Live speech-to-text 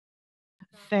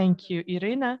Thank you,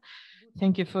 Irina.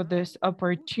 Thank you for this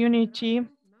opportunity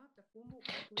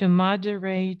to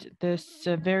moderate this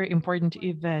very important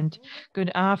event.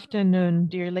 Good afternoon,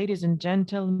 dear ladies and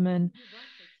gentlemen,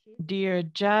 dear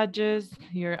judges,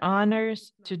 your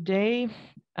honors. Today,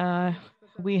 uh,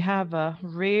 we have a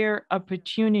rare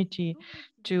opportunity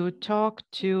to talk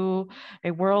to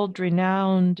a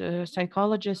world-renowned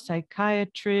psychologist,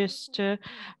 psychiatrist,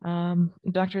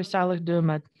 Dr. Saleh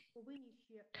Dhumad.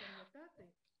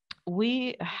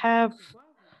 We have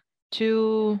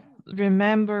to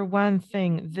remember one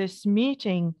thing. This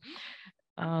meeting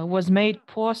was made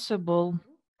possible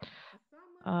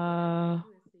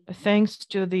thanks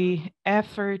to the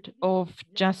effort of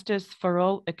Justice for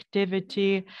All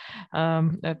activity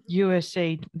of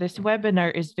USAID. This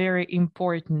webinar is very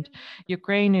important.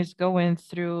 Ukraine is going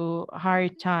through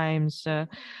hard times,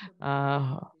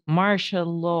 martial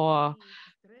law,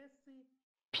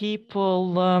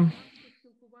 people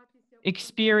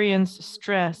experience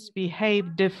stress,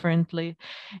 behave differently.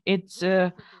 It's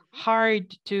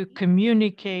hard to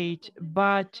communicate,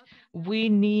 but we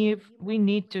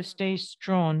need to stay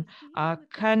strong. Our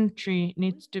country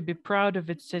needs to be proud of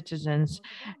its citizens.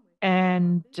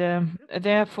 And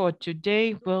therefore,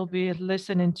 today we'll be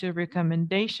listening to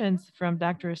recommendations from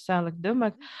Dr. Saleh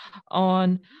Dhumad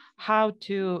on how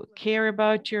to care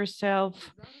about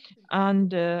yourself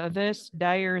under this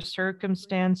dire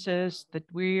circumstances that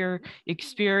we're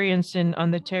experiencing on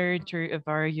the territory of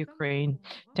our Ukraine,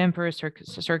 temporary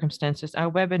circumstances. Our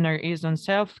webinar is on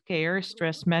self-care,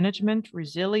 stress management,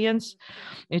 resilience.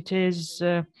 It is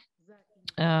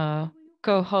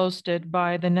co-hosted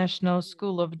by the National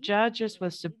School of Judges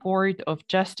with support of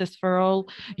Justice for All,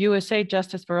 USAID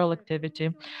Justice for All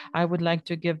activity. I would like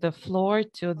to give the floor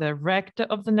to the rector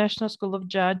of the National School of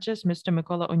Judges, Mr.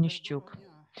 Mykola Onyszczuk.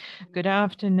 Good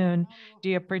afternoon,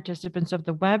 dear participants of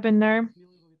the webinar.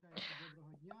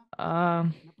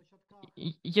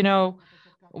 You know,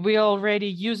 we already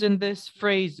using this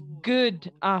phrase,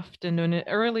 good afternoon. In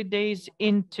early days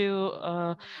into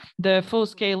the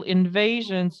full-scale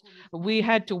invasions, we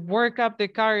had to work up the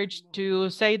courage to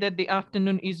say that the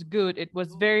afternoon is good. It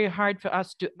was very hard for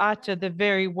us to utter the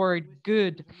very word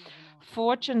good.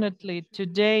 Fortunately,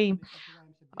 today,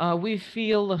 we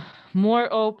feel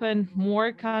more open,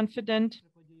 more confident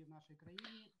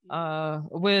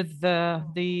with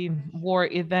the war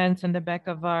events in the back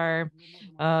of our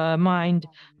mind.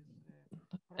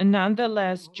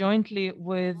 Nonetheless, jointly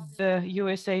with the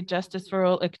USA Justice for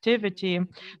All activity,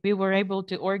 we were able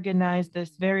to organize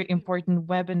this very important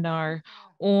webinar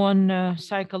on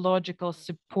psychological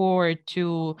support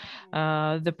to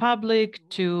the public,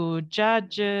 to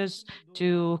judges,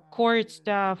 to court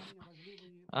staff,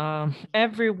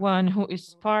 everyone who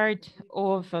is part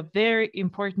of a very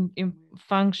important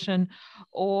function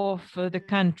of the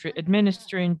country,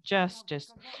 administering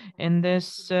justice in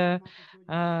this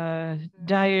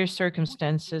dire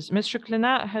circumstances. Mr.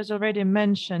 Klinat has already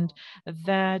mentioned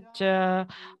that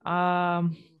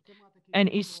an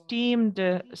esteemed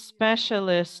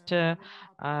specialist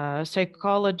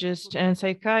psychologist and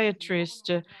psychiatrist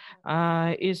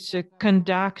is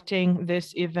conducting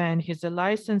this event. He's a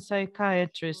licensed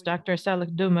psychiatrist, Dr. Saleh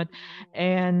Dhumad,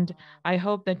 and I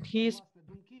hope that his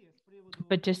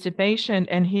participation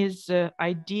and his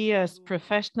ideas,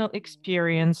 professional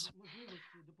experience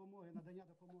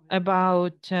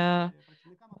about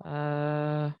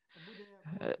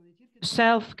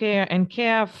self-care and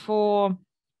care for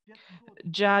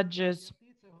judges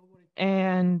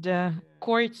and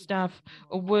court staff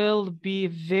will be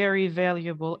very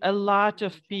valuable. A lot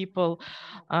of people,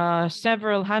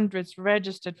 several hundreds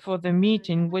registered for the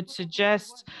meeting, which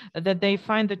suggests that they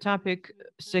find the topic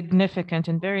significant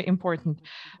and very important.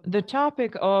 The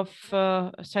topic of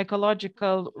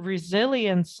psychological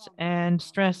resilience and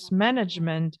stress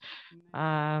management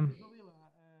from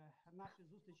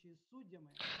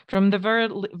the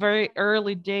very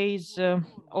early days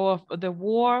of the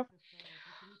war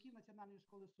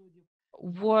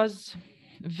was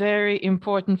very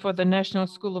important for the National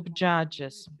School of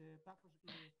Judges.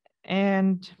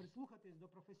 And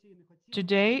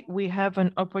today we have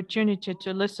an opportunity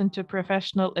to listen to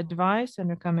professional advice and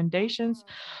recommendations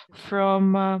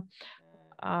from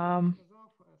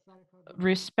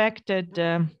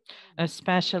respected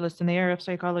specialists in the area of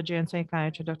psychology and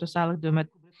psychiatry, Dr. Saleh Dhumad.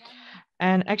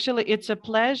 And actually, it's a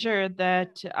pleasure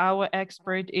that our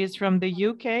expert is from the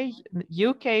UK.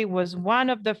 UK was one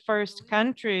of the first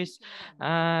countries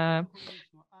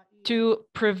to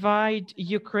provide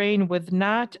Ukraine with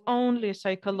not only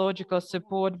psychological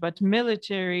support, but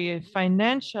military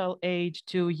financial aid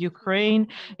to Ukraine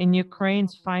in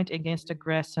Ukraine's fight against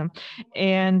aggression.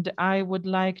 And I would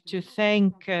like to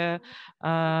thank the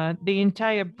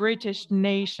entire British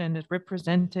nation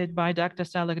represented by Dr.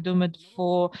 Saleh Dhumad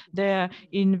for their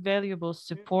invaluable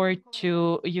support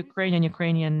to Ukraine and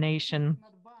Ukrainian nation.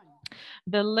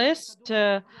 The list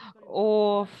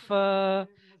of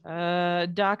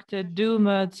Dr.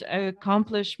 Dumad's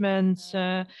accomplishments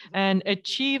and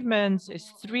achievements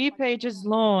is 3 pages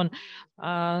long.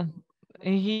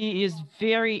 He is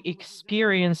very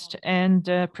experienced and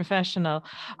professional.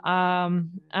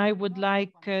 I would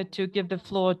like to give the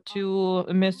floor to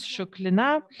Ms.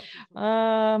 Shuklina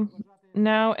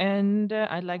now, and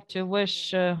I'd like to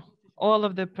wish all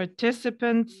of the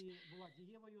participants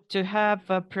to have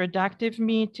a productive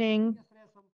meeting,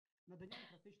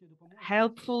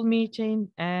 helpful meeting,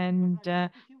 and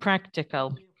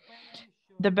practical.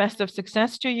 The best of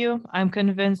success to you. I'm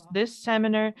convinced this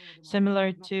seminar,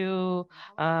 similar to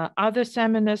other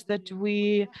seminars that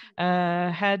we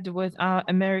had with our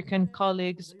American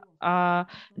colleagues, are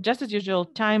just as usual,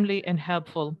 timely and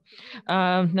helpful.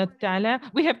 Natalia,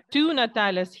 we have 2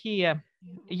 Natalias here.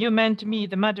 You meant me,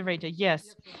 the moderator,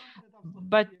 yes.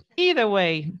 But either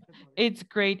way, it's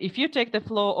great. If you take the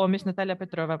floor or Miss Natalia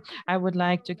Petrova, I would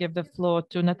like to give the floor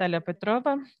to Natalia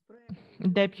Petrova,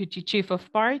 Deputy Chief of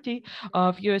Party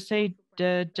of USAID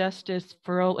Justice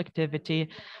for All activity.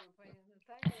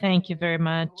 Thank you very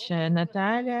much,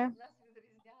 Natalia.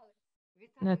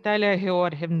 Natalia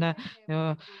Georgievna,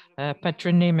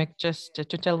 patronymic, just to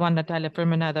tell one Natalia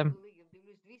from another.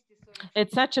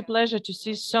 It's such a pleasure to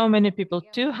see so many people,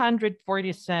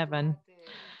 247.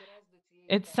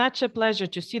 It's such a pleasure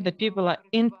to see that people are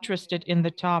interested in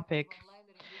the topic.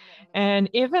 And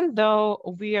even though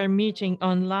we are meeting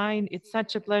online, it's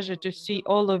such a pleasure to see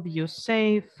all of you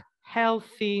safe,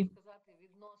 healthy,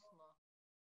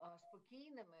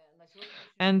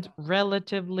 and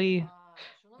relatively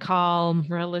calm,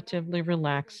 relatively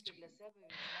relaxed.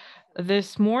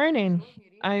 This morning,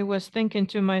 I was thinking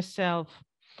to myself,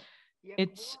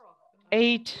 it's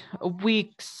 8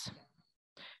 weeks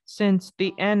since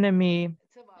the enemy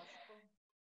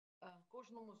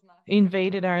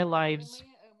invaded our lives.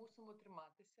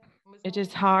 It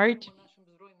is hard,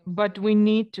 but we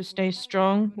need to stay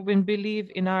strong. We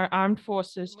believe in our armed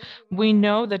forces. We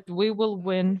know that we will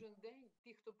win.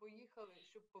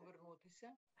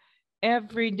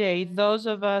 Every day, those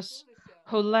of us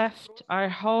who left our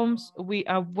homes, we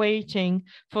are waiting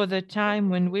for the time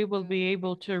when we will be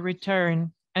able to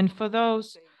return. And for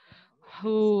those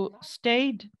who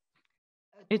stayed,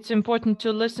 it's important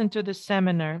to listen to the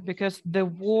seminar because the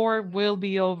war will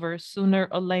be over sooner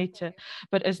or later.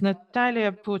 But as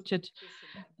Natalia put it,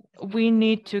 we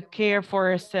need to care for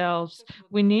ourselves.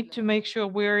 We need to make sure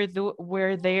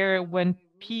we're there when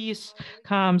peace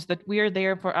comes, that we're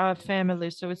there for our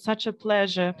families. So it's such a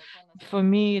pleasure for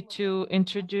me to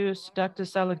introduce Dr.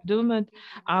 Saleh Dhumad,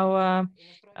 our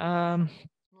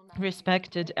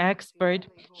respected expert.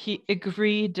 He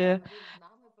agreed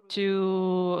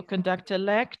to conduct a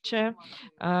lecture.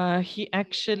 He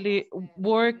actually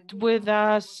worked with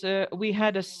us. We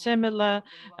had a similar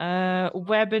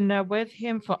webinar with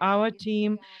him for our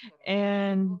team,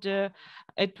 and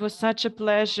it was such a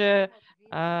pleasure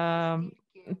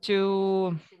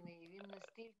to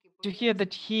hear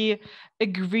that he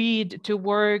agreed to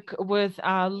work with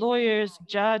lawyers,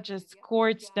 judges,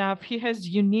 court staff. He has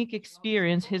unique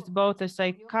experience. He's both a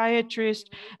psychiatrist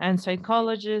and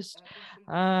psychologist.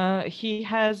 He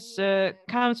has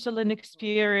counseling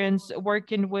experience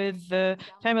working with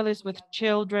families with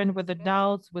children, with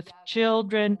adults, with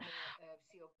children.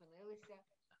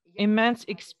 Immense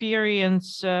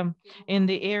experience in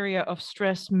the area of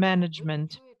stress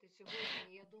management.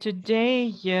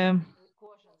 Today,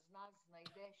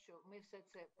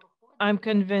 I'm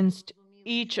convinced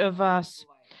each of us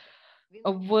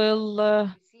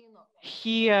will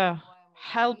hear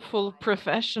helpful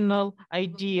professional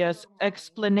ideas,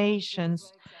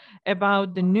 explanations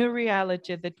about the new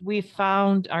reality that we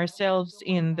found ourselves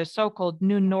in, the so-called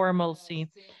new normalcy.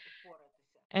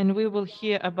 And we will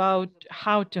hear about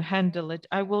how to handle it.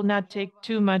 I will not take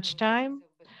too much time.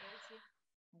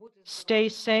 Stay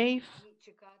safe,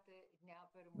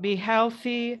 be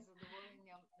healthy,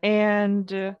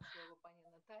 and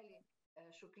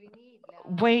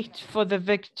wait for the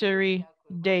victory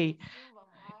day.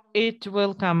 It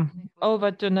will come.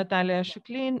 Over to Natalia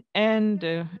Shuklin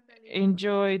and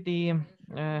enjoy the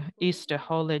Easter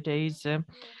holidays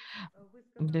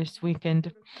this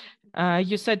weekend.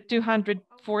 You said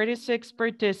 246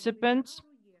 participants.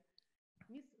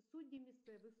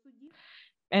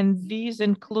 And these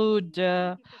include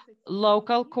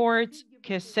local courts,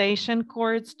 cassation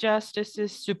courts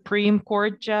justices, Supreme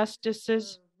Court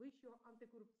justices,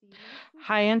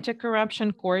 high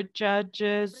anti-corruption court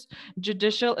judges,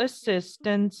 judicial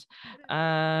assistants,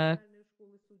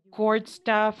 court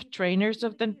staff, trainers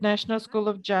of the National School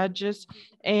of Judges,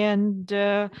 and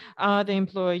the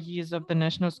employees of the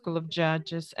National School of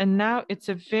Judges. And now it's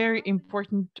a very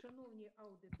important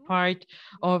part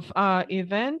of our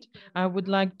event. I would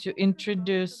like to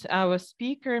introduce our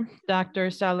speaker, Dr.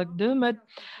 Saleh Dhumad.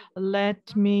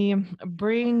 Let me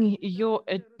bring your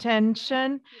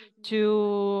attention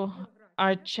to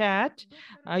our chat.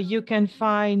 You can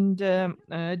find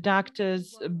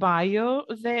doctor's bio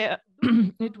there.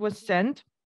 It was sent.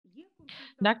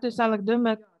 Dr. Saleh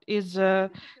Dhumad is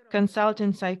a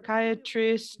consultant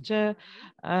psychiatrist,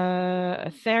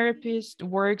 a therapist,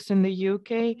 works in the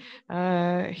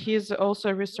UK. He's also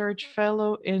a research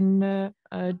fellow in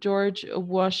George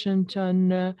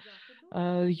Washington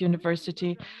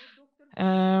University.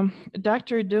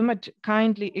 Dr. Dhumad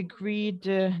kindly agreed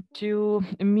to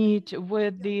meet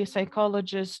with the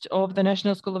psychologist of the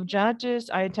National School of Judges.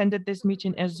 I attended this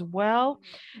meeting as well,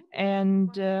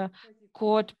 and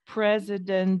court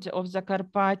president of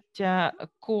Zakarpattia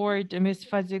court, Ms.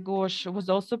 Fazigosh, was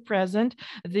also present.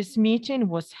 This meeting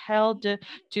was held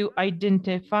to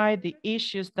identify the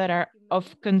issues that are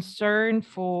of concern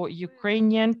for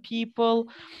Ukrainian people,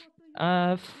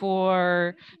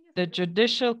 for the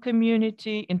judicial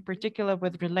community, in particular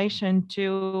with relation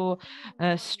to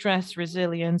stress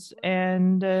resilience.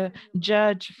 And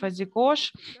Judge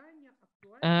Fazigosh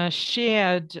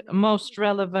shared most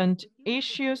relevant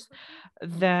issues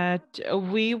that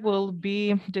we will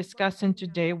be discussing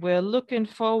today. We're looking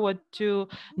forward to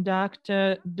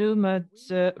Dr.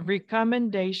 Dhumad's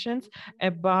recommendations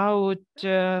about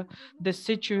the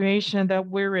situation that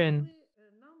we're in.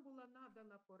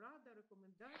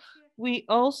 We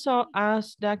also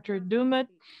asked Dr. Dhumad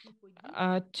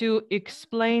to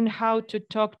explain how to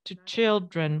talk to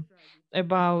children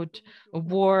about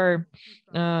war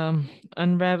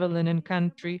unraveling in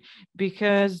country,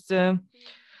 because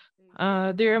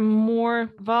they're more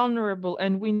vulnerable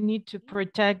and we need to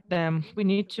protect them. We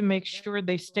need to make sure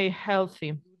they stay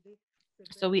healthy.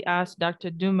 So we asked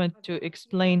Dr. Dhumad to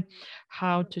explain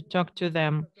how to talk to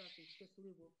them.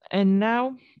 And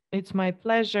now it's my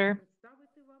pleasure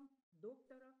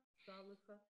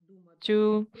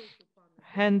to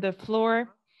hand the floor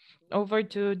over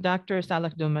to Dr.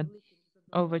 Saleh Dhumad.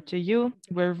 Over to you.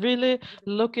 We're really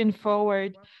looking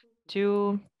forward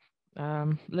to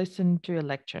listen to your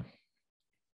lecture.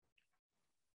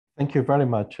 Thank you very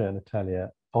much,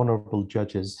 Natalia. Honorable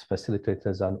judges,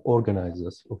 facilitators, and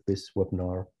organizers of this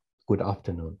webinar, good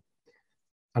afternoon.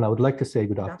 And I would like to say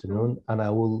good afternoon, and I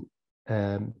will,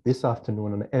 this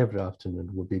afternoon and every afternoon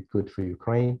will be good for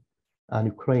Ukraine. And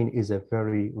Ukraine is a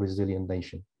very resilient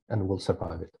nation and will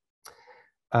survive it.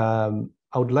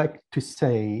 I would like to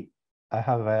say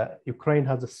Ukraine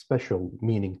has a special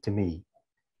meaning to me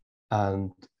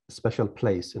and a special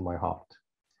place in my heart.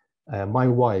 My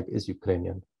wife is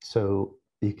Ukrainian, so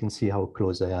you can see how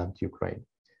close I am to Ukraine.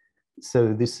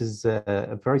 So this is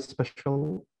a very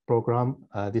special program.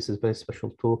 This is a very special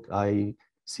talk. I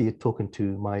see it talking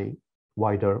to my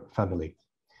wider family.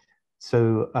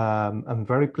 So I'm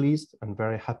very pleased and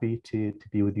very happy to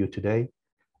be with you today.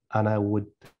 And I would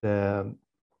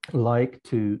like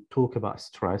to talk about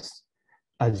stress,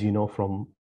 as you know from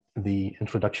the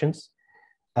introductions.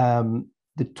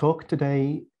 The talk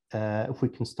today, if we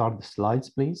can start the slides,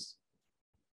 please.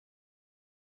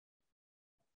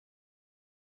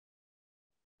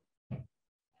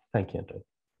 Thank you, Andrew.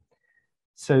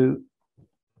 So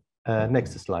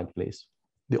next slide, please.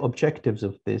 The objectives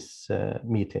of this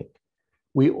meeting.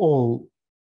 We all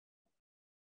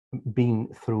been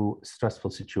through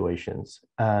stressful situations,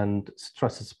 and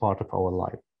stress is part of our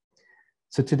life.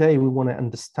 So today we want to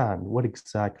understand what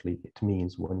exactly it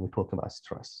means when we talk about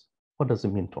stress. What does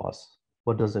it mean to us?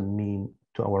 What does it mean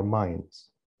to our minds,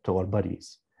 to our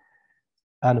bodies?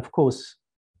 And of course,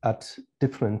 at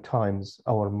different times,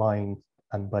 our mind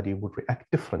and body would react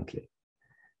differently.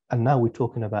 And now we're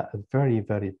talking about a very,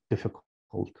 very difficult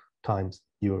times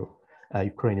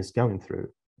Ukraine is going through.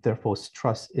 Therefore,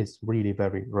 stress is really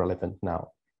very relevant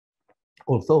now.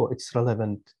 Although it's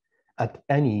relevant at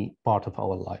any part of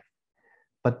our life.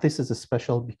 But this is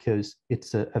special because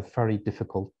it's a very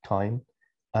difficult time,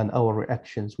 and our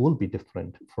reactions will be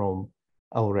different from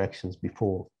our reactions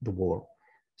before the war.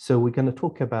 So we're going to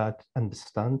talk about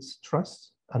understand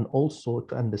stress, and also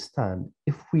to understand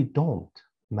if we don't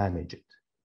manage it,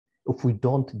 if we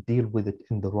don't deal with it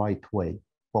in the right way,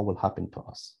 what will happen to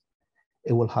us?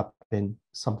 it will happen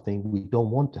something we don't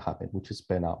want to happen, which is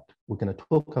burnout. We're going to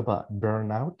talk about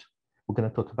burnout. We're going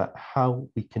to talk about how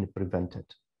we can prevent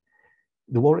it.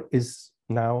 The war is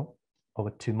now over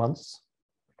 2 months.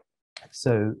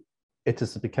 So it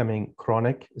is becoming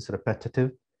chronic, it's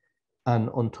repetitive. And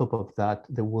on top of that,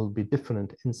 there will be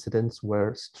different incidents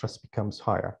where stress becomes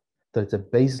higher. There's a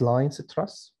baseline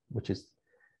stress, which is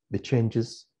the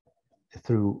changes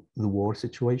through the war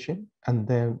situation. And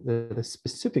then the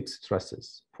specific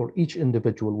stresses for each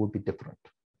individual will be different.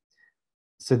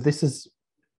 So this is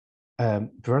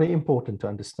very important to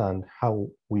understand how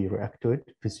we react to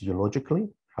it physiologically,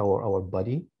 how our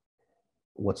body,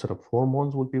 what sort of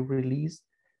hormones will be released,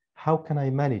 how can I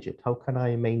manage it? How can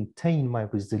I maintain my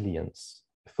resilience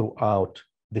throughout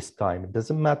this time? It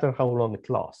doesn't matter how long it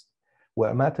lasts.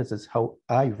 What matters is how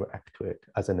I react to it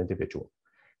as an individual.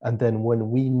 And then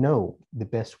when we know the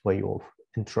best way of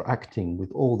interacting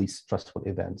with all these stressful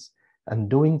events and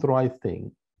doing the right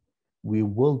thing, we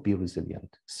will be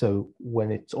resilient. So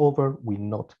when it's over, we're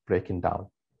not breaking down.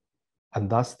 And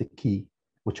that's the key,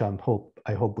 which I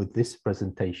hope with this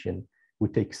presentation, we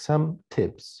take some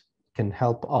tips can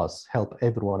help us, help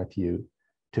every one of you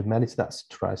to manage that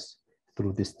stress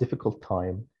through this difficult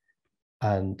time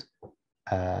and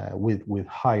with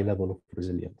high level of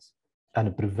resilience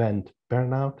and prevent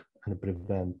burnout and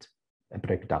prevent a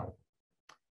breakdown.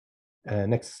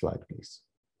 Next slide, please.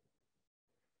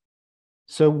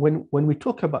 So when we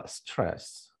talk about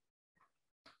stress,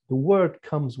 the word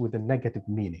comes with a negative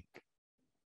meaning.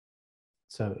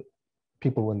 So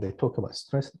people, when they talk about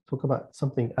stress, talk about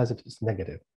something as if it's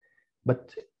negative.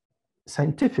 But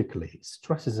scientifically,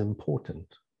 stress is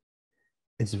important.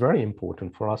 It's very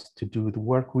important for us to do the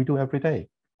work we do every day.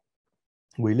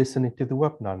 We're listening to the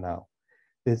webinar now.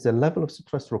 There's a level of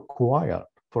stress required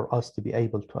for us to be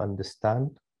able to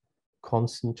understand,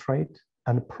 concentrate,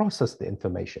 and process the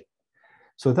information.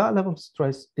 So that level of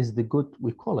stress is the good,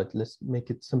 we call it, let's make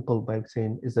it simple by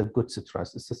saying, is a good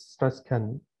stress. It's a stress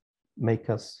can make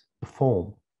us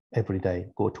perform every day,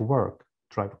 go to work,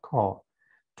 drive a car,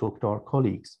 talk to our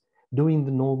colleagues, doing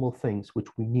the normal things which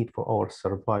we need for our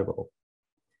survival.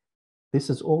 This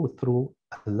is all through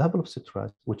a level of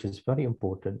stress, which is very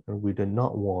important, and we do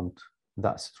not want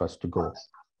that stress to go.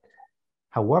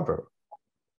 However,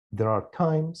 there are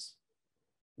times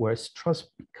where stress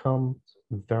becomes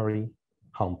very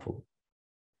harmful.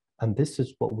 And this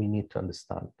is what we need to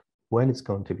understand, when it's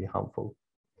going to be harmful.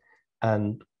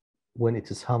 And when it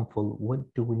is harmful,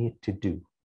 what do we need to do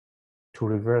to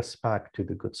reverse back to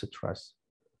the good stress,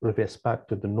 reverse back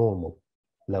to the normal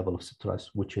level of stress,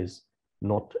 which is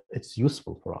not, it's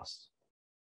useful for us.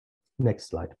 Next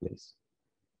slide, please.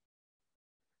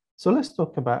 So let's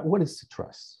talk about what is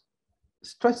stress.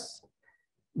 Stress,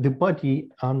 the body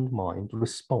and mind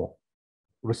respond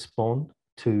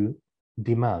to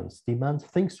demands,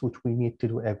 things which we need to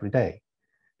do every day.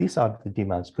 These are the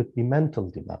demands, could be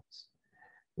mental demands.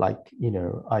 Like,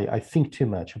 I think too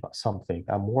much about something.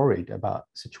 I'm worried about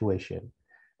situation.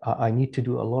 I need to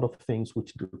do a lot of things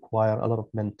which require a lot of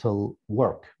mental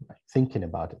work, like thinking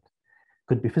about it.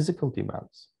 Could be physical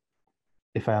demands.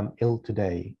 If I am ill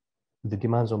today, the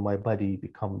demands on my body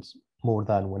becomes more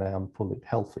than when I am fully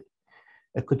healthy.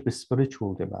 It could be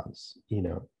spiritual demands,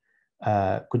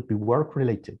 could be work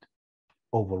related,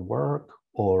 overwork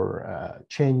or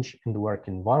change in the work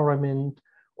environment,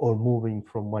 or moving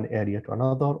from one area to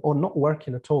another, or not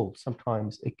working at all.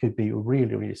 Sometimes it could be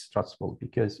really, really stressful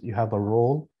because you have a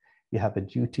role, you have a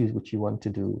duty which you want to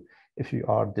do. If you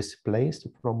are displaced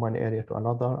from one area to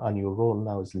another and your role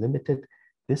now is limited,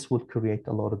 this will create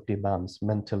a lot of demands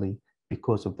mentally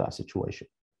because of that situation.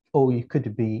 Or you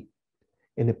could be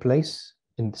in a place,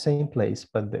 in the same place,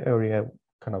 but the area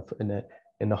kind of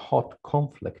in a hot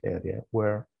conflict area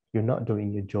where you're not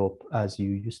doing your job as you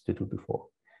used to do before.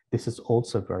 This is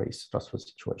also a very stressful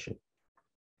situation.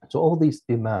 So all these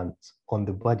demands on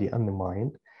the body and the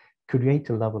mind create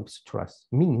a level of stress,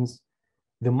 means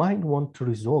the mind wants to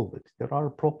resolve it. There are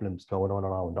problems going on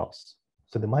around us.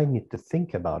 So the mind needs to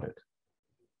think about it.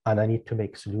 And I need to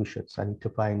make solutions. I need to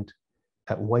find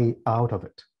a way out of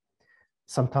it.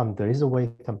 Sometimes there is a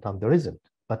way, sometimes there isn't.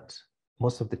 But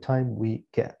most of the time we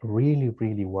get really,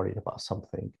 really worried about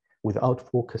something without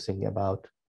focusing about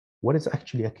what is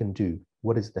actually I can do,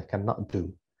 what is I cannot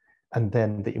do. And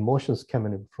then the emotions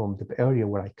coming in from the area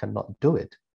where I cannot do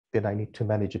it, then I need to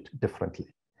manage it differently.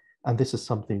 And this is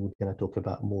something we're going to talk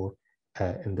about more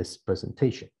in this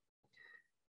presentation.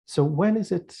 So when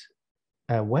is it,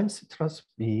 when stress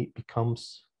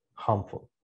becomes harmful?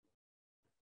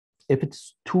 If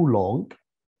it's too long,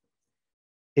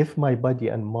 if my body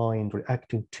and mind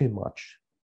reacting too much,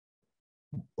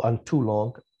 and too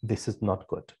long, this is not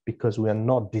good, because we are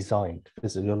not designed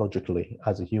physiologically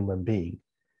as a human being,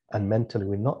 and mentally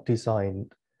we're not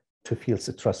designed to feel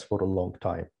stress for a long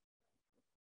time.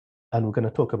 And we're going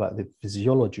to talk about the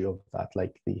physiology of that,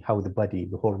 like how the body,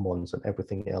 the hormones and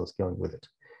everything else going with it.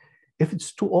 If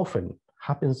it's too often,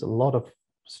 happens, a lot of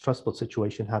stressful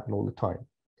situation happen all the time,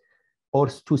 or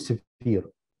it's too severe,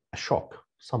 a shock,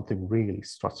 something really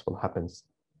stressful happens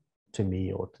to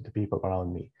me or to the people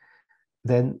around me,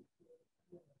 then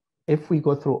if we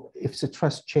go through, if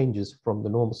stress changes from the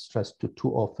normal stress to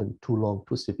too often, too long,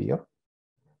 too severe,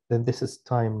 then this is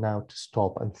time now to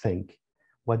stop and think,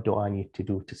 what do I need to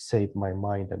do to save my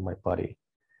mind and my body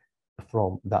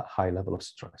from that high level of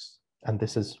stress? And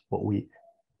this is what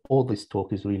all this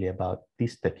talk is really about,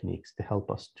 these techniques to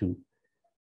help us to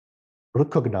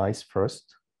recognize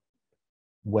first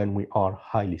when we are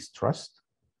highly stressed,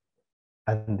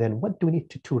 and then what do we need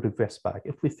to do to reverse back?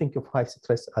 If we think of high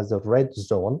stress as a red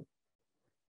zone,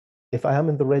 if I am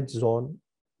in the red zone,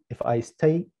 if I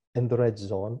stay in the red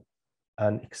zone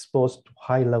and exposed to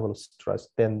high level of stress,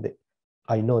 then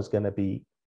I know it's going to be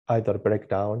either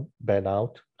breakdown,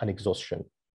 burnout, and exhaustion.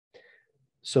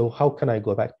 So how can I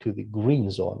go back to the green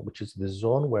zone, which is the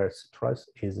zone where stress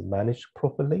is managed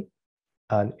properly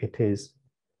and it is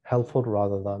helpful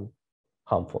rather than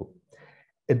harmful?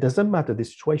 It doesn't matter, the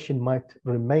situation might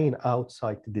remain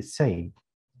outside the same,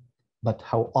 but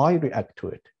how I react to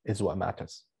it is what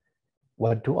matters.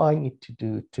 What do I need to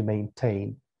do to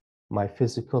maintain my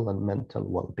physical and mental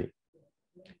well-being?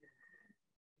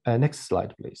 Next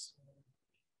slide, please.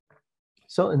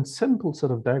 So in simple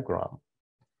sort of diagram,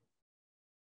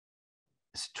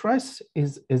 stress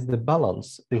is the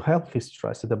balance, the healthy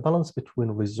stress, the balance between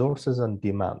resources and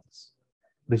demands.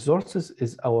 Resources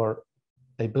is our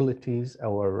abilities,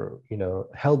 our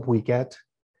help we get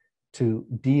to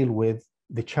deal with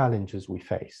the challenges we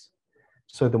face.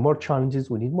 So the more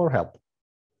challenges, we need more help.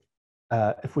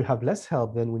 If we have less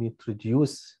help, then we need to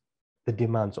reduce the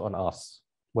demands on us,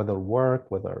 whether work,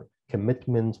 whether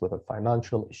commitments, whether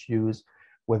financial issues,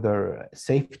 whether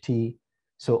safety.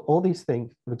 So all these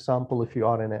things, for example, if you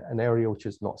are in an area which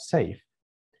is not safe,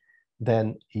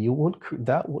 then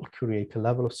that will create a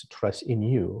level of stress in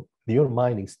you. Your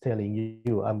mind is telling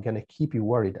you, I'm going to keep you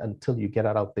worried until you get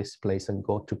out of this place and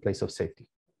go to a place of safety.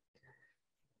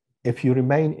 If you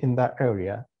remain in that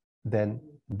area, then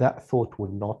that thought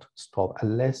will not stop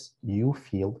unless you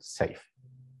feel safe.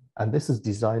 And this is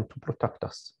designed to protect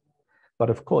us. But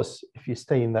of course, if you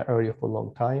stay in that area for a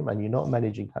long time and you're not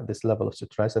managing this level of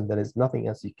stress and there is nothing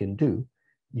else you can do,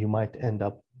 you might end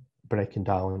up breaking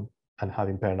down and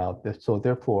having burnout. So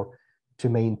therefore, to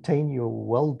maintain your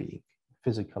well-being,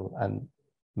 physical and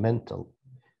mental,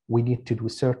 we need to do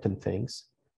certain things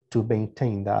to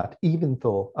maintain that, even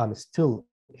though I'm still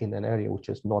in an area which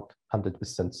is not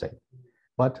 100% safe.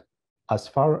 But as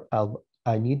far as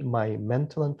I need my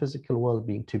mental and physical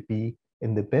well-being to be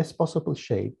in the best possible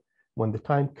shape, when the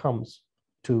time comes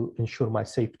to ensure my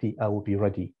safety, I will be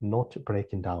ready, not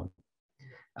breaking down.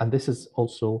 And this is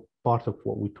also part of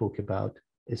what we talk about,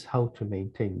 is how to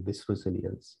maintain this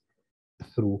resilience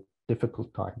through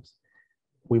difficult times.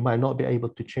 We might not be able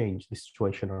to change the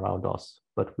situation around us,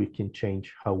 but we can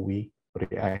change how we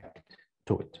react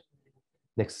to it.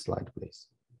 Next slide, please.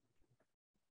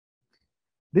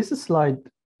 This slide,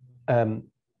 the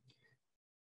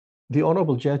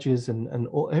honorable judges and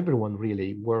everyone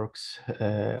really works,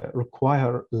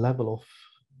 require a level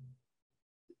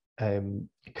of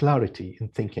clarity in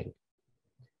thinking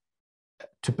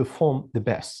to perform the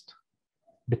best,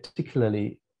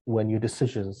 particularly when your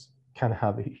decisions can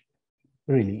have a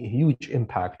really huge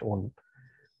impact on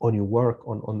your work,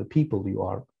 on the people you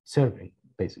are serving,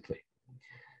 basically.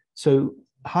 So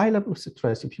high level of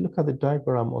stress, if you look at the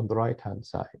diagram on the right-hand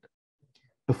side,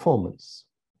 performance.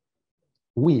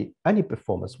 Any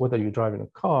performance, whether you're driving a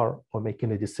car or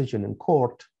making a decision in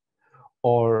court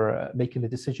or making a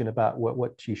decision about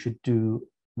what you should do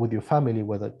with your family,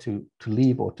 whether to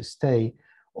leave or to stay,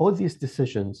 all these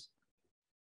decisions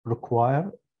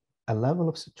require a level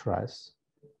of stress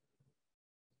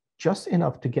just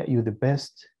enough to get you the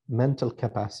best mental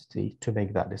capacity to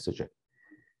make that decision.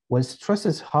 When stress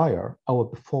is higher, our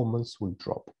performance will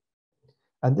drop.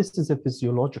 And this is a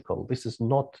physiological, this is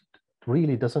not,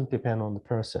 really doesn't depend on the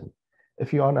person.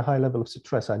 If you're on a high level of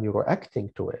stress and you're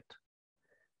reacting to it,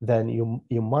 then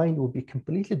your mind will be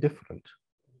completely different.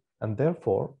 And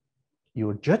therefore,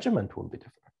 your judgment will be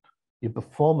different. Your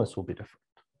performance will be different.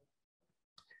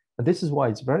 And this is why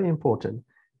it's very important,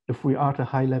 if we are at a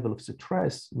high level of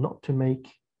stress, not to make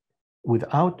we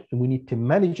need to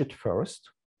manage it first,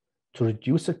 to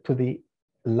reduce it to the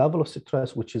level of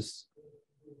stress which is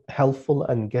helpful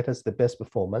and get us the best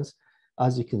performance.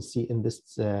 As you can see in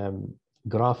this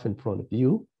graph in front of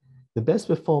you, the best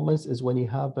performance is when you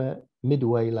have a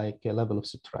midway, like a level of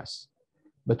stress.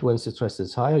 But when stress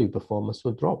is higher, your performance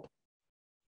will drop.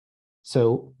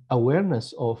 So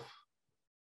awareness of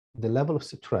the level of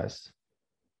stress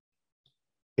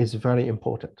is very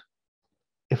important.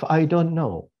 If I don't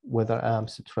know whether I'm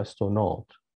stressed or not,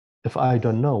 if I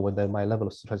don't know whether my level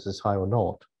of stress is high or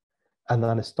not, and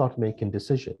then I start making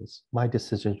decisions, my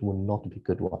decisions will not be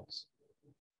good ones.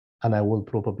 And I will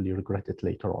probably regret it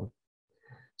later on.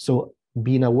 So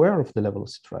being aware of the level of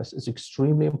stress is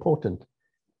extremely important.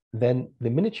 Then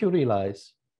the minute you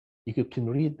realize, you can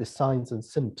read the signs and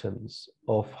symptoms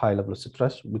of high level of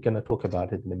stress. We're going to talk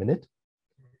about it in a minute.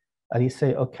 And you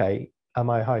say, okay, am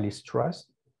I highly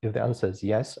stressed? If the answer is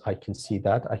yes, I can see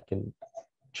that. I can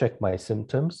check my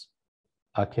symptoms.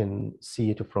 I can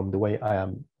see it from the way I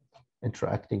am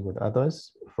interacting with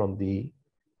others, from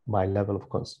my level of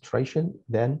concentration.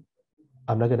 Then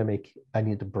I'm not going to I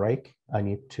need a break. I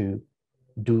need to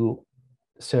do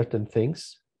certain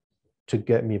things to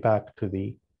get me back to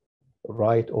the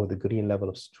right or the green level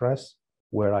of stress,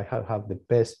 where I have the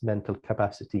best mental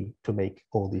capacity to make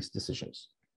all these decisions.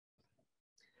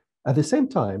 At the same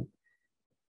time,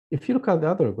 if you look at the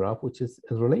other graph, which is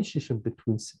a relationship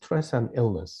between stress and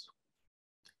illness,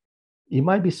 you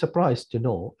might be surprised to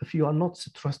know if you are not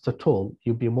stressed at all,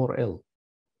 you'll be more ill.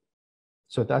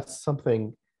 So that's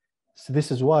something. So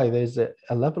this is why there's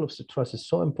a level of stress is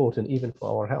so important even for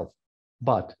our health.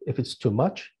 But if it's too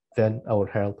much, then our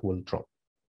health will drop.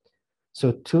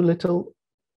 So too little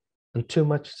and too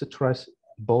much stress,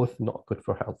 both not good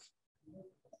for health.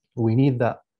 We need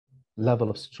that level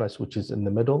of stress, which is in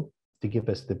the middle, to give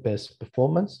us the best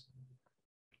performance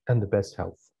and the best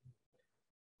health.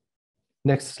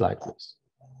 Next slide, please.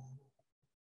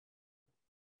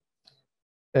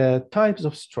 Types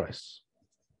of stress.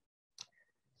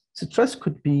 Stress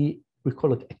could be, we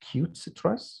call it acute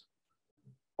stress,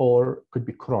 or could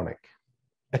be chronic.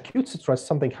 Acute stress,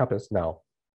 something happens now,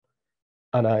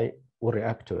 and I will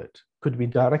react to it. Could be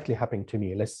directly happening to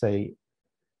me. Let's say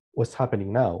what's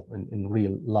happening now in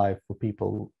real life for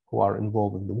people who are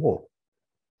involved in the war.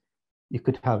 You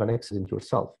could have an accident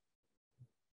yourself.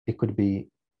 It could be,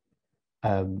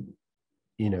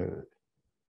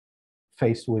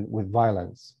 faced with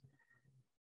violence,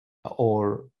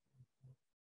 or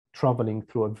traveling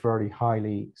through a very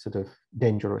highly sort of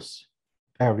dangerous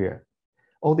area.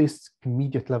 All these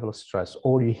immediate level of stress,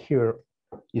 or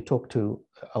you talk to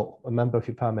a member of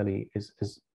your family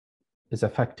is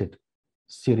affected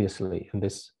seriously in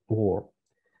this war,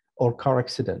 or car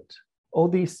accident. All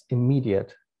these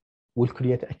immediate will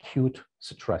create acute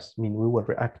stress, I mean, we will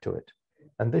react to it.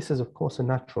 And this is, of course, a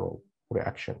natural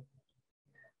reaction.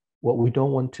 What we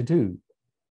don't want to do,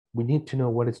 we need to know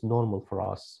what is normal for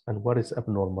us and what is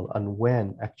abnormal and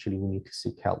when actually we need to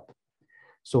seek help.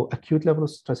 So acute level of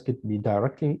stress could be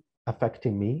directly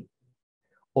affecting me,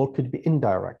 or could be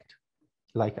indirect,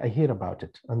 like I hear about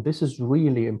it. And this is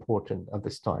really important at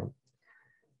this time.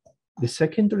 The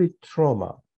secondary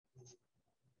trauma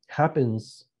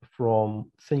happens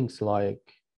from things like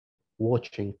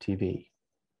watching TV,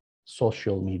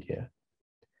 social media,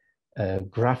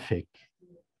 graphic,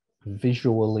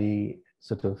 visually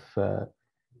sort of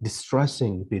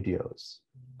distressing videos.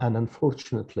 And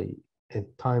unfortunately, in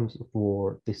times of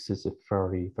war, this is a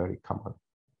very, very common.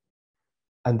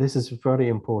 And this is very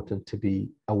important to be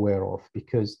aware of,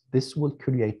 because this will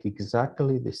create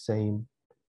exactly the same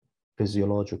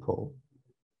physiological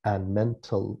and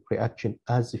mental reaction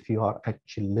as if you are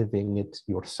actually living it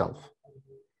yourself.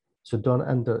 So don't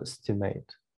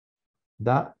underestimate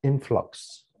that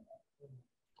influx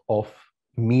of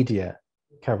media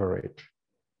coverage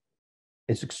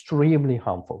is extremely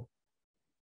harmful,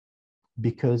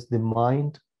 because the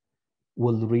mind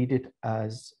will read it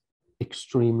as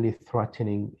extremely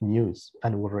threatening news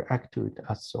and will react to it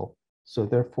as so. So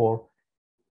therefore,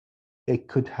 it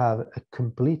could have a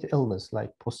complete illness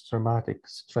like post-traumatic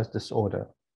stress disorder.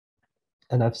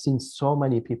 And I've seen so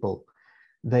many people,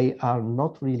 they are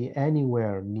not really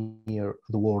anywhere near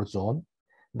the war zone.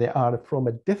 They are from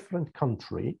a different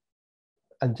country.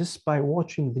 And just by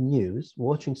watching the news,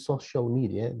 watching social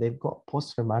media, they've got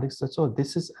post-traumatic stress disorder.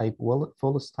 This is a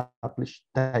well-established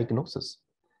diagnosis.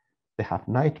 They have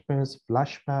nightmares,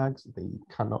 flashbacks, they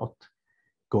cannot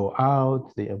go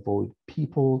out, they avoid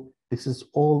people. This is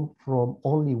all from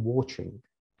only watching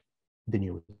the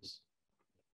news.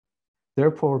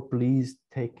 Therefore, please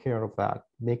take care of that.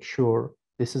 Make sure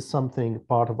this is something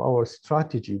part of our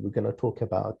strategy we're going to talk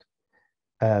about,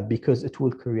 because it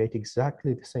will create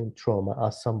exactly the same trauma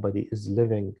as somebody is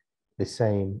living the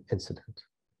same incident.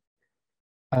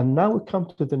 And now we come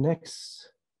to the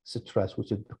next stress,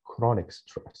 which is the chronic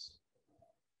stress.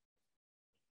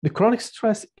 The chronic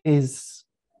stress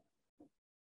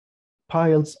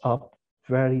piles up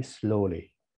very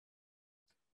slowly.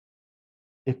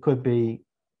 It could be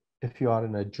if you are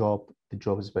in a job, the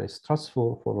job is very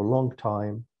stressful for a long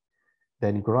time,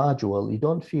 then gradual, you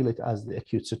don't feel it as the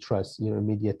acute stress, you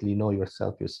immediately know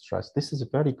yourself, you're stressed. This is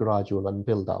very gradual and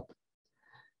build up.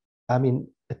 I mean,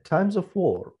 at times of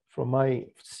war, from my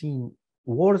scene,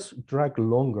 wars drag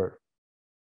longer,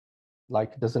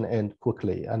 like it doesn't end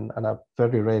quickly. And I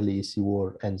very rarely see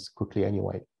war ends quickly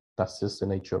anyway. That's just the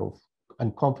nature of,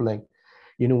 and conflict.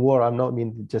 You know, war, I'm not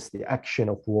mean just the action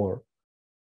of war.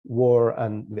 War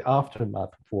and the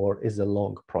aftermath of war is a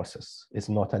long process. It's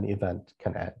not an event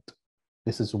can end.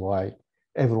 This is why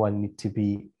everyone needs to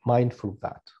be mindful of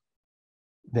that.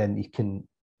 Then you can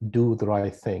do the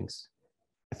right things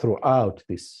throughout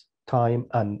this time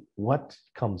and what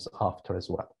comes after as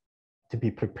well, to be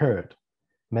prepared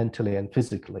mentally and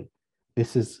physically.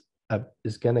 This is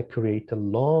going to create a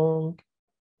long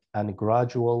and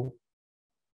gradual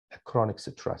chronic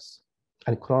stress.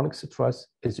 And chronic stress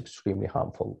is extremely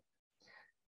harmful.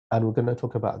 And we're going to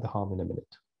talk about the harm in a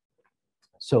minute.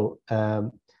 So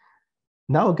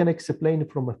now I'm going to explain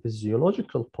from a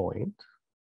physiological point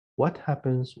what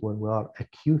happens when we are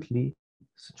acutely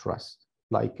stressed.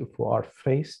 Like if we are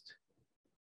faced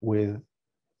with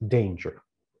danger,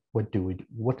 what do we do?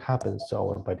 What happens to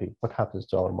our body? What happens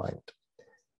to our mind?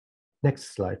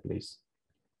 Next slide, please.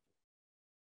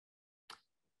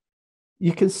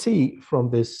 You can see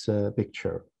from this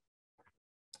picture,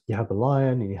 you have a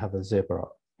lion and you have a zebra.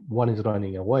 One is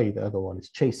running away, the other one is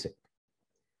chasing.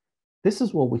 This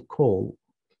is what we call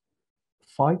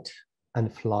fight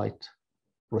and flight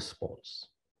response.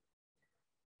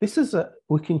 This is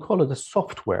we can call it a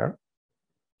software.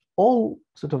 All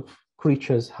sort of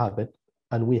creatures have it,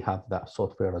 and we have that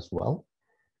software as well.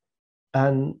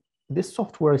 And this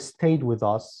software stayed with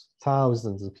us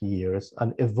thousands of years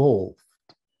and evolved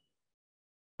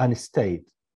and stayed.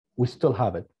 We still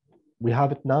have it. We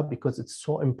have it now because it's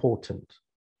so important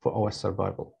for our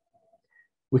survival.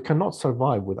 We cannot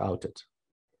survive without it.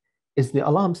 It's the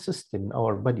alarm system in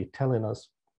our body telling us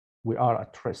we are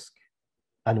at risk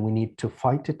and we need to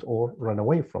fight it or run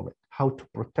away from it, how to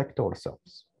protect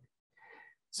ourselves.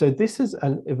 So this is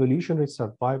an evolutionary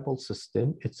survival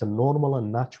system. It's a normal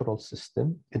and natural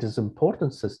system. It is an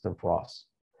important system for us.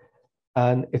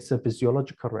 And it's a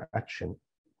physiological reaction.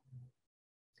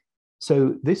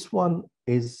 So this one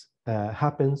is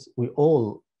happens, we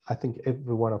all, I think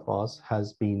every one of us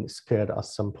has been scared at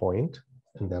some point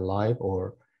in their life,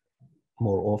 or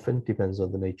more often, depends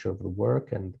on the nature of the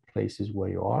work and the places where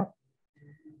you are.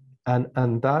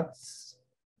 And that's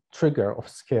trigger of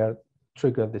scare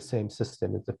trigger the same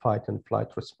system as the fight and flight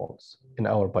response in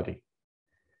our body.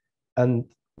 And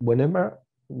when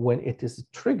it is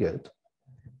triggered,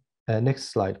 next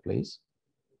slide, please.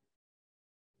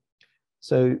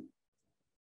 So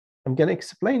I'm going to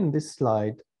explain in this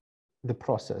slide the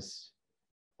process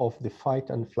of the fight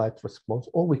and flight response,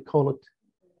 or we call it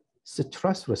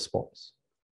stress response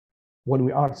when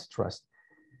we are stressed.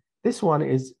 This one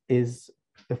is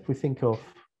if we think of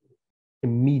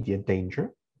immediate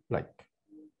danger, like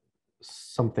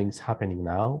something's happening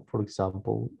now, for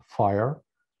example, fire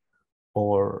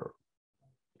or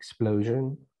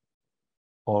explosion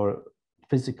or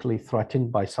physically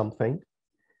threatened by something,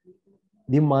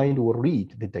 the mind will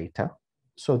read the data.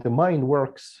 So the mind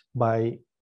works by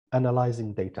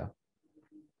analyzing data.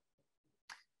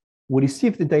 We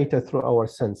receive the data through our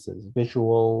senses: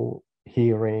 visual,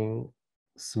 hearing,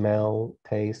 smell,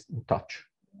 taste, and touch.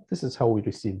 This is how we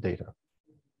receive data.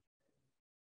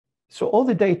 So all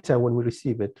the data, when we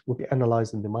receive it, will be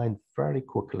analyzed in the mind very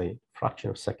quickly, fraction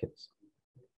of seconds.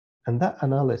 And that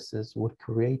analysis will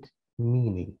create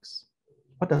meanings.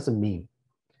 What does it mean?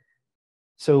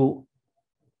 So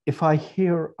if I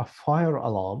hear a fire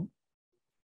alarm,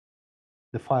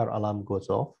 the fire alarm goes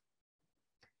off,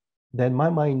 then my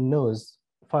mind knows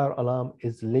fire alarm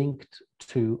is linked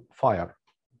to fire.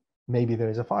 Maybe there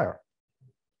is a fire.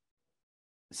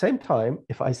 Same time,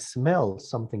 if I smell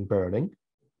something burning,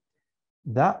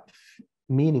 that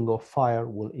meaning of fire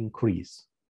will increase.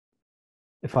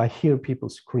 If I hear people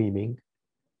screaming,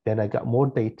 then I got more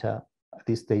data.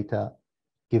 This data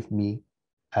give me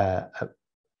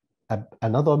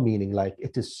another meaning, like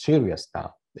it is serious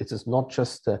now. It is not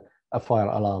just a fire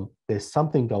alarm. There's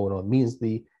something going on,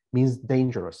 means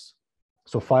dangerous.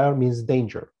 So fire means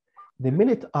danger. The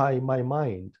minute my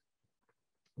mind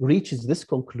reaches this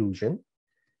conclusion,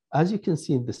 as you can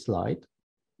see in the slide,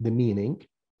 the meaning,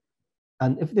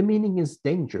 And if the meaning is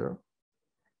danger,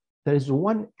 there is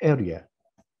one area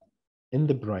in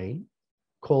the brain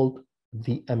called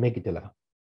the amygdala.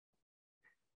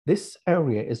 This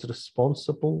area is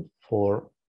responsible for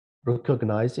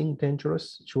recognizing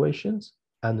dangerous situations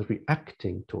and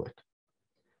reacting to it.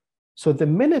 So the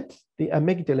minute the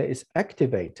amygdala is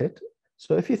activated,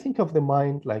 so if you think of the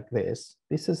mind like this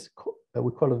is,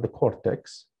 we call it the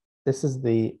cortex. This is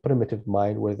the primitive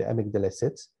mind where the amygdala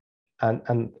sits, and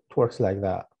it works like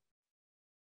that.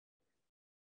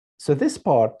 So this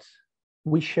part,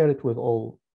 we share it with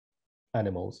all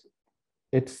animals.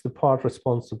 It's the part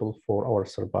responsible for our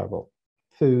survival.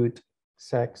 Food,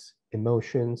 sex,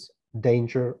 emotions,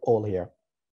 danger, all here.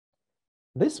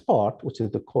 This part, which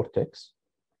is the cortex,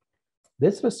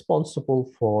 this is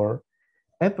responsible for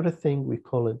everything, we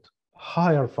call it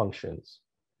higher functions,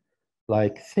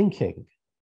 like thinking,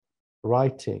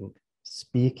 writing,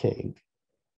 speaking,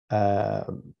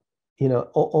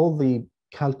 all the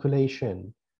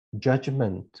calculation,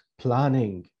 judgment,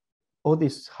 planning, all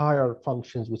these higher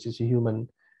functions, which is a human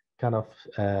kind of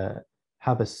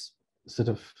have a sort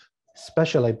of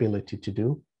special ability to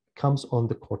do, comes on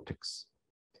the cortex.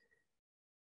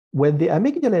 When the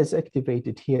amygdala is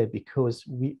activated here because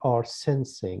we are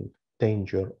sensing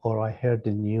danger, or I heard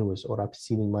the news, or I've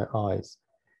seen in my eyes,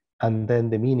 and then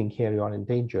the meaning here, you are in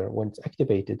danger, when it's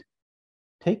activated,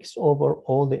 takes over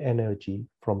all the energy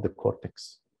from the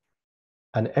cortex.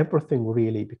 And everything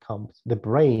really becomes, the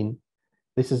brain,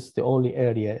 this is the only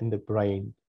area in the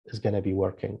brain is going to be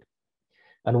working.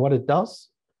 And what it does,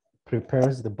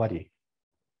 prepares the body.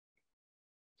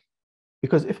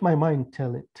 Because if my mind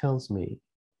tells me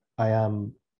I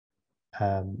am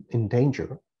in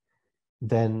danger,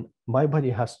 then my body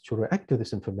has to react to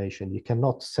this information. You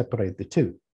cannot separate the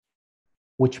two,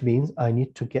 which means I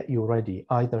need to get you ready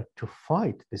either to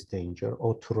fight this danger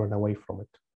or to run away from it.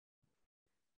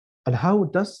 And how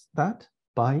does that?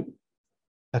 By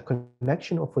a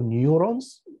connection of a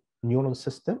neuron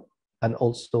system, and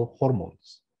also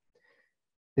hormones.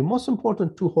 The most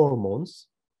important two hormones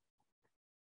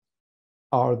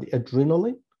are the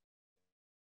adrenaline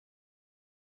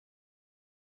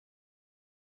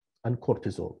and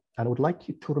cortisol. And I would like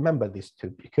you to remember these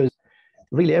two, because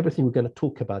really everything we're going to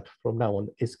talk about from now on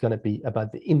is going to be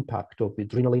about the impact of the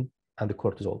adrenaline and the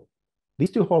cortisol.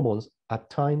 These two hormones at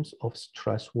times of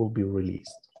stress will be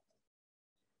released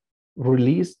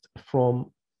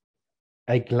from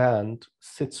a gland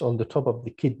sits on the top of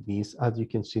the kidneys, as you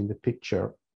can see in the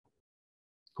picture,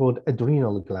 called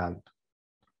adrenal gland.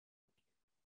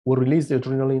 Will release the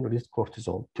adrenaline, release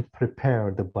cortisol to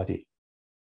prepare the body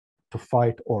to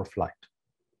fight or flight.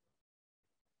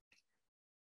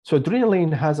 So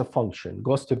adrenaline has a function,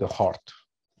 goes to the heart,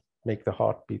 make the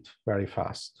heart beat very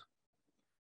fast.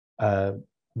 The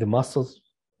muscles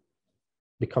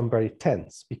become very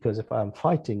tense, because if I'm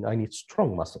fighting, I need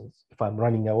strong muscles. If I'm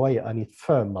running away, I need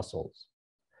firm muscles.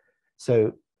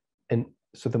 So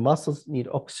the muscles need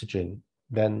oxygen,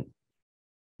 then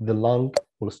the lung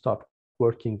will start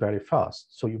working very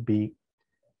fast. So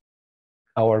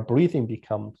our breathing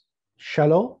becomes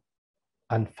shallow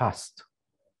and fast.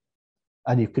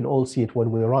 And you can all see it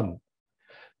when we run.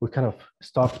 We kind of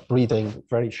start breathing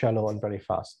very shallow and very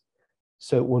fast.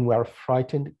 So when we are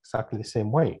frightened, exactly the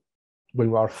same way.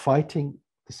 When we are fighting,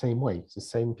 the same way. It's the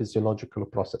same physiological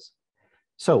process.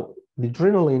 So the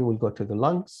adrenaline will go to the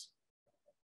lungs.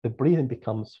 The breathing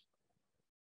becomes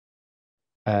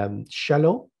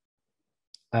shallow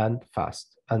and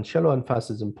fast. And shallow and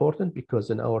fast is important because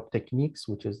in our techniques,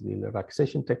 which is the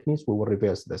relaxation techniques, we will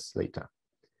reverse this later.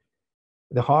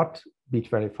 The heart beats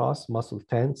very fast, muscle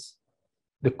tense.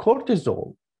 The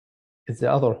cortisol is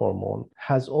the other hormone,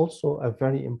 has also a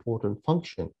very important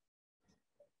function.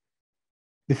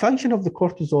 The function of the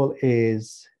cortisol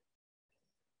is,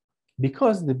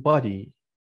 because the body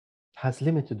has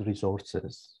limited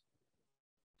resources,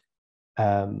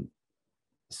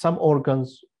 some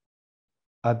organs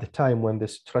at the time when the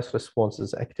stress response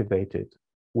is activated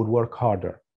would work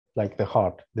harder, like the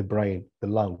heart, the brain, the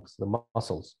lungs, the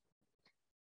muscles.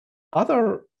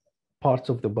 Other parts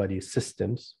of the body,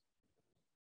 systems,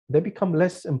 they become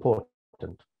less important.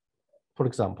 For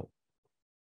example,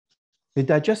 the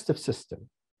digestive system.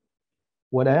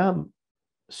 When I am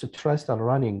stressed and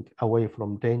running away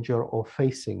from danger or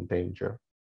facing danger,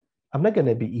 I'm not going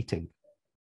to be eating.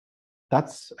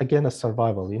 That's, again, a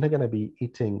survival. You're not going to be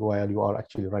eating while you are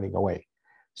actually running away.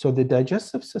 So the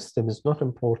digestive system is not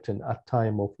important at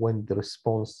time of when the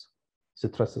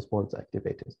stress response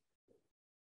activated.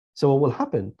 So what will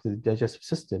happen to the digestive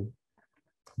system?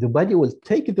 The body will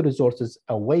take the resources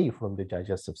away from the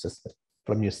digestive system,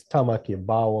 from your stomach, your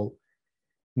bowel,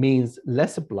 means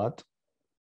less blood,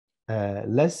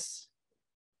 less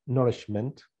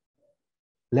nourishment,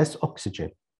 less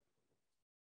oxygen.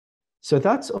 So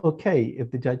that's okay if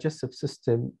the digestive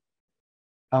system,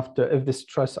 if the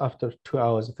stress after 2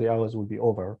 hours, 3 hours will be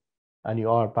over, and you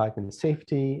are back in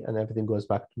safety and everything goes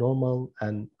back to normal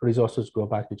and resources go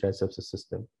back to the digestive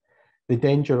system. The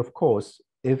danger, of course,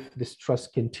 if the stress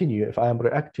continue, if I am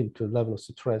reacting to the level of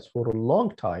stress for a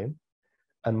long time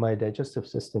and my digestive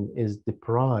system is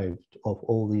deprived of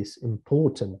all these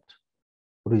important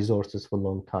resources for a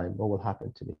long time, what will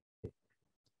happen to me?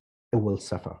 It will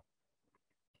suffer.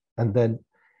 And then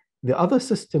the other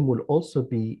system will also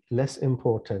be less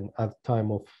important at the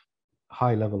time of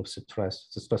high level of stress,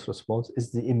 the stress response,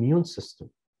 is the immune system.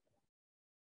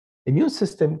 Immune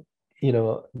system,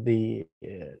 the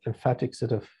lymphatic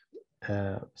sort of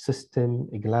system,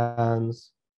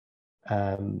 glands.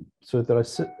 So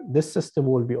this system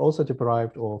will be also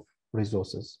deprived of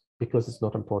resources because it's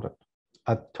not important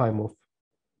at the time of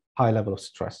high level of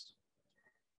stress.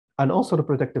 And also the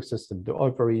reproductive system, the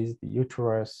ovaries, the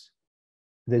uterus,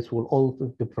 this will all be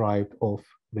deprived of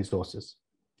resources.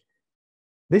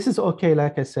 This is okay,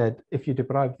 like I said, if you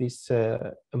deprive this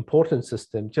important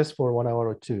system just for 1 hour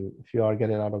or two. If you are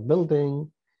getting out of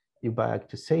building, you back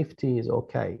to safety is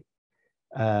okay.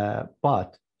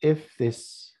 But if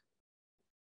this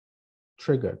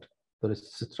triggered the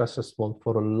stress response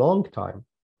for a long time,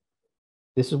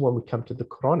 this is when we come to the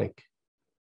chronic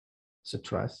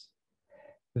stress.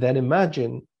 Then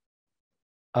imagine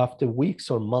after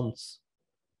weeks or months,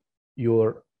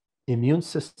 your immune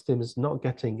system is not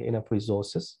getting enough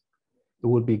resources. It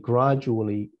will be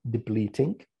gradually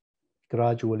depleting,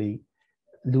 gradually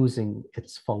losing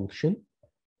its function.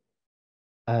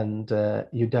 And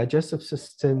your digestive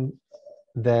system,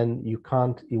 then you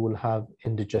will have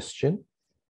indigestion.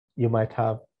 You might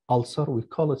have ulcer. We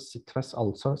call it stress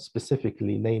ulcer,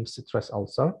 specifically named stress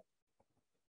ulcer,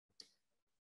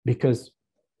 because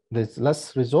there's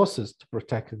less resources to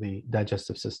protect the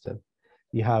digestive system.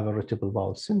 You have irritable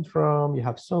bowel syndrome, you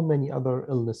have so many other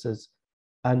illnesses,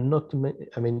 and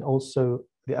also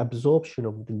the absorption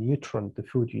of the nutrient, the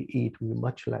food you eat will be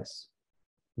much less.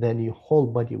 Then your whole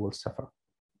body will suffer.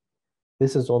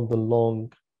 This is on the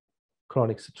long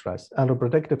chronic stress. And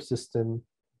reproductive system,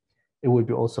 it will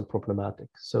be also problematic.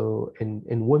 So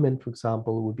in women, for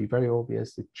example, it would be very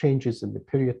obvious the changes in the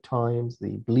period times,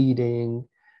 the bleeding,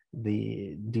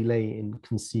 the delay in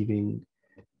conceiving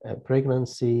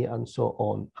pregnancy, and so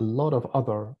on. A lot of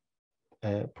other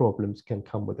problems can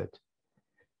come with it.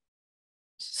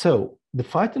 So the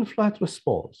fight and flight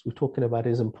response we're talking about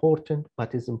is important,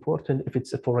 but it's important if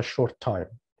it's for a short time.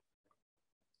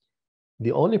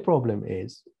 The only problem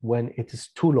is when it is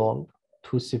too long,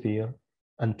 too severe,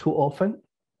 and too often,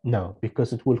 no,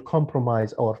 because it will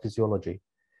compromise our physiology.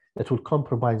 It will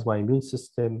compromise my immune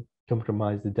system,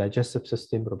 compromise the digestive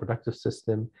system, reproductive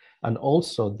system, and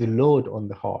also the load on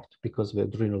the heart because of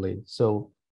adrenaline.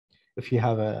 So if you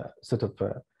have a sort of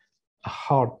a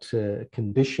heart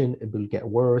condition, it will get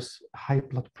worse, high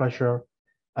blood pressure,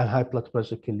 and high blood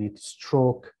pressure can lead to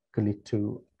stroke, can lead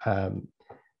to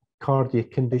cardiac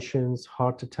conditions,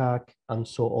 heart attack, and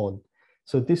so on.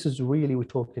 So this is really, we're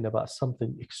talking about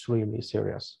something extremely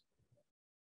serious.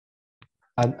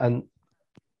 And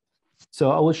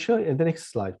so I will show you in the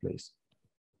next slide, please.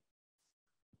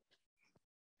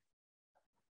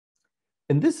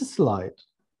 In this slide,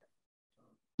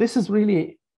 this is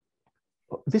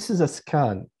a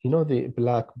scan, the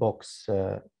black box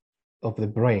of the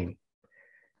brain.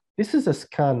 This is a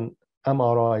scan,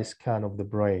 MRI scan of the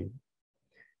brain.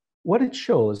 What it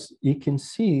shows, you can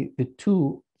see the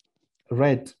two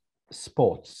red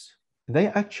spots. They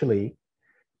actually,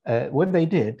 what they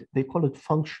did, they call it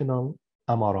functional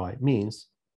MRI, means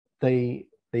they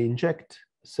inject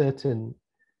certain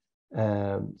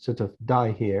sort of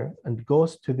dye here and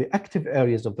goes to the active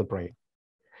areas of the brain.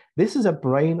 This is a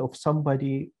brain of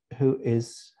somebody who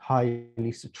is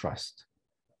highly stressed,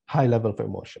 high level of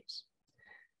emotions.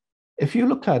 If you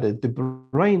look at it, the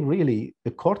brain really,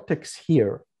 the cortex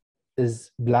here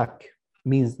is black,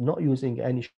 means not using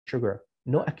any sugar,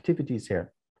 no activities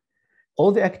here.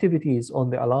 All the activities on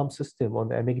the alarm system, on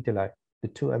the amygdala, the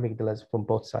two amygdalas from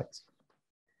both sides.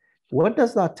 What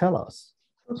does that tell us?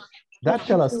 That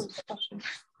tells us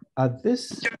at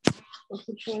this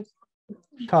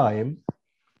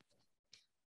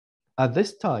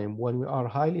time, when we are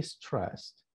highly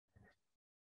stressed,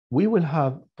 we will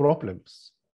have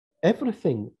problems.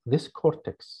 Everything this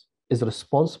cortex is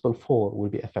responsible for will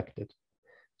be affected.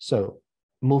 So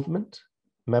movement,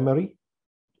 memory,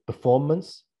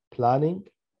 performance, planning,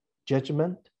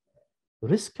 judgment,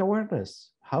 Risk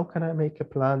awareness. How can I make a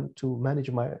plan to manage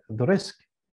the risk?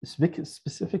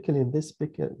 Specifically in this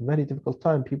very difficult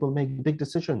time, people make big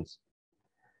decisions.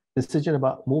 Decision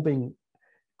about moving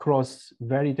across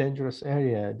very dangerous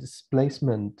area,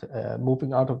 displacement,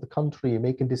 moving out of the country,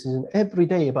 making decisions every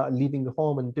day about leaving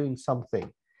home and doing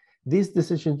something. These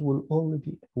decisions will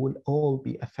all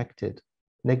be affected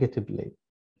negatively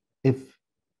if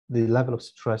the level of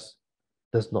stress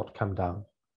does not come down.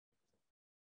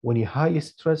 When you high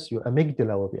stress, your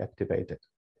amygdala will be activated.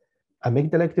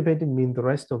 Amygdala activated means the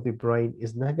rest of the brain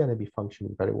is not going to be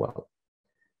functioning very well.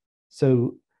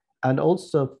 So, and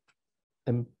also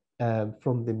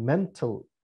from the mental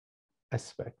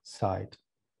aspect side,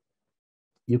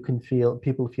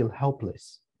 people feel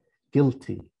helpless,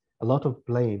 guilty, a lot of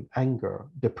blame, anger,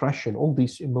 depression, all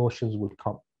these emotions will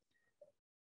come.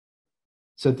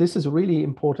 So this is a really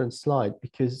important slide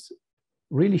because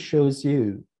really shows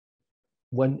you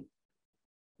when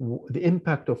the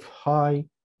impact of high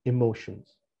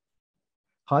emotions.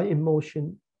 High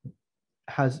emotion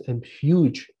has a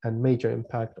huge and major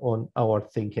impact on our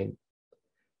thinking.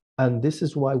 And this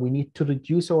is why we need to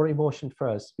reduce our emotion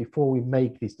first before we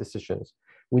make these decisions.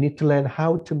 We need to learn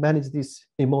how to manage these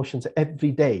emotions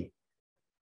every day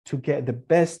to get the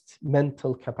best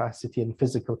mental capacity and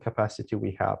physical capacity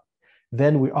we have.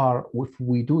 Then if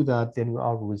we do that, then we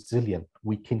are resilient.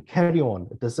 We can carry on.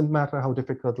 It doesn't matter how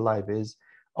difficult life is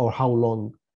or how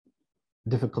long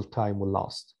difficult time will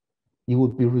last. You will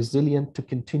be resilient to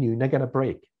continue. You're not going to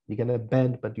break. You're going to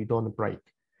bend, but you don't break.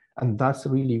 And that's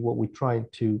really what we're trying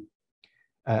to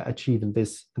achieve in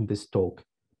this talk,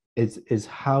 is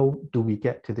how do we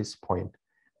get to this point?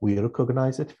 We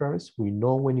recognize it first. We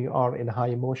know when you are in high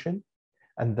emotion,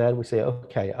 and then we say,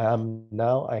 okay, I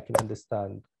can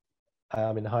understand. I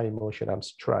am in high emotion. I'm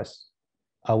stressed.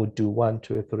 I would do 1,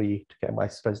 2, 3 to get my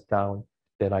stress down.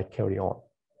 Then I carry on.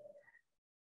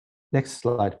 Next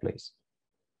slide, please.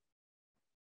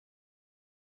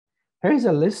 Here's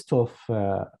a list of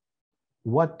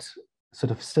what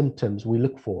sort of symptoms we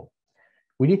look for.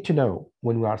 We need to know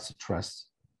when we are stressed.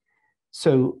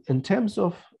 So in terms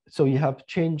of, you have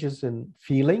changes in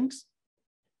feelings,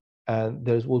 and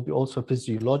there will be also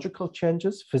physiological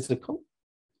changes, physical,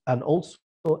 and also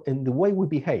in the way we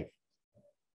behave.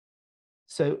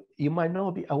 So you might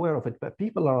not be aware of it, but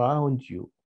people around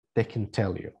you, they can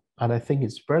tell you. And I think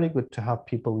it's very good to have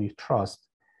people you trust.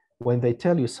 When they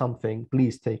tell you something,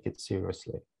 please take it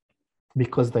seriously,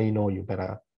 because they know you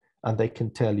better, and they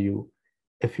can tell you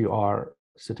if you are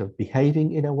sort of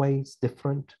behaving in a way it's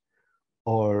different,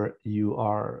 or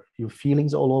your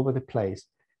feelings all over the place.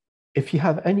 If you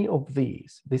have any of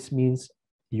these, this means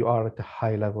you are at a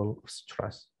high level of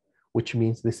stress, which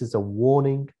means this is a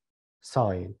warning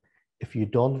sign. If you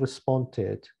don't respond to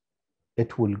it,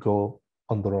 it will go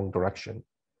on the wrong direction,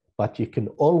 but you can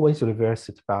always reverse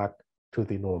it back to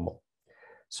the normal.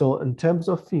 So in terms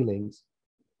of feelings,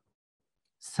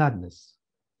 sadness,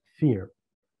 fear,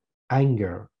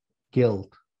 anger,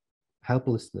 guilt,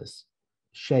 helplessness,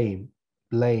 shame,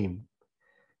 blame,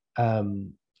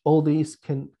 all these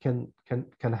can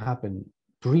happen.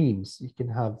 Dreams, you can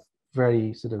have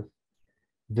very sort of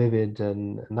vivid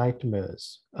and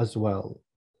nightmares as well.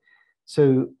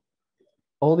 So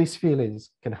all these feelings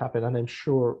can happen, and I'm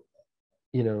sure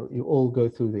you all go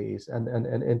through these, and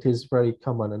it is very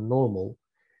common and normal.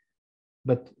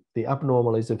 But the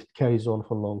abnormal is if it carries on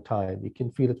for a long time. You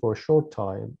can feel it for a short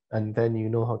time, and then you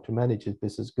know how to manage it.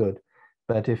 This is good.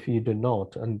 But if you do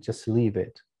not and just leave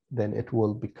it, then it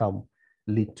will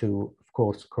lead to, of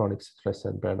course, chronic stress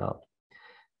and burnout.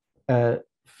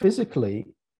 Physically,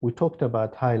 we talked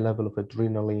about high level of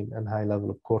adrenaline and high level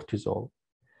of cortisol.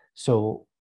 So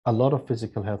a lot of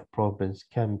physical health problems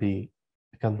can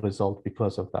result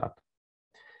because of that.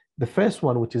 The first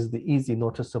one, which is the easy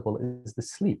noticeable, is the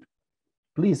sleep.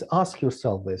 Please ask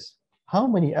yourself this: how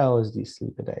many hours do you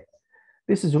sleep a day?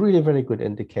 This is really a very good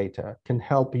indicator, can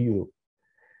help you.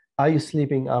 Are you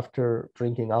sleeping after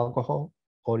drinking alcohol?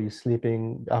 Or are you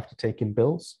sleeping after taking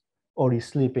pills? Or are you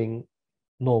sleeping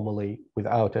normally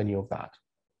without any of that?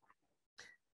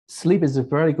 Sleep is a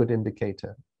very good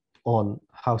indicator on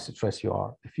how stressed you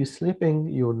are. If you're sleeping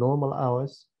your normal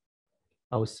hours,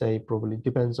 I would say probably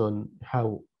depends on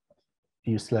how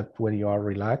you slept when you are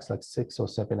relaxed, like 6 or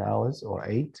 7 hours or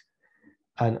 8,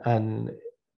 and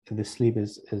the sleep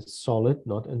is solid,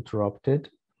 not interrupted,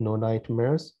 no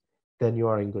nightmares, then you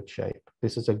are in good shape.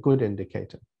 This is a good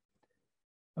indicator.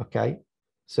 Okay,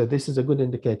 so this is a good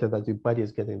indicator that your body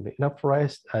is getting enough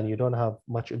rest and you don't have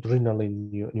much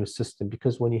adrenaline in your system,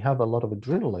 because when you have a lot of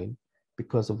adrenaline,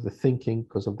 because of the thinking,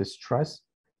 because of the stress,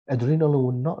 adrenaline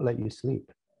will not let you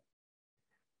sleep.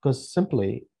 Because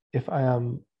simply, if I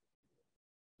am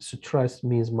stressed,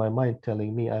 means my mind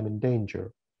telling me I'm in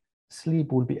danger.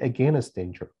 Sleep will be against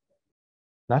danger.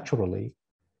 Naturally,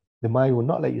 the mind will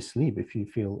not let you sleep if you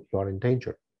feel you are in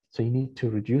danger. So you need to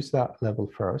reduce that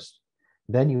level first,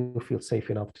 then you feel safe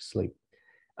enough to sleep.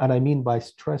 And I mean by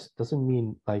stress doesn't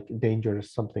mean like danger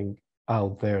is something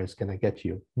out there is going to get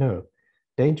you. No,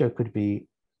 danger could be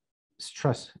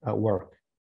stress at work,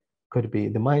 could be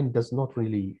the mind does not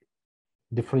really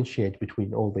differentiate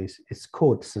between all these. It's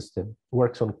code system,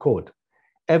 works on code.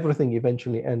 Everything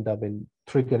eventually end up in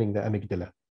triggering the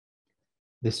amygdala,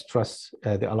 the stress,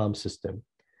 the alarm system.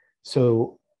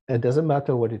 So it doesn't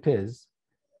matter what it is,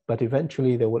 but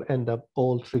eventually they will end up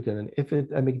all triggered. And if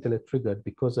it amygdala triggered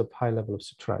because of high level of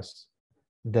stress,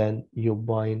 then your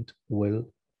mind will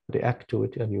react to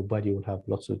it and your body will have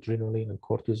lots of adrenaline and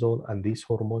cortisol. And these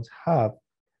hormones have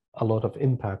a lot of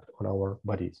impact on our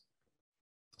bodies.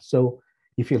 So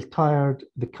you feel tired,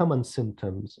 the common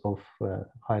symptoms of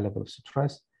high level of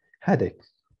stress,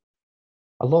 headaches.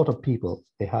 A lot of people,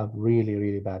 they have really,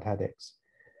 really bad headaches.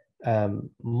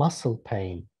 Muscle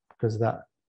pain, because that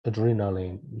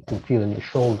adrenaline you can feel in your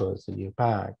shoulders and your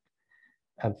back.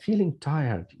 And feeling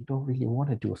tired, you don't really want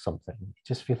to do something. You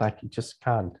just feel like you just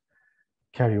can't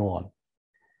carry on.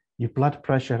 Your blood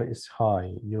pressure is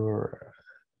high, your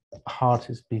heart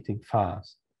is beating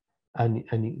fast, and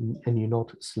you're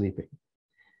not sleeping.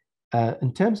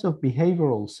 In terms of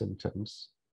behavioral symptoms,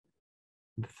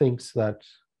 the things that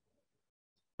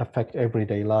affect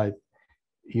everyday life,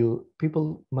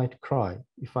 people might cry.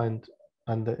 You find,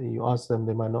 and you ask them,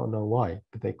 they might not know why,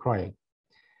 but they're crying.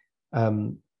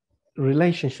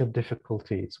 Relationship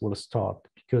difficulties will start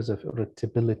because of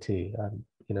irritability, and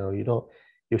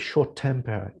you're short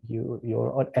temper,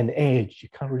 you're at an age you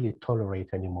can't really tolerate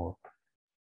anymore.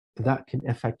 That can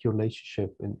affect your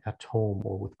relationship at home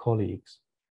or with colleagues.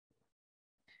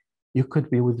 You could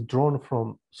be withdrawn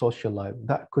from social life.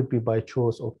 That could be by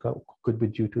choice or could be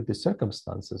due to the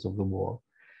circumstances of the war.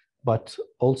 But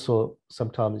also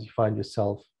sometimes you find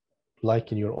yourself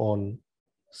like in your own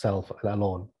self and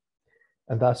alone.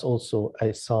 And that's also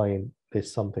a sign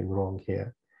there's something wrong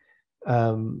here.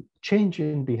 Change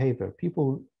in behavior.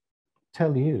 People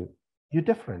tell you, you're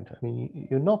different. I mean,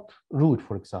 you're not rude,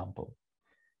 for example.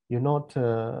 You're not,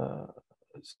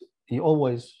 you're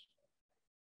always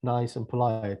nice and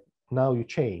polite. Now you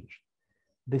change.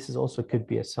 This is also could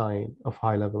be a sign of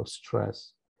high level of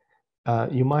stress.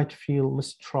 You might feel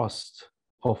mistrust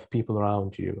of people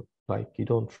around you, like you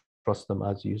don't trust them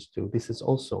as you used to. This is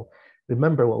also,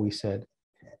 remember what we said,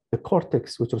 the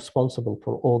cortex, which is responsible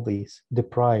for all these,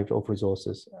 deprived of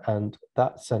resources, and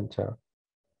that center,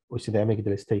 which is the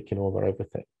amygdala, is taking over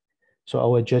everything. So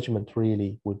our judgment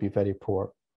really would be very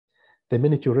poor. The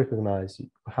minute you recognize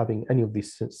having any of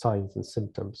these signs and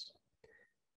symptoms,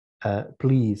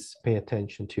 please pay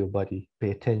attention to your body,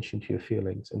 pay attention to your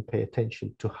feelings, and pay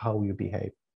attention to how you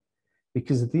behave.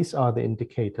 Because these are the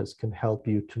indicators can help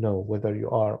you to know whether you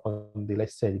are on the,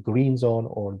 let's say, green zone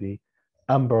or the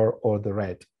amber or the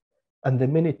red. And the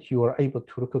minute you are able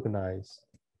to recognize,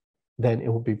 then it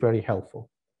will be very helpful.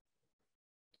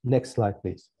 Next slide,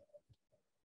 please.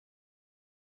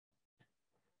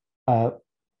 The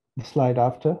slide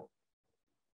after.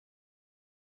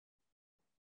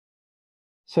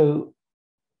 So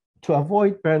to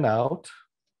avoid burnout,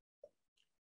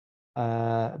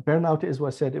 burnout is what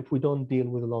I said, if we don't deal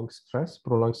with prolonged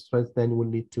stress, then we'll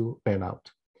lead to burnout.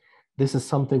 This is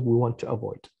something we want to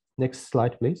avoid. Next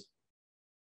slide, please.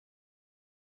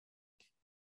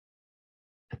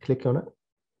 I click on it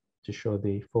to show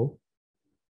the full.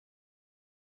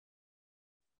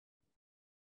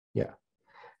 Yeah.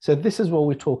 So this is what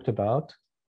we talked about,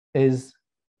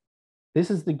 this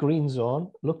is the green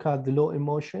zone. Look at the low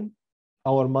emotion.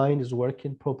 Our mind is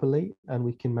working properly and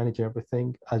we can manage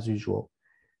everything as usual.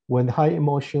 When high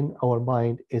emotion, our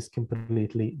mind is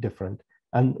completely different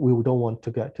and we don't want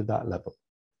to get to that level.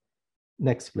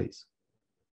 Next, please.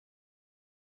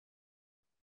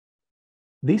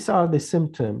 These are the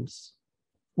symptoms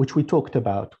which we talked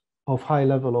about of high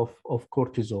level of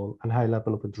cortisol and high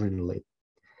level of adrenaline.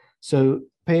 So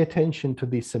pay attention to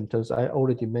these symptoms. I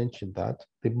already mentioned that,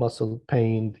 the muscle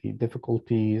pain, the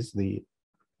difficulties, the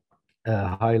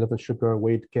high level sugar,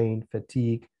 weight gain,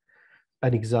 fatigue,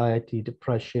 anxiety,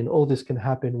 depression. All this can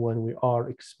happen when we are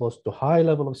exposed to high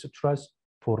level of stress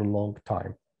for a long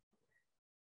time.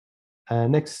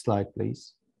 Next slide,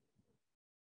 please.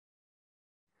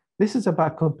 This is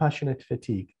about compassionate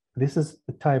fatigue. This is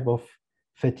the type of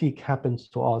fatigue happens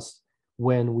to us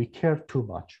when we care too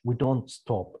much. We don't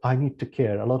stop. I need to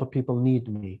care. A lot of people need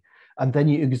me. And then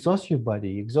you exhaust your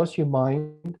body, exhaust your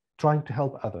mind trying to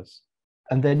help others.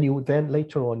 And then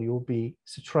later on, you'll be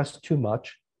stressed too much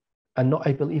and not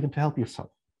able even to help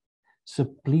yourself. So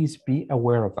please be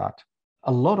aware of that.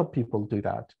 A lot of people do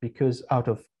that because out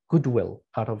of goodwill,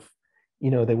 out of,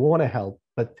 they want to help,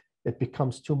 but it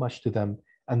becomes too much to them.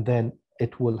 And then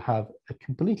it will have a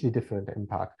completely different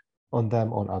impact on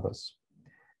them, on others.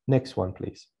 Next one,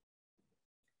 please.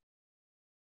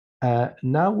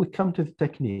 Now we come to the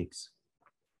techniques.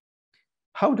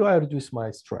 How do I reduce my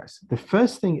stress? The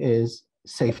first thing is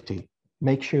safety.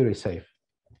 Make sure you're safe.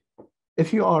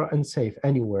 If you are unsafe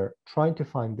anywhere, try to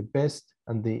find the best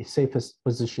and the safest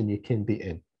position you can be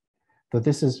in. So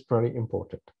this is very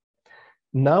important.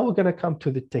 Now we're going to come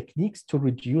to the techniques to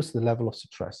reduce the level of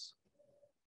stress.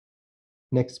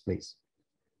 Next, please.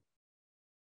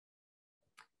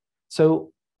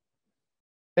 So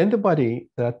in the body,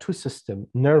 there are two systems,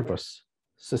 nervous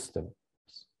systems.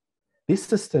 These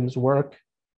systems work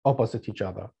opposite each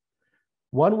other.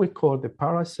 One we call the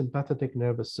parasympathetic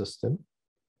nervous system.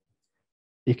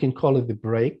 You can call it the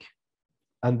brake,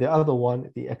 and the other one,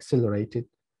 the accelerate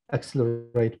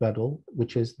pedal,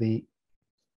 which is the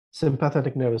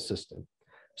sympathetic nervous system.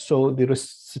 So the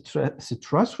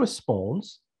stress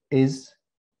response is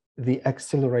the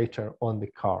accelerator on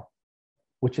the car,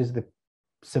 which is the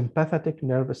sympathetic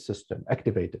nervous system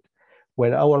activated.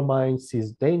 When our mind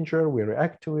sees danger, we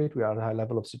react to it. We are at a high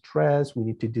level of stress. We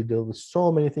need to deal with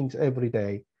so many things every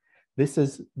day. This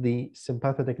is the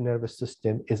sympathetic nervous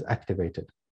system is activated.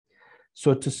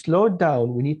 So to slow it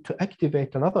down, we need to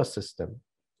activate another system,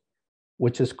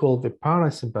 which is called the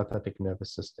parasympathetic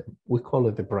nervous system. We call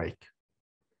it the brake.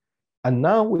 And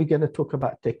now we're going to talk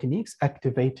about techniques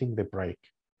activating the brake.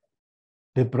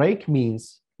 The brake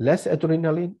means less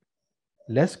adrenaline,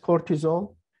 less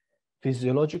cortisol,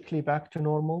 physiologically back to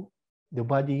normal. The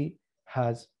body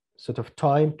has sort of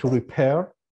time to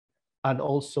repair, and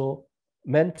also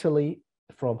mentally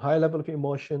from high level of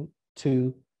emotion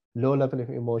to low level of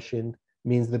emotion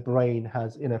means the brain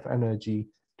has enough energy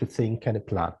to think and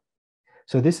plan.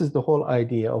 So this is the whole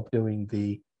idea of doing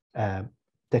the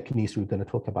techniques we're going to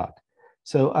talk about.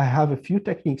 So I have a few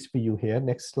techniques for you here.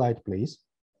 Next slide, please.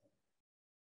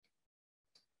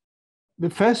 The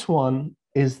first one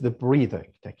is the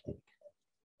breathing technique.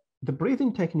 The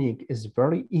breathing technique is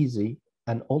very easy,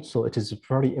 and also it is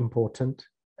very important,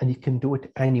 and you can do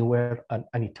it anywhere and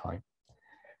anytime.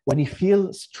 When you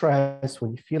feel stress,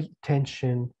 when you feel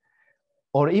tension,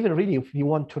 or even really if you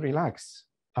want to relax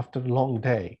after a long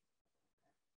day,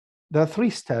 there are 3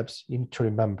 steps you need to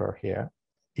remember here.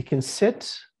 You can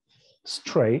sit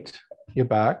straight, your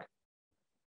back,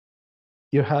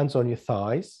 your hands on your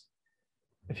thighs.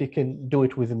 If you can do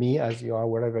it with me as you are,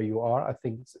 wherever you are, I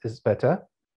think it's better.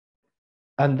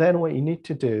 And then what you need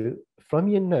to do, from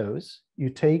your nose, you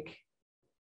take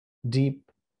deep.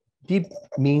 Deep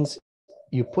means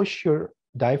you push your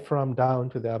diaphragm down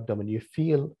to the abdomen. You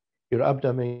feel your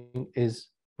abdomen is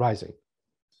rising.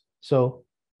 So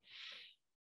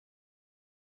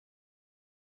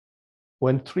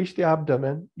when to reach the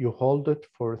abdomen, you hold it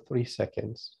for 3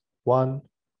 seconds. 1,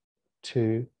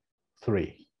 2,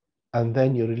 3. And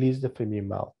then you release it from your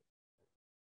mouth.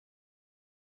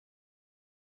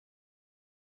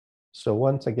 So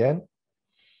once again,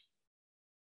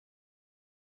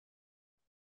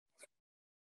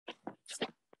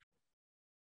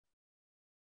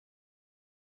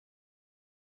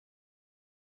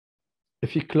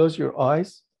 if you close your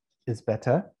eyes, it's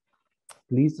better.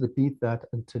 Please repeat that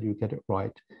until you get it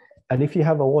right. And if you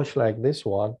have a watch like this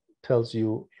one, tells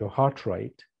you your heart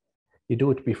rate, you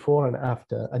do it before and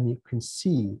after, and you can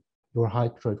see your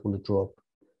heart rate will drop.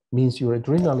 Means your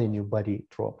adrenaline in your body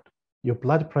dropped. Your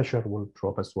blood pressure will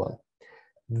drop as well.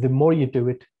 The more you do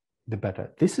it, the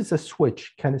better. This is a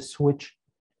switch, can switch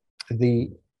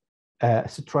the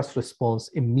stress response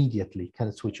immediately,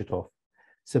 can switch it off.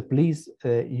 So please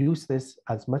use this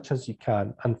as much as you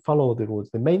can and follow the rules.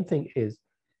 The main thing is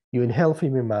you inhale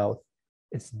from your mouth.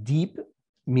 It's deep,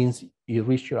 means you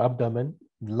reach your abdomen,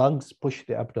 lungs push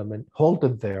the abdomen, hold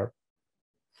it there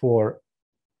for a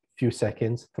few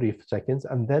seconds, 3 seconds,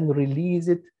 and then release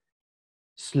it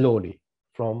slowly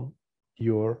from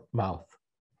your mouth.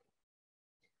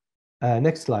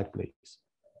 Next slide, please.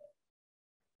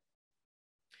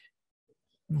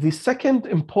 The second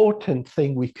important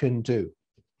thing we can do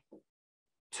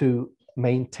to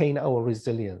maintain our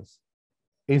resilience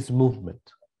is movement.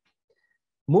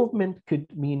 Movement could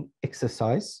mean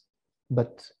exercise,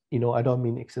 but I don't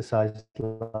mean exercise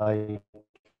like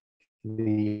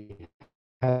the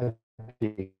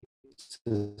heavy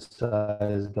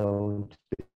exercise, going to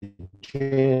the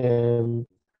gym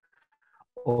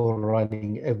or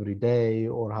running every day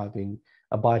or having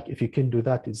a bike. If you can do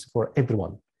that, it's for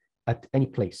everyone at any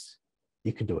place.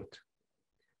 You can do it.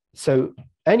 So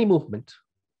any movement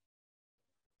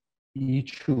you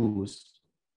choose.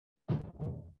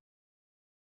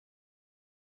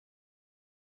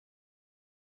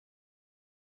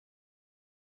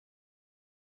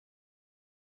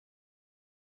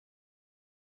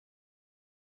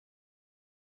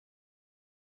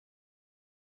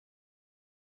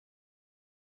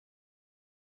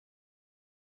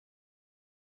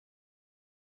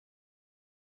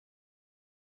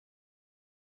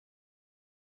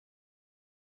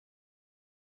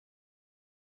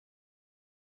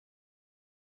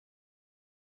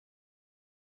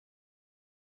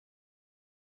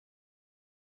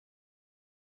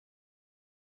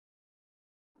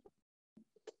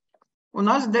 У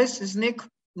нас десь зник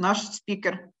наш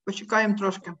спікер. Почекаємо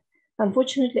трошки.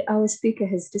 Unfortunately, our speaker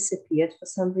has disappeared. For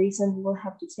some reason, we'll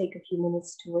have to take a few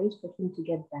minutes to wait for him to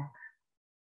get back.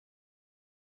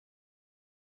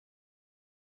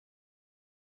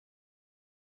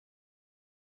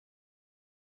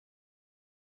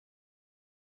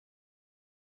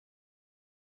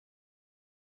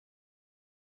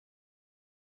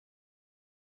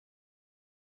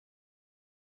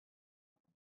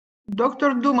 Dr.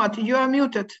 Dhumad, you are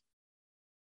muted.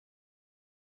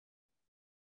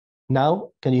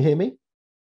 Now, can you hear me?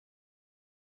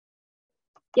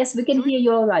 Yes, we can hear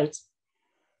you all right.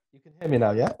 You can hear me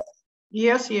now, yeah?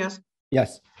 Yes, yes.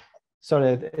 Yes. Sorry,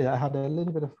 I had a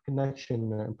little bit of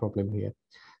connection problem here.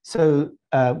 So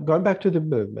going back to the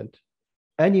movement,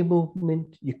 any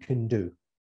movement you can do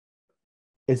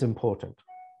is important.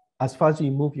 As far as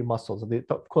you move your muscles,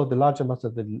 of course, the larger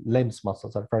muscles, the limbs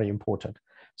muscles are very important.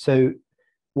 So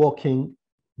walking,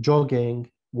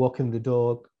 jogging, walking the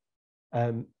dog,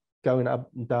 going up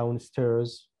and down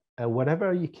stairs,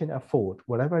 whatever you can afford,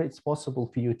 whatever it's possible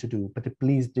for you to do, but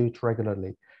please do it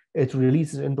regularly. It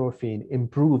releases endorphin,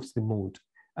 improves the mood,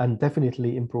 and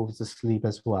definitely improves the sleep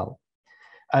as well.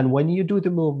 And when you do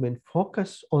the movement,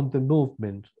 focus on the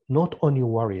movement, not on your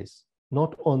worries,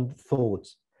 not on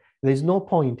thoughts. There's no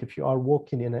point if you are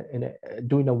walking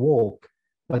doing a walk,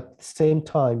 but at the same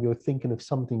time you're thinking of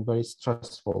something very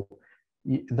stressful.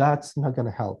 That's not going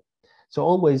to help. So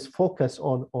always focus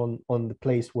on the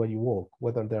place where you walk,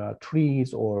 whether there are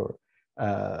trees or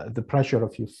the pressure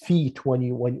of your feet when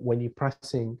you're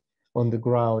pressing on the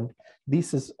ground.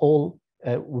 This is all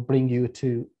will bring you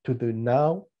to the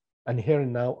now and here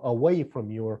and now, away from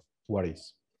your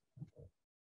worries.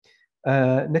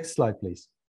 Next slide, please.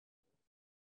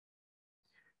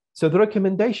 So the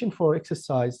recommendation for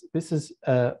exercise, this is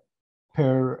per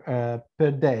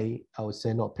day, I would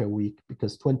say, not per week,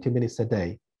 because 20 minutes a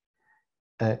day.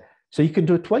 So you can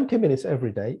do 20 minutes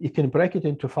every day. You can break it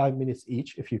into 5 minutes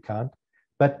each if you can,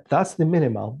 but that's the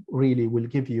minimum, really will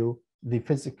give you the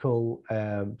physical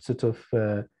sort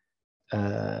of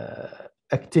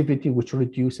activity which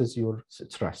reduces your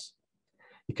stress.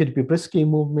 It could be brisk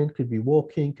movement, could be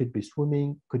walking, could be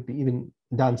swimming, could be even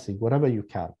dancing, whatever you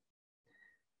can.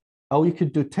 Or you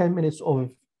could do 10 minutes of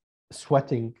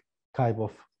sweating type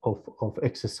of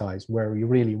exercise where you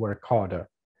really work harder.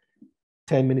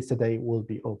 10 minutes a day will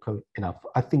be okay enough.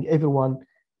 I think everyone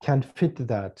can fit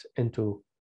that into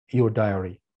your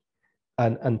diary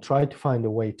and try to find a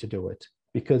way to do it,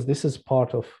 because this is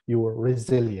part of your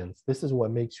resilience. This is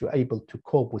what makes you able to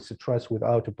cope with stress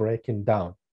without breaking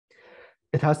down.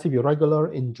 It has to be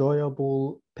regular,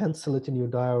 enjoyable, pencil it in your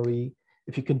diary.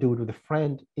 If you can do it with a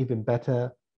friend, even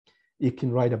better. You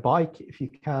can ride a bike if you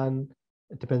can.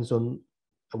 It depends on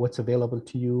what's available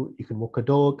to you. You can walk a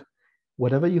dog.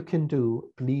 Whatever you can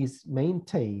do, please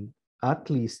maintain at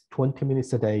least 20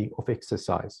 minutes a day of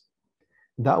exercise.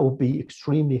 That will be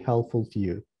extremely helpful to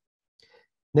you.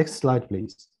 Next slide,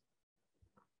 please.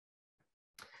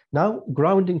 Now,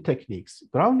 grounding techniques.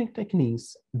 Grounding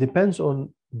techniques depends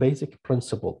on basic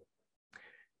principle.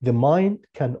 The mind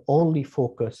can only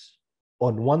focus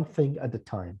on one thing at a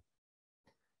time.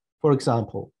 For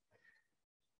example,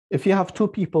 if you have two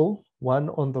people, one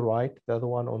on the right, the other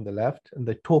one on the left, and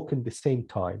they talk at the same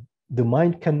time, the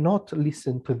mind cannot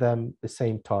listen to them at the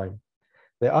same time.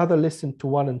 They either listen to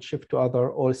one and shift to other,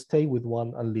 or stay with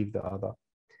one and leave the other,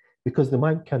 because the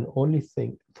mind can only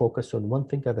focus on one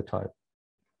thing at a time.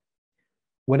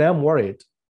 When I'm worried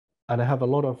and I have a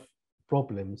lot of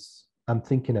problems I'm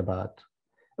thinking about,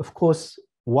 of course,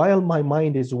 while my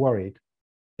mind is worried,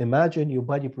 imagine your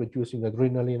body producing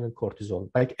adrenaline and cortisol,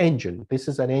 like engine. This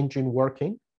is an engine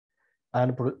working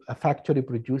and a factory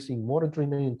producing more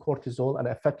adrenaline and cortisol and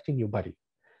affecting your body.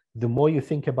 The more you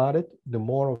think about it, the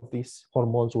more of these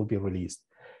hormones will be released.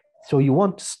 So you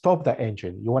want to stop the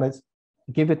engine. You want to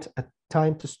give it a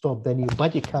time to stop, then your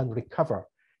body can recover,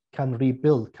 can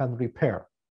rebuild, can repair.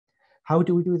 How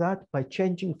do we do that? By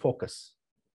changing focus.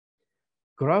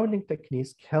 Grounding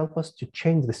techniques help us to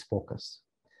change this focus.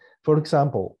 For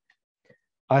example,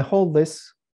 I hold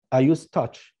this, I use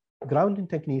touch. Grounding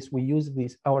techniques, we use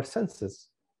our senses,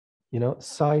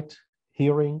 sight,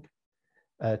 hearing,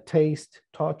 taste,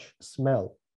 touch,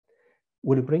 smell,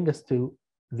 will bring us to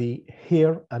the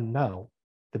here and now,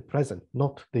 the present,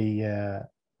 not the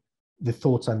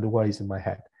thoughts and the worries in my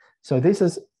head. So this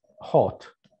is hot.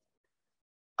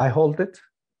 I hold it,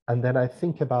 and then I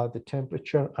think about the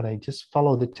temperature, and I just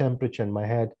follow the temperature in my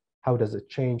head. How does it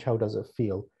change? How does it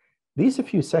feel? These a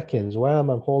few seconds while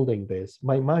I'm holding this,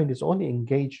 my mind is only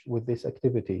engaged with this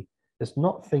activity. It's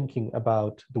not thinking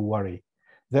about the worry.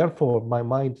 Therefore, my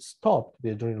mind stopped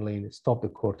the adrenaline, stopped the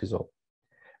cortisol.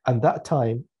 And that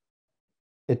time,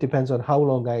 it depends on how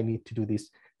long I need to do this.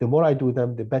 The more I do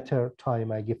them, the better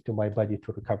time I give to my body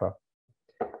to recover.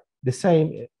 The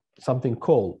same, something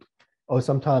cold, or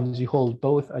sometimes you hold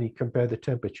both and you compare the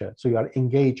temperature. So you are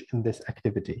engaged in this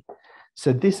activity.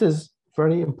 So this is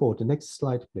very important. Next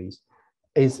slide, please.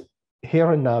 Is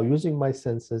here and now, using my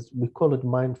senses. We call it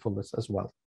mindfulness as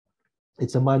well.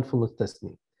 It's a mindfulness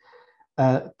technique.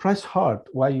 Press hard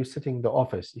while you're sitting in the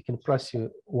office. You can press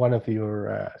one of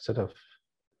your sort of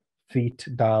feet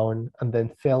down and then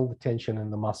feel the tension in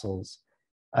the muscles.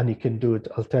 And you can do it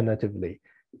alternatively.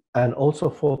 And also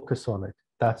focus on it.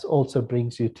 That also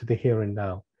brings you to the here and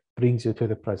now, brings you to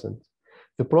the present.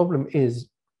 The problem is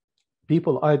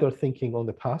people either thinking on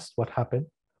the past, what happened,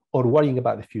 or worrying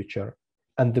about the future.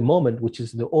 And the moment, which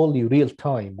is the only real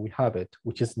time we have it,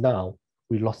 which is now,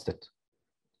 we lost it.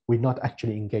 We're not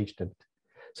actually engaged in it.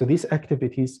 So these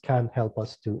activities can help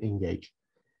us to engage.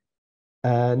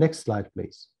 Next slide,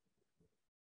 please.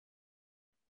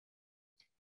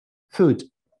 Food.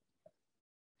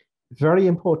 Very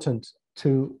important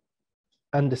to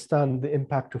understand the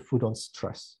impact of food on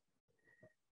stress.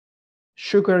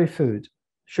 Sugary food,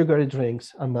 sugary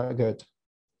drinks are not good.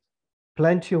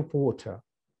 Plenty of water.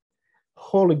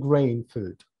 Whole grain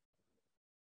food,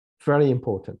 very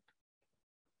important.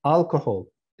 Alcohol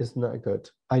is not good.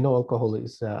 I know alcohol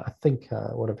is, I think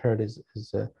what I've heard is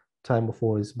time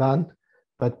before is banned,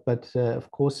 but of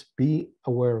course, be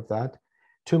aware of that.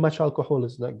 Too much alcohol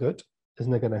is not good. It's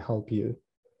not going to help you.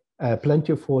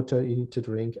 Plenty of water you need to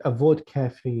drink. Avoid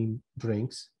caffeine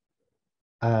drinks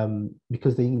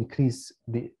because they increase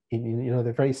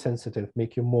they're very sensitive,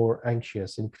 make you more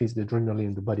anxious, increase the adrenaline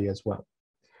in the body as well.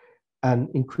 And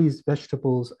increase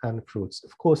vegetables and fruits.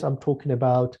 Of course, I'm talking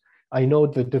about, I know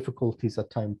the difficulties at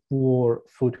times. Poor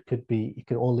food could be, you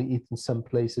can only eat in some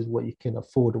places what you can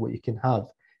afford, what you can have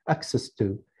access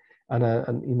to.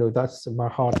 And that's my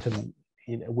heart and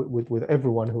with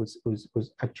everyone who's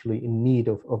actually in need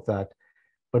of that.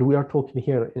 But we are talking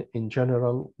here in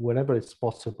general, whenever it's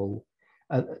possible.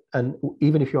 And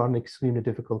even if you are in an extremely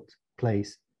difficult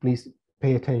place, please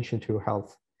pay attention to your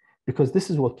health, because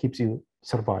this is what keeps you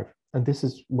survive. And this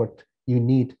is what you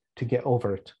need to get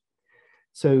over it.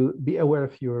 So be aware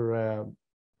of your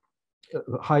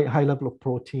high level of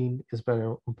protein is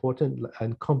very important,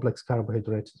 and complex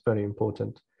carbohydrates is very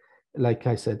important. Like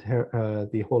I said, here,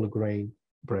 the whole grain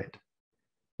bread.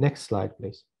 Next slide,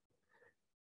 please.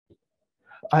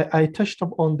 I touched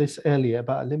on this earlier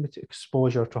about limited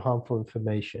exposure to harmful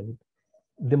information.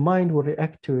 The mind will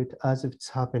react to it as if it's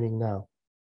happening now.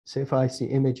 So if I see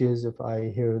images, if I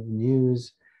hear the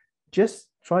news, just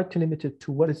try to limit it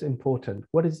to what is important.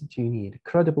 What is it you need? A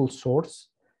credible source,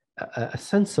 a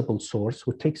sensible source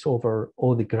who takes over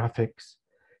all the graphics.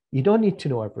 You don't need to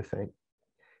know everything.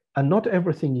 And not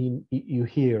everything you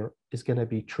hear is going to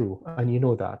be true. And you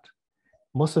know that.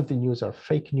 Most of the news are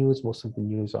fake news. Most of the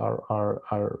news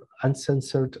are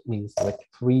uncensored, means like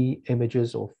 3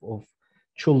 images of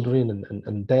children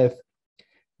and death.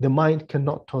 The mind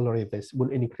cannot tolerate this,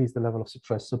 will increase the level of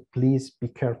stress. So please be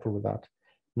careful with that.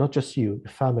 Not just you,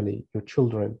 your family, your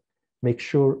children. Make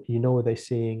sure you know what they're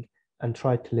saying and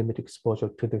try to limit exposure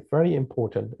to the very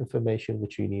important information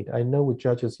which you need. I know with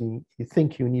judges, you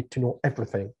think you need to know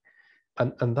everything,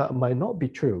 and that might not be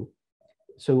true.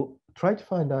 So try to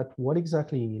find out what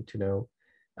exactly you need to know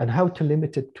and how to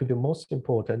limit it to the most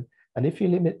important. And if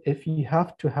you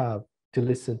have to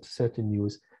listen to certain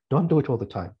news, don't do it all the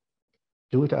time.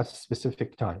 Do it at a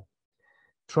specific time.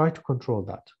 Try to control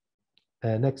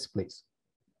that. Next, please.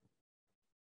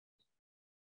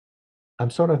 I'm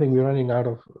sorry, I think we're running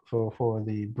out for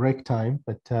the break time,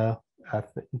 but I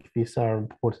think these are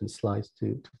important slides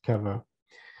to cover.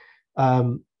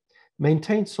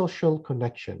 Maintain social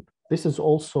connection. This is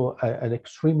also an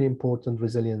extremely important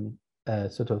resilient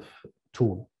sort of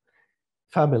tool.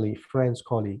 family, friends,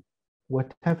 colleague,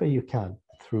 whatever you can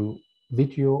through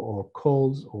video or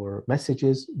calls or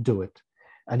messages, do it.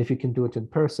 And if you can do it in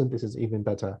person, this is even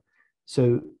better.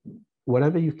 So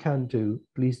whatever you can do,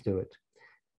 please do it.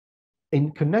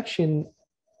 In connection,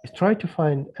 try to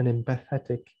find an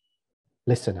empathetic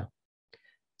listener,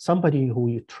 somebody who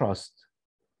you trust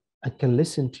and can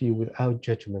listen to you without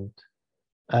judgment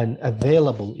and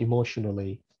available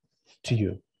emotionally to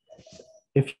you.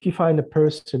 If you find a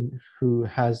person who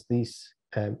has these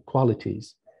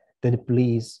qualities, then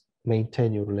please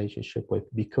maintain your relationship with,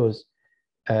 because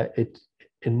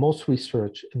in most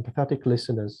research, empathetic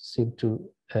listeners seem to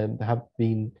have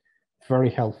been very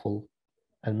helpful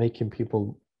and making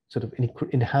people sort of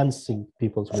enhancing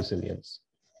people's resilience.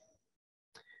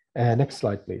 Next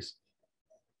slide, please.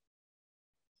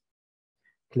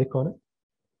 Click on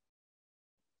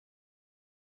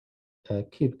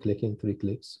it. Keep clicking, 3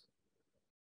 clicks.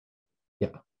 Yeah.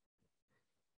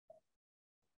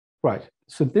 Right.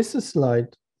 So this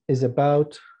slide is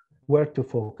about where to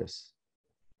focus.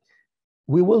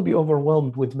 We will be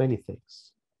overwhelmed with many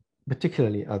things,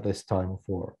 particularly at this time of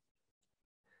war.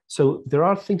 So there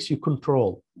are things you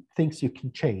control, things you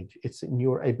can change. It's in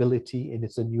your ability, and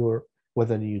it's in your,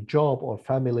 whether in your job or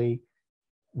family.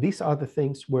 These are the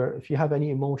things where if you have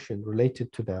any emotion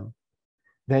related to them,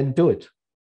 then do it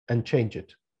and change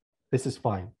it. This is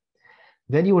fine.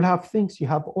 Then you will have things you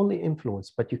have only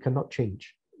influence, but you cannot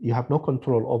change. You have no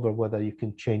control over whether you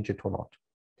can change it or not.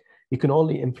 You can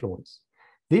only influence.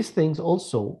 These things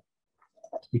also,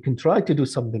 you can try to do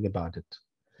something about it,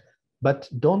 but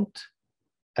don't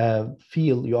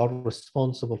feel you are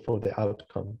responsible for the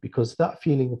outcome, because that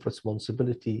feeling of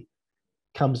responsibility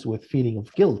comes with feeling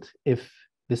of guilt if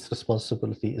this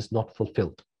responsibility is not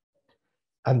fulfilled.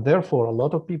 And therefore, a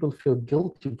lot of people feel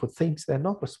guilty for things they're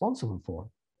not responsible for.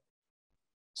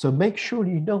 So make sure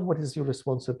you know what is your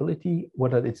responsibility,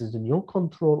 whether it is in your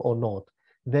control or not.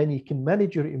 Then you can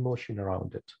manage your emotion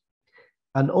around it.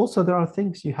 And also there are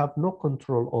things you have no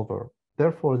control over,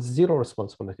 therefore zero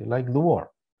responsibility, like the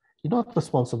war. You're not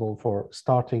responsible for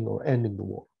starting or ending the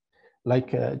war.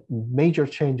 Like major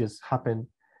changes happen.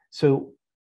 So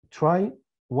try,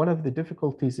 one of the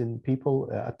difficulties in people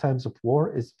at times of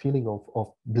war is feeling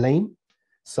of blame,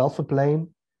 self-blame,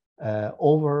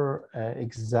 over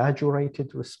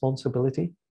exaggerated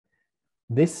responsibility.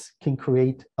 This can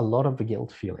create a lot of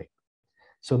guilt feeling.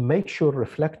 So make sure,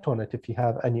 reflect on it if you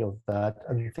have any of that,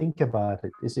 and think about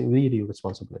it. Is it really your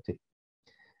responsibility?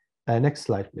 Next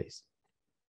slide, please.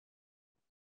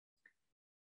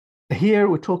 Here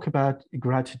we talk about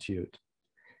gratitude.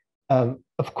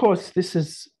 Of course, this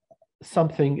is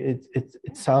something,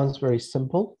 it sounds very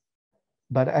simple,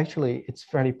 but actually it's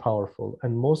very powerful.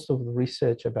 And most of the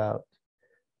research about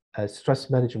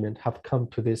stress management have come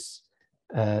to this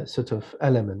sort of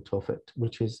element of it,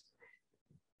 which is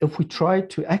if we try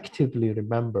to actively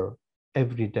remember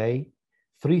every day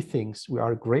 3 things we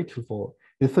are grateful for.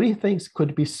 The 3 things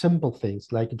could be simple things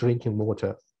like drinking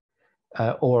water,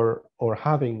 or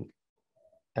having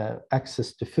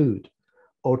access to food,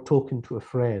 or talking to a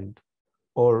friend,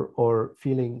 or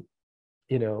feeling,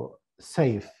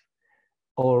 safe,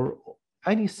 or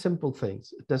any simple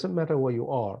things. It doesn't matter where you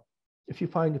are. If you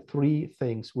find 3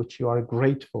 things which you are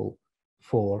grateful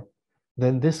for,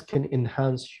 then this can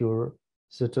enhance your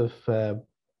sort of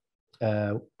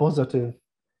positive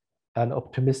and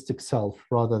optimistic self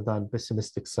rather than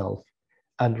pessimistic self,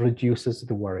 and reduces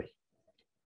the worry.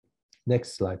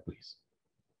 Next slide, please.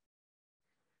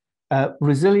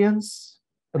 Resilience,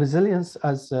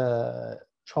 as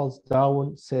Charles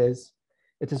Darwin says,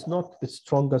 it is not the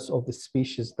strongest of the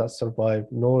species that survive,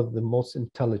 nor the most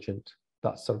intelligent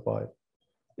that survive.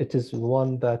 It is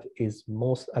one that is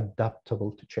most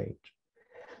adaptable to change.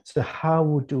 So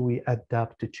how do we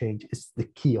adapt to change is the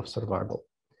key of survival.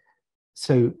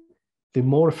 So the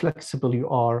more flexible you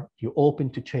are, you're open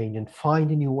to change and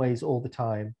finding new ways all the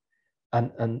time.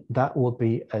 And that will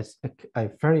be a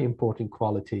very important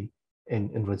quality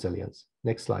in resilience.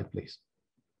 Next slide, please.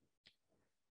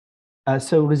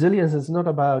 So resilience is not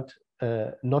about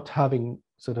not having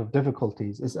sort of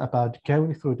difficulties. It's about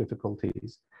going through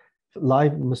difficulties,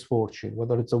 life misfortune,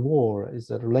 whether it's a war, is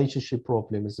a relationship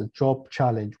problem, is a job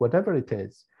challenge, whatever it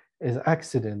is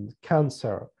accident,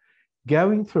 cancer,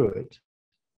 going through it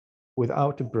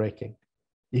without breaking.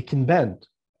 You can bend,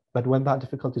 but when that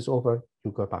difficulty is over,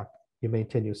 you go back. You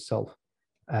maintain yourself,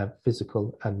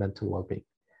 physical and mental well-being.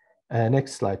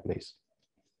 Next slide, please.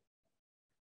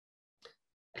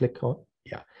 Click on,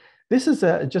 yeah. This is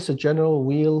just a general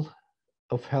wheel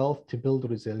of health to build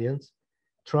resilience.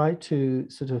 Try to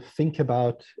sort of think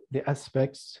about the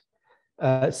aspects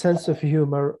Sense of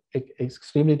humor,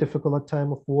 extremely difficult at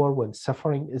time of war when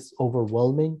suffering is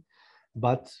overwhelming,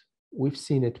 but we've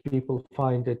seen it, people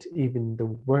find it even the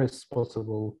worst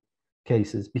possible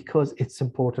cases because it's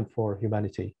important for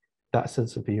humanity. That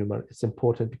sense of humor is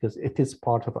important because it is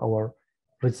part of our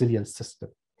resilience system.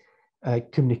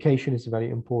 Communication is very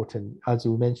important. As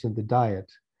we mentioned, the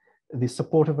diet, the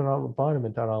support of our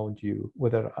environment around you,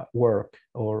 whether at work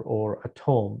or at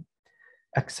home.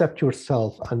 Accept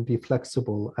yourself and be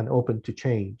flexible and open to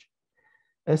change.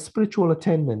 A spiritual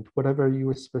attainment, whatever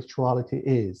your spirituality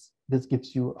is, this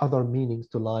gives you other meanings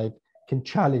to life, can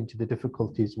challenge the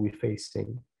difficulties we're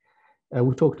facing.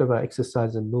 We talked about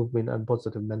exercise and movement and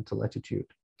positive mental attitude.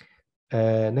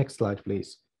 Next slide,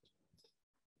 please.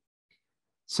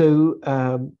 So,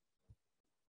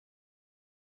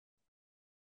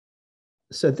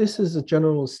 so this is a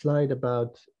general slide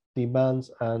about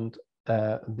demands and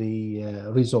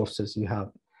the resources you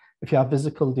have. If you have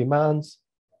physical demands,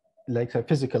 like a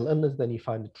physical illness, then you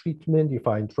find treatment, you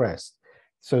find rest.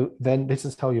 So then this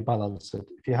is how you balance it.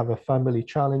 If you have a family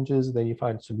challenges, then you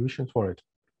find solutions for it.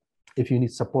 If you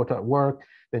need support at work,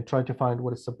 then try to find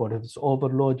what is support. If it's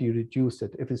overload, you reduce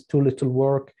it. If it's too little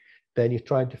work, then you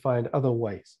try to find other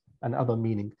ways and other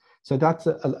meaning. So that's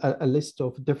a list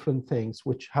of different things,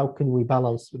 which how can we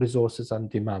balance resources and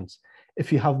demands?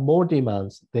 If you have more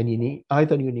demands, then you need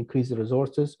either you increase the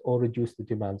resources or reduce the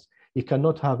demands. You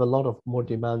cannot have a lot of more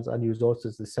demands and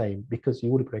resources the same because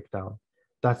you will break down.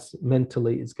 That's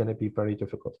mentally, it's going to be very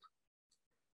difficult.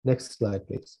 Next slide,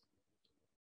 please.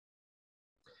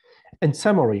 In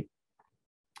summary,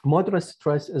 moderate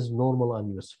stress is normal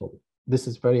and useful. This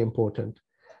is very important.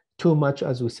 Too much,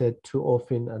 as we said, too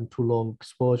often and too long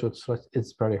exposure to stress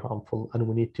is very harmful, and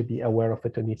we need to be aware of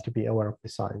it and need to be aware of the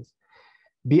signs.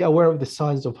 Be aware of the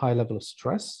signs of high level of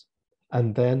stress,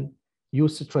 and then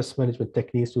use stress management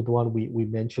techniques with the one we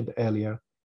mentioned earlier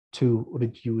to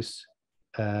reduce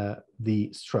the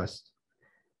stress.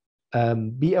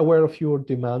 Be aware of your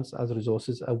demands as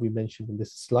resources, as we mentioned in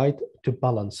this slide, to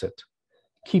balance it.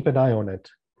 Keep an eye on it.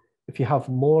 If you have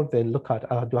more, then look at,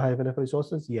 do I have enough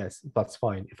resources? Yes, that's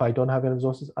fine. If I don't have any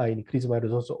resources, I increase my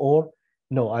resources, or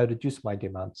no, I reduce my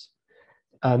demands.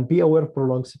 And be aware of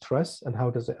prolonged stress and how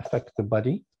does it affect the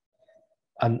body,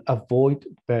 and avoid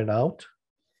burnout.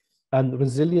 And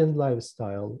resilient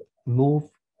lifestyle, move,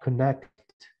 connect,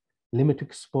 limit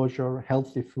exposure,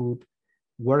 healthy food,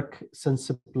 work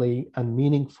sensibly and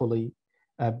meaningfully,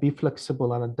 be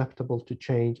flexible and adaptable to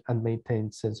change, and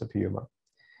maintain sense of humor.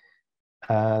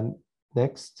 And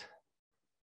next.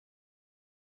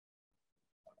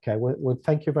 Okay, well,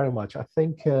 thank you very much. I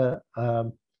think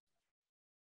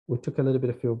we took a little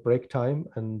bit of your break time,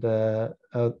 and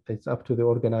it's up to the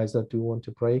organizer. Do you want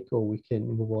to break, or we can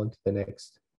move on to the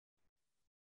next?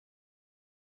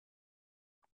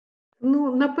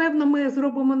 Ну, напевно, ми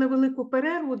зробимо невелику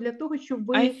перерву для того, щоб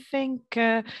ви... I think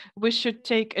we should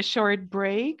take a short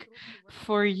break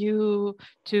for you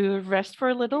to rest for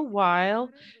a little while.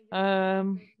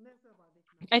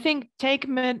 I think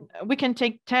we can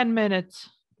take 10 minutes.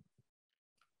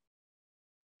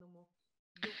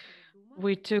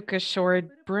 We took a short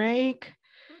break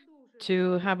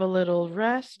to have a little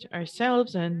rest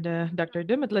ourselves, and Dr.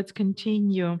 Dhumad, let's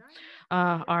continue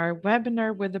our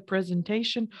webinar with a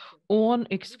presentation on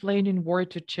explaining war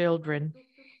to children.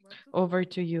 Over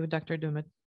to you, Dr. Dhumad.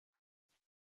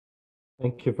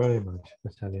 Thank you very much,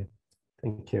 Natalia.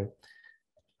 Thank you.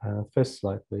 First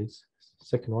slide, please.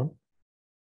 Second one.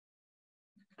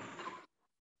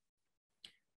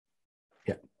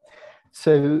 Yeah.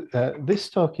 So this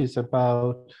talk is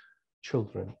about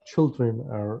children. Children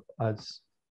are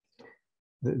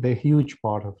they're a huge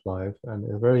part of life, and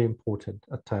they're very important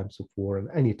at times of war and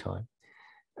any time.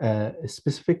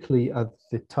 Specifically at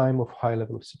the time of high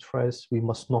level of stress, we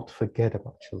must not forget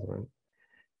about children.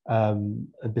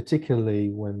 And particularly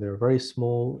when they're very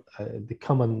small, the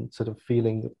common sort of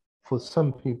feeling for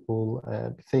some people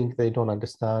think they don't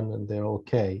understand and they're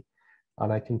okay.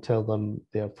 And I can tell them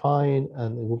they're fine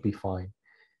and it will be fine.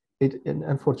 And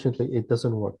unfortunately, it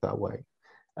doesn't work that way.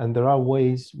 And there are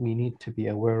ways we need to be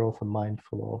aware of and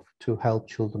mindful of to help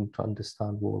children to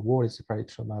understand war. War is very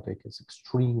traumatic. It's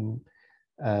extreme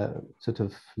sort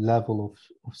of level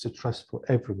of stress for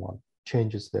everyone.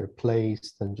 Changes their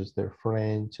place, changes their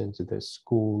friends, changes their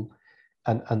school,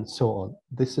 and so on.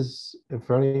 This is a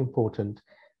very important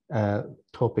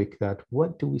topic. That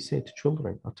what do we say to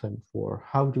children at time of war?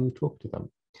 How do we talk to them?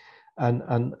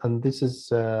 And this is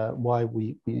why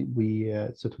we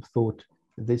sort of thought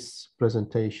this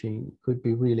presentation could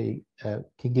be really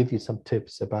can give you some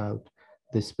tips about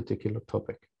this particular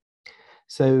topic.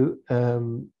 So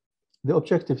The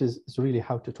objective is really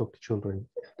how to talk to children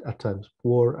at times of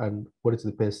war, and what is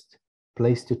the best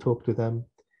place to talk to them,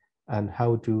 and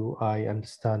how do I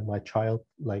understand my child,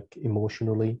 like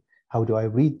emotionally? How do I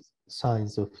read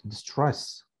signs of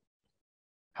distress?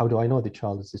 How do I know the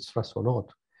child is distressed or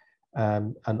not?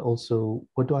 And also,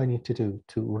 what do I need to do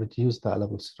to reduce that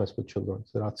level of stress with children?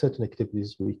 So there are certain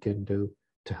activities we can do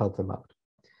to help them out.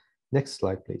 Next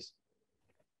slide, please.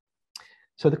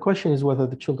 So the question is whether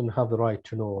the children have the right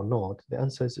to know or not. The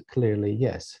answer is clearly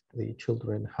yes. The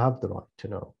children have the right to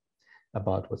know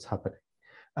about what's happening.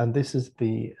 And this is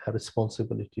the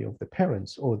responsibility of the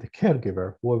parents or the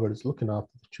caregiver, whoever is looking after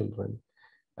the children,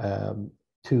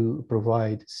 to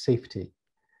provide safety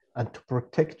and to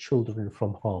protect children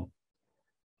from harm.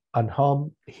 And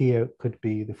harm here could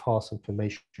be the false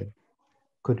information,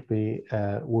 could be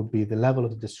would be the level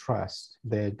of distress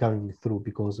they're going through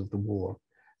because of the war.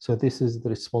 So this is the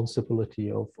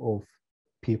responsibility of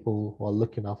people who are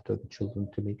looking after the children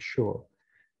to make sure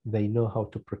they know how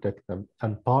to protect them.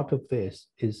 And part of this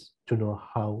is to know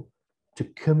how to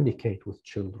communicate with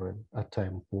children at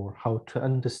time of war, how to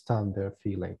understand their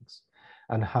feelings,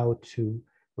 and how to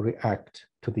react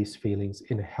to these feelings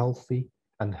in a healthy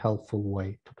and helpful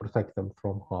way to protect them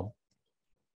from harm.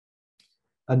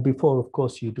 And before, of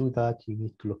course, you do that, you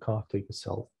need to look after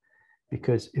yourself,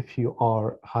 because if you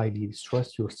are highly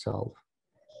distressed yourself,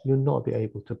 you'll not be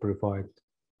able to provide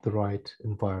the right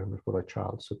environment for a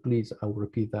child. So please, I will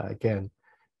repeat that again.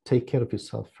 Take care of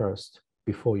yourself first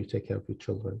before you take care of your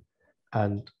children.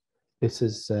 And this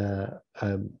is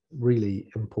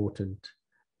really important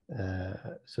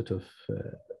sort of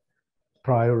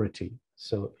priority.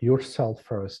 So yourself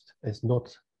first is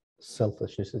not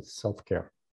selfishness, it's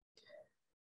self-care.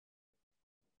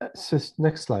 So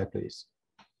next slide, please.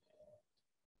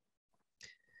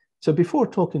 So before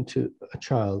talking to a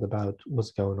child about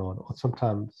what's going on, or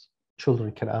sometimes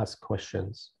children can ask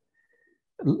questions,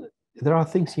 there are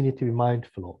things you need to be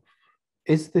mindful of.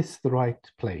 Is this the right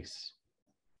place?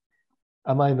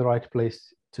 Am I in the right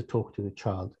place to talk to the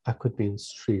child? I could be in the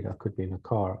street, I could be in a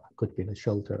car, I could be in a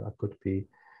shelter, I could be,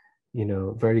 you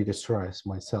know, very distressed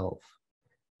myself.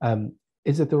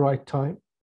 Is it the right time?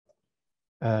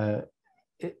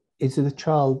 Is the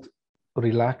child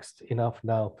relaxed enough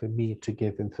now for me to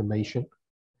give information?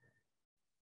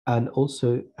 And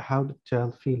also, how the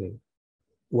child feeling?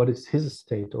 What is his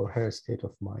state or her state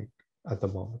of mind at the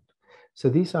moment? So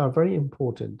these are very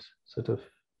important sort of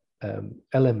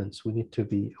elements we need to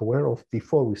be aware of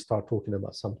before we start talking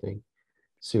about something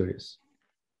serious.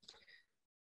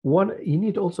 One, you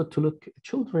need also to look,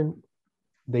 children,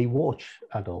 they watch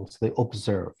adults, they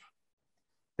observe.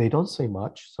 They don't say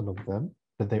much, some of them,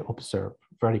 but they observe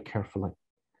very carefully.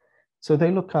 So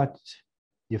they look at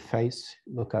your face,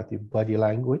 look at your body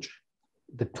language,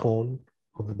 the tone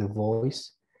of the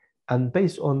voice, and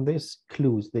based on these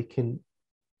clues, they can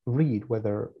read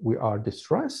whether we are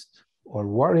distressed or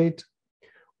worried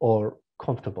or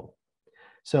comfortable.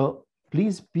 So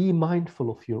please be mindful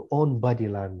of your own body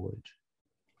language.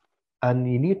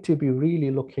 And you need to be really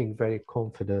looking very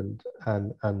confident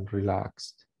and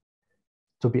relaxed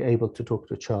to be able to talk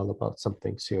to a child about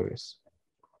something serious.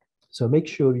 So make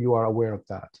sure you are aware of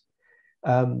that.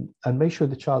 And make sure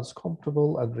the child's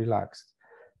comfortable and relaxed.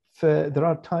 There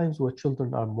are times where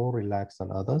children are more relaxed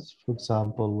than others. For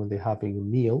example, when they're having a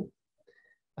meal,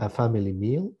 a family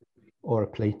meal, or a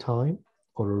playtime,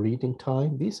 or a reading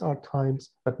time. These are times,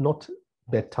 but not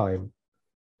bedtime.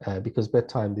 Because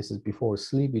bedtime, this is before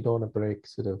sleep. You don't want to break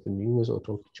sort of the news or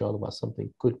talk to the child about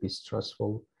something could be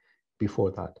stressful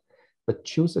before that. But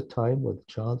choose a time where the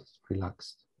child is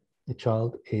relaxed. The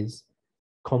child is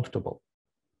comfortable.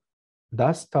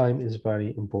 That time is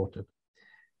very important.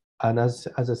 And as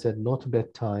I said, not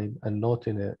bedtime and not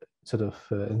in a sort of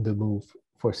in the move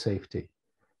for safety.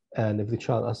 And if the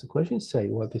child asks a question, say,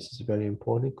 well, this is a very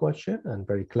important question and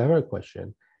very clever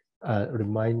question.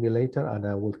 Remind me later and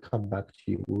I will come back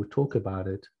to you. We'll talk about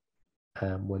it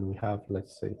when we have,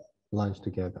 let's say, lunch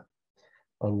together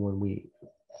or when we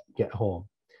get home,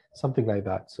 something like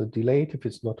that. So delay it if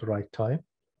it's not the right time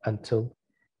until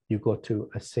you go to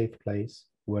a safe place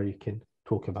where you can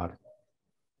talk about it.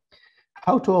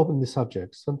 How to open the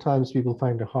subject. Sometimes people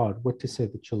find it hard what to say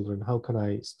to children. How can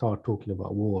I start talking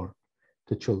about war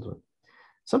to children?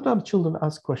 Sometimes children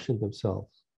ask questions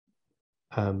themselves,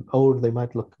 or they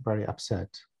might look very upset.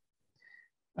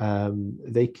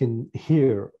 They can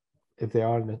hear, if they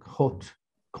are in a hot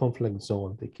conflict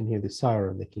zone, they can hear the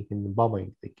siren, they can hear the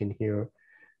bombing, they can hear,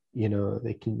 you know,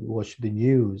 they can watch the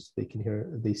news, they can hear,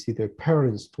 they see their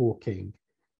parents talking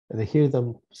They hear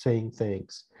them saying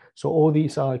things. So all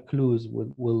these are clues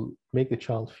will make the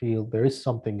child feel there is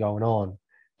something going on,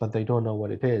 but they don't know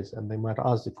what it is, and they might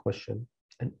ask the question.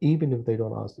 And even if they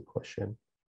don't ask the question,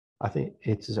 I think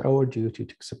it is our duty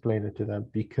to explain it to them,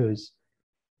 because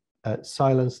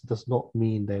silence does not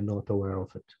mean they're not aware of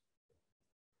it.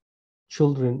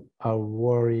 Children are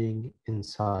worrying in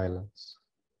silence.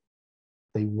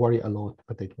 They worry a lot,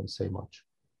 but they don't say much.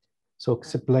 So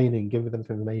explaining, giving them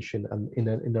information, and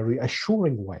in a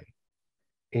reassuring way.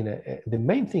 The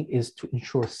main thing is to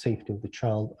ensure safety of the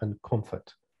child and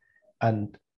comfort.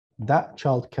 And that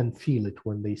child can feel it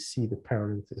when they see the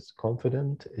parent is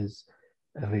confident, is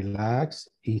relaxed,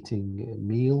 eating a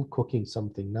meal, cooking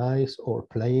something nice, or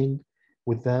playing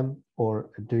with them,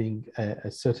 or doing a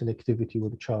certain activity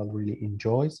where the child really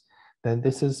enjoys. Then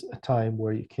this is a time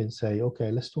where you can say,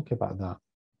 okay, let's talk about that.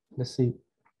 Let's see,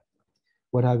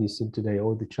 what have you seen today?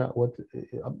 Or the child,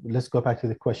 let's go back to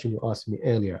the question you asked me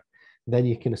earlier. Then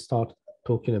you can start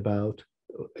talking about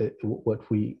what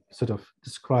we sort of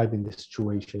describe in the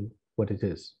situation, what it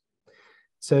is.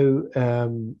 So,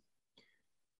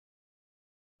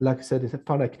 like I said, it's a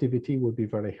fun activity would be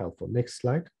very helpful. Next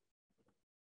slide.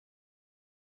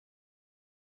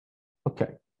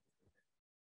 Okay.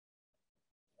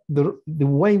 The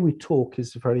way we talk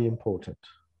is very important,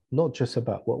 not just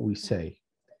about what we say.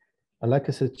 And like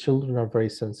I said, children are very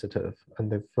sensitive,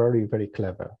 and they're very, very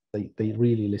clever. They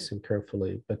really listen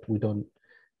carefully, but we don't,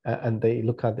 and they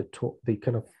look at the tone, they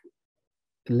kind of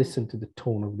listen to the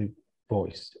tone of the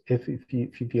voice. If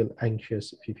you feel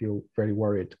anxious, if you feel very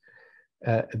worried,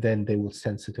 then they will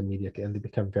sense it immediately, and they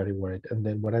become very worried. And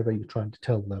then whatever you're trying to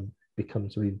tell them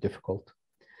becomes really difficult.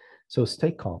 So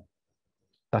stay calm.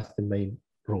 That's the main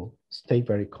rule. Stay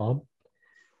very calm.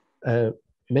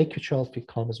 Make your child feel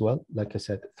calm as well. Like I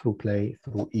said, through play,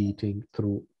 through eating,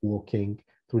 through walking,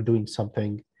 through doing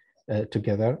something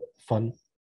together, fun.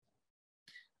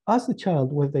 Ask the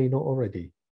child what they know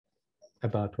already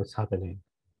about what's happening.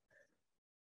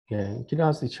 Yeah, you can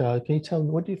ask the child, can you tell me,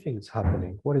 what do you think is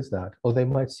happening? What is that? Or they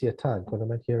might see a tank, or they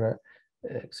might hear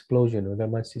an explosion, or they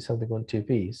might see something on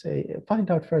TV. Say,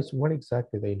 find out first what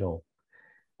exactly they know.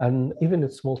 And even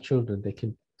with small children, they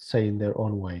can say in their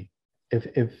own way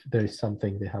if there is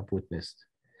something they have witnessed.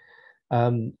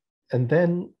 And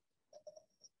then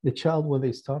the child, when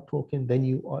they start talking, then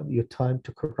your time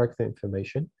to correct the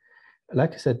information.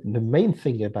 Like I said, the main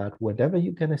thing about whatever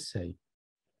you're going to say,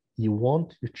 you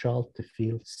want your child to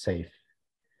feel safe.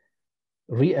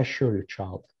 Reassure your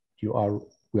child.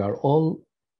 We are all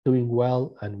doing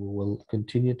well, and we will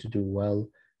continue to do well.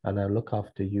 And I look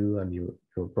after you and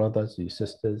your brothers, your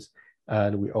sisters,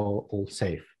 and we are all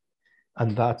safe.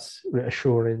 And that's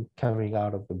reassuring, coming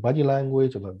out of the body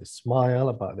language, about the smile,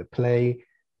 about the play.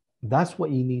 That's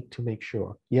what you need to make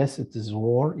sure. Yes, it is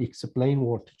war. Explain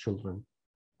war to children,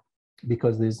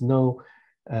 because there's no,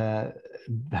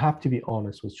 have to be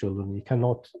honest with children. You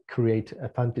cannot create a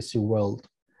fantasy world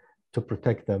to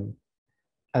protect them,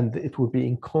 and it would be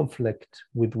in conflict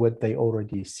with what they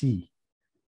already see.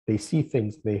 They see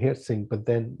things, they hear things, but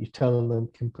then you tell them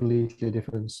completely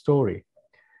different story.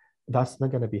 That's not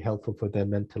going to be helpful for their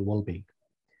mental well-being.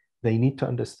 They need to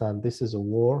understand this is a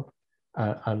war,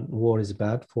 and war is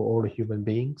bad for all human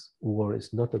beings. War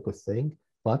is not a good thing,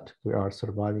 but we are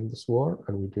surviving this war,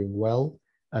 and we're doing well,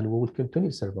 and we will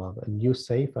continue to survive. And you're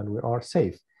safe, and we are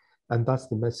safe. And that's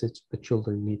the message the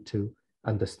children need to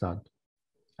understand.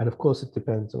 And of course, it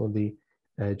depends on the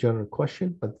general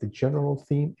question, but the general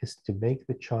theme is to make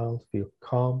the child feel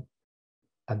calm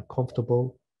and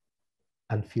comfortable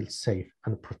and feel safe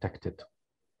and protected.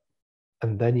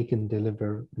 And then you can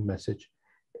deliver the message.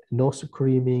 No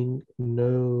screaming,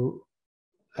 no,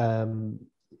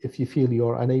 if you feel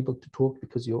you're unable to talk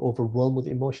because you're overwhelmed with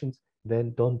emotions,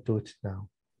 then don't do it now.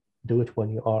 Do it when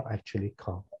you are actually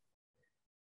calm.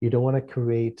 You don't want to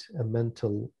create a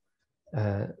mental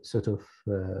sort of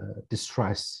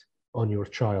distress on your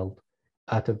child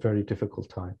at a very difficult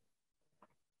time.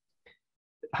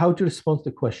 How to respond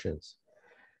to questions?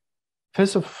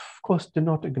 First, of course, do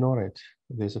not ignore it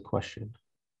if there's a question.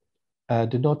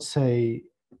 Do not say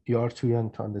you are too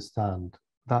young to understand.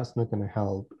 That's not going to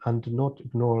help. And do not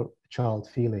ignore child's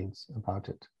feelings about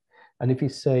it. And if you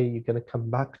say you're going to come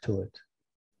back to it,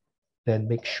 then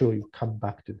make sure you come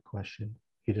back to the question.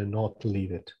 You do not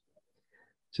leave it.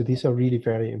 So these are really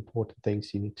very important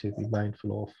things you need to be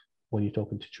mindful of when you're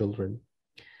talking to children.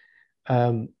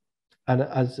 And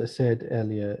as I said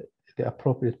earlier, the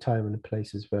appropriate time and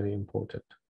place is very important,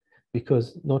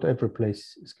 because not every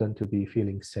place is going to be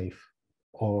feeling safe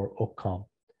or calm.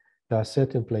 There are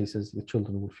certain places the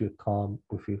children will feel calm,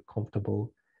 will feel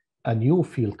comfortable, and you'll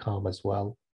feel calm as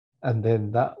well. And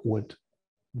then that would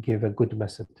give a good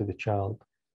message to the child,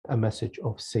 a message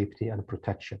of safety and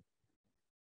protection,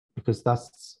 because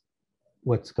that's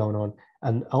what's going on.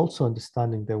 And also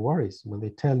understanding their worries. When they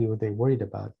tell you what they're worried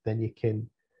about, then you can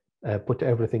put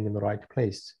everything in the right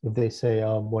place. If they say,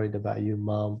 oh, I'm worried about you,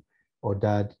 mom or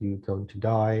dad, you're going to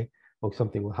die, or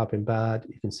something will happen bad,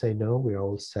 you can say, no, we are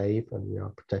all safe and we are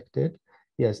protected.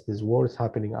 Yes, there's wars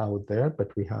happening out there,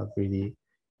 but we have really,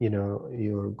 you know,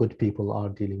 your good people are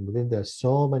dealing with it. There's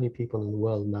so many people in the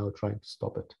world now trying to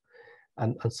stop it.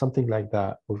 And something like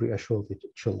that will reassure the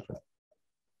children.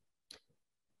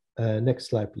 Next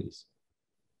slide, please.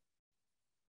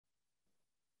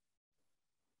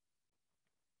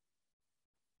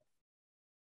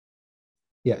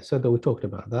 Yeah, so that we talked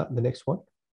about that. The next one.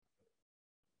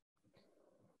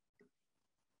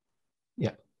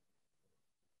 Yeah.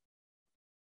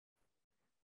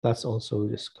 That's also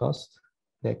discussed.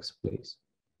 Next, please.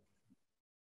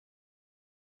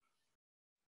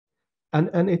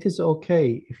 And it is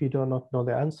okay if you do not know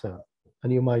the answer.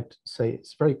 And you might say,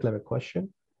 it's a very clever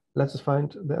question. Let's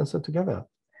find the answer together.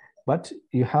 But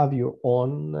you have your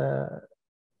own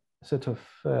sort of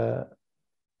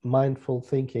mindful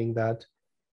thinking that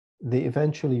they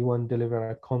eventually want to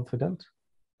deliver a confident,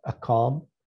 a calm,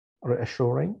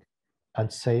 reassuring,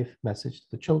 and safe message to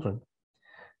the children.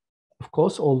 Of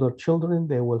course, older children,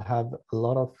 they will have a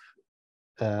lot of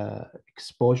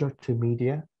exposure to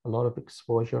media, a lot of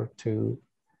exposure to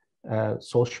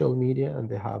social media, and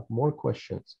they have more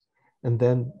questions. And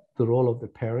then the role of the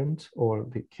parent or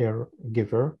the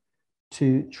caregiver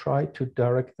to try to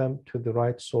direct them to the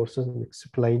right sources, and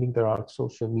explaining there are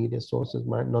social media sources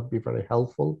might not be very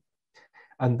helpful.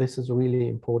 And this is really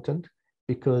important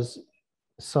because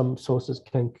some sources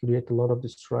can create a lot of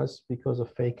distress because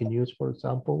of fake news, for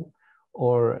example,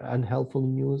 or unhelpful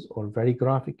news or very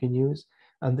graphic news.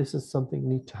 And this is something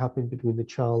need to happen between the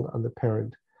child and the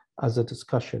parent as a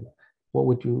discussion.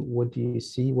 What do you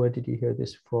see? Where did you hear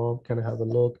this from? Can I have a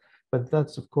look? But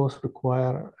that's of course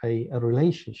require a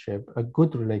relationship, a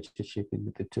good relationship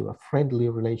with the two, a friendly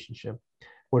relationship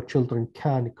where children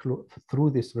can,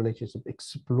 through this relationship,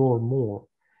 explore more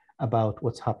about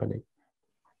what's happening.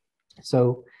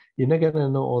 So you're not going to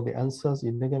know all the answers,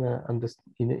 you're not going to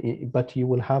understand, but you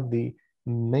will have the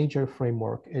major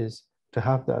framework is to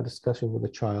have that discussion with the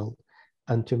child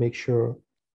and to make sure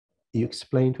you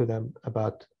explain to them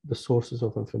about the sources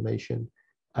of information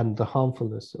and the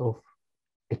harmfulness of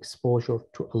exposure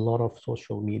to a lot of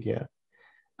social media,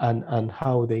 and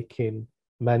how they can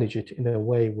manage it in a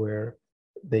way where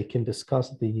they can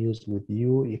discuss the news with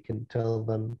you. You can tell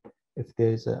them if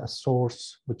there's a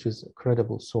source which is a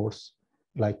credible source,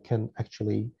 like can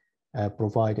actually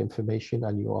provide information,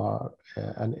 and you are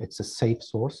and it's a safe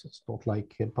source. It's not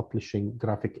like publishing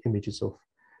graphic images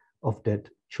of dead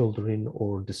children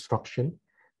or destruction.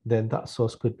 Then that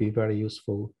source could be very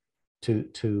useful to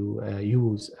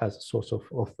use as a source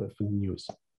of news.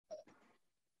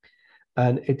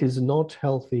 And it is not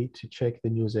healthy to check the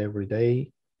news every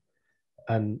day.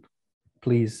 And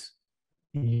please,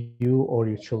 you or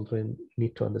your children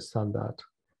need to understand that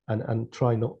and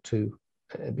try not to,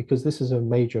 because this is a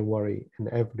major worry in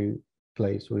every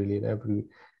place, really, in every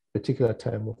particular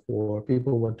time of war.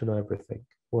 People want to know everything,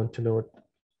 want to know it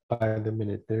by the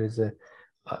minute. There is a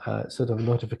sort of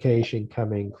notification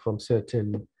coming from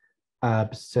certain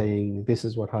apps saying this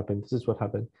is what happened, this is what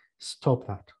happened. Stop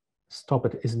that. Stop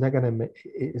it. It's not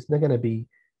gonna be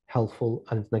helpful,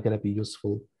 and it's not gonna be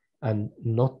useful, and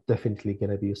not definitely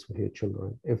gonna be useful for your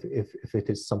children if it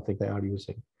is something they are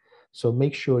using. So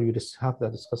make sure you just have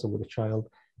that discussion with the child,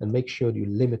 and make sure you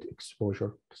limit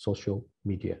exposure to social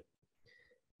media.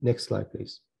 Next slide,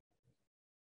 please.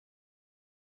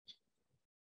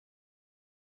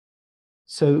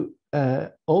 So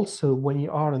also when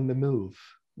you are in the move,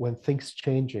 when things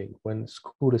changing, when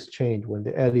school is changed, when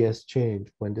the areas change,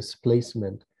 when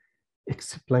displacement,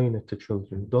 explain it to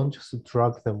children. Don't just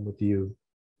drag them with you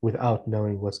without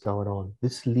knowing what's going on.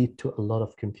 This leads to a lot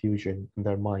of confusion in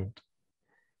their mind.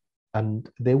 And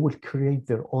they will create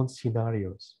their own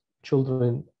scenarios.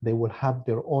 Children, they will have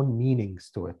their own meanings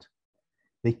to it.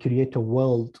 They create a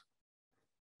world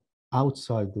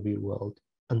outside the real world.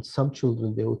 And some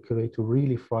children, they will create a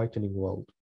really frightening world.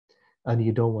 And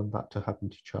you don't want that to happen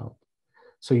to child.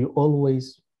 So you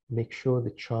always make sure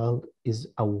the child is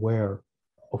aware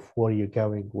of where you're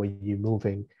going, where you're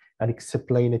moving, and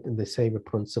explain it in the same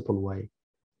principle way.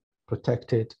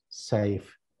 Protected,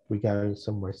 safe, we're going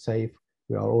somewhere safe,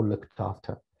 we are all looked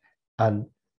after. And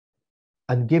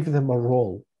give them a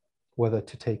role, whether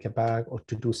to take a bag or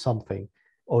to do something,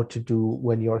 or to do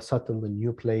when you're settled in a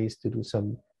new place, to do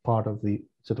some part of the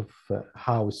sort of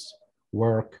house,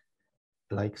 work,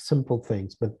 like simple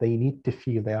things, but they need to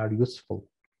feel they are useful.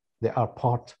 They are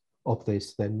part of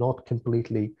this. They're not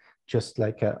completely just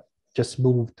like just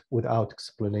moved without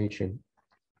explanation.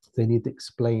 They need to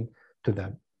explain to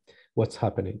them what's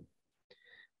happening.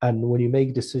 And when you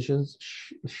make decisions,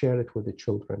 share it with the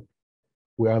children.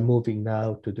 We are moving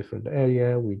now to a different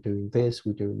area. We're doing this,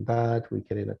 we're doing that. We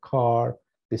get in a car.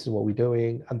 This is what we're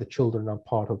doing. And the children are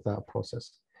part of that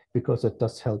process, because it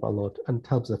does help a lot and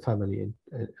helps the family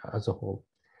as a whole.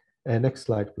 Next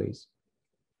slide, please.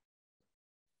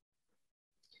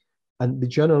 And the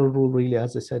general rule really,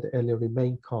 as I said earlier,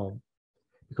 remain calm,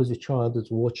 because your child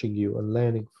is watching you and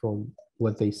learning from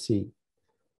what they see.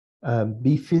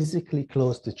 Be physically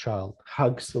close to the child.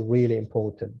 Hugs are really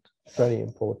important, very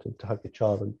important to hug the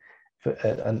child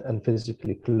and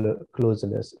physically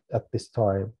closeness at this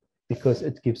time, because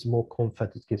it gives more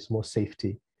comfort, it gives more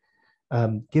safety.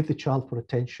 Give the child full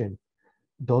attention.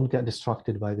 Don't get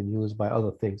distracted by the news, by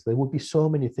other things. There will be so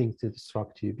many things to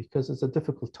distract you because it's a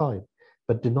difficult time,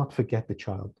 but do not forget the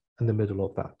child in the middle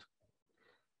of that.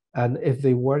 And if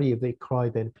they worry, if they cry,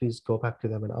 then please go back to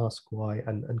them and ask why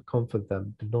and comfort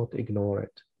them. Do not ignore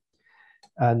it.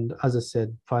 And as I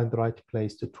said, find the right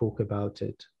place to talk about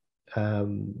it.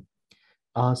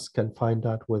 Ask and find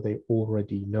out where they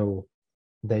already know.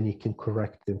 Then you can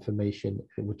correct the information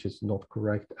which is not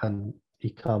correct, and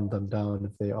you calm them down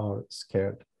if they are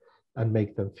scared and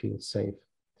make them feel safe.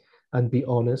 And be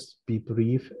honest, be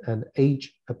brief, and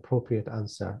age-appropriate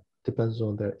answer. Depends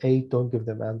on their age. Don't give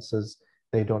them answers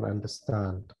they don't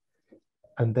understand.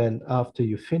 And then after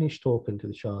you finish talking to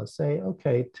the child, say,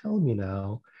 okay, tell me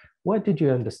now, what did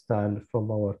you understand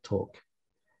from our talk?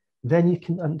 Then you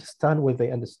can understand what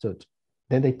they understood.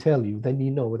 Then they tell you, then you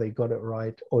know whether they got it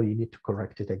right or you need to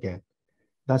correct it again.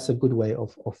 That's a good way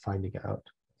of finding out.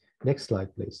 Next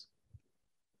slide, please.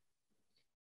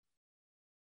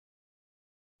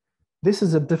 This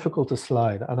is a difficult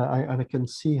slide, and I can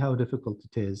see how difficult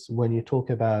it is when you talk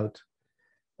about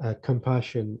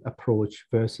compassion approach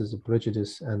versus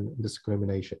prejudice and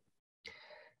discrimination.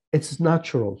 It's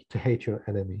natural to hate your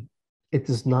enemy. It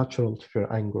is natural to feel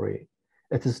angry.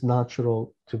 It is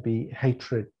natural to be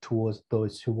hatred towards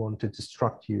those who want to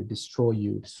destruct you, destroy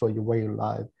your way of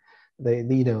life.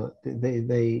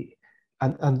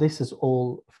 And this is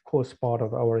all, of course, part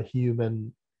of our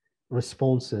human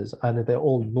responses, and they're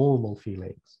all normal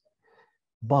feelings.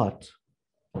 But,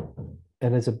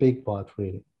 and it's a big but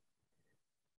really,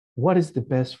 what is the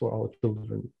best for our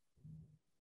children?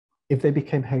 If they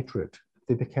became hatred, if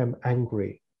they became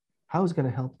angry, how is it going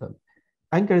to help them?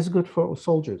 Anger is good for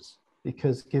soldiers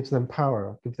because it gives them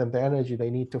power, gives them the energy they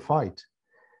need to fight.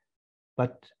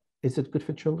 But is it good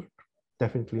for children?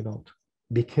 Definitely not.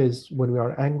 Because when we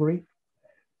are angry,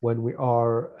 when we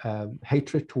are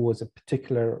hatred towards a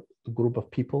particular group of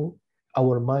people,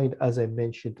 our mind, as I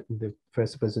mentioned in the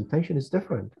first presentation, is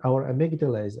different. Our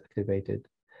amygdala is activated.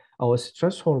 Our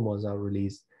stress hormones are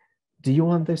released. Do you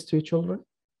want this to your children?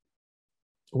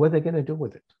 What are they going to do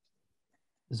with it?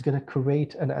 It's going to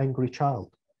create an angry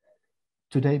child.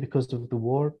 Today because of the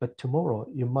war, but tomorrow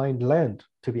your mind learned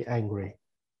to be angry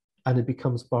and it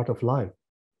becomes part of life.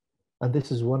 And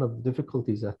this is one of the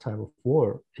difficulties at time of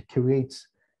war. It creates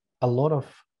a lot of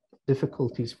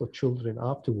difficulties for children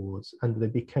afterwards, and they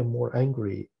become more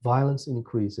angry. Violence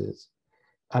increases.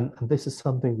 And this is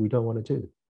something we don't want to do.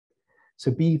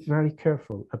 So be very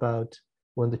careful about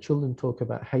when the children talk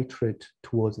about hatred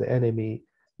towards the enemy.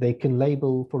 They can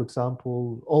label, for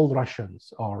example, all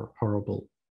Russians are horrible.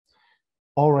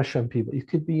 All Russian people. You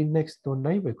could be next door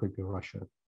neighbor could be Russian.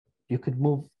 You could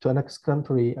move to a next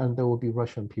country and there will be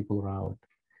Russian people around.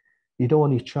 You don't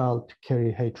want your child to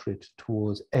carry hatred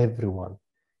towards everyone.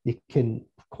 You can,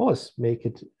 of course, make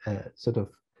it sort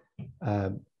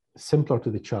of simpler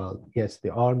to the child. Yes,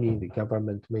 the army, the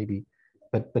government, maybe,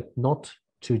 but not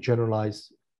to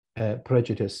generalize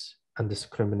prejudice and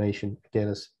discrimination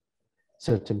against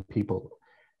certain people.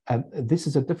 And this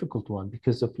is a difficult one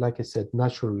because of, like I said,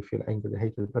 naturally we feel anger and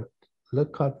hatred, but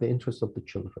look at the interests of the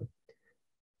children.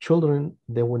 Children,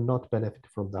 they will not benefit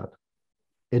from that.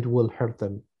 It will hurt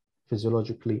them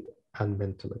physiologically and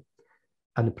mentally.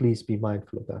 And please be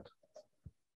mindful of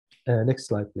that. Next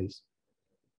slide, please.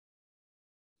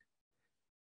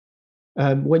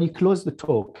 When you close the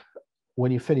talk,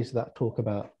 when you finish that talk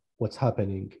about what's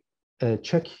happening,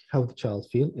 check how the child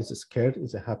feels. Is it scared?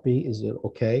 Is it happy? Is it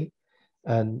okay?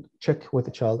 And check what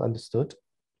the child understood.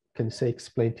 Can you say,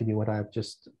 explain to me what I've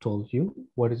just told you?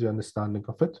 What is your understanding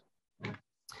of it?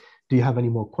 Do you have any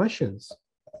more questions?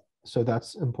 So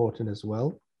that's important as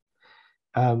well.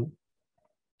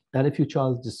 And if your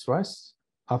child is distressed,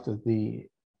 after the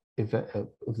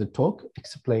of the talk,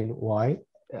 explain why,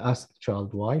 ask the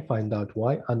child why, find out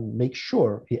why, and make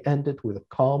sure he ended with a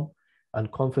calm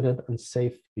and confident and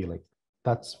safe feeling.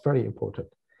 That's very important.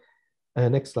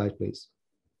 Next slide, please.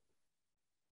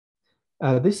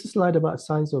 This is a slide about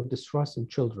signs of distress in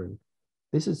children.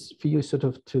 This is for you sort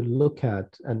of to look at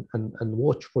and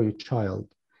watch for your child.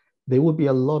 There will be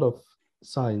a lot of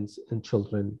signs in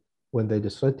children when they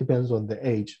distress. It depends on the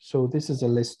age. So this is a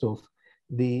list of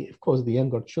course, the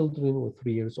younger children with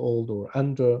 3 years old or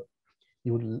under.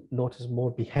 You will notice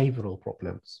more behavioral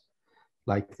problems,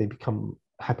 like they become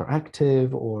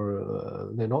hyperactive, or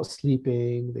they're not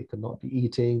sleeping, they could not be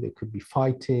eating, they could be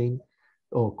fighting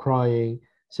or crying.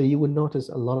 So you will notice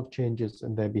a lot of changes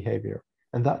in their behavior.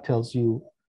 And that tells you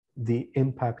the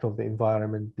impact of the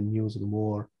environment, the news, and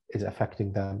more is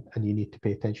affecting them, and you need to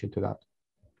pay attention to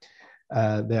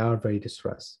that. They are very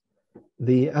distressed.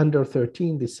 The under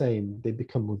 13, the same. They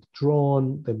become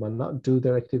withdrawn, they might not do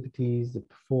their activities, they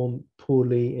perform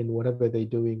poorly in whatever they're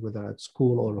doing, whether at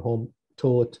school or home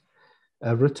taught.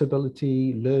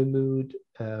 Irritability, low mood,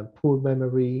 poor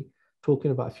memory,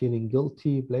 talking about feeling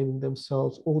guilty, blaming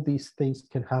themselves. All these things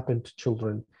can happen to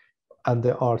children, and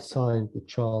there are signs the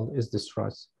child is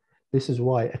distressed. This is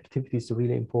why activity is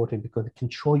really important, because it can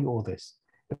show you all this.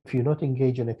 If you're not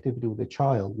engaged in activity with a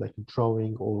child, like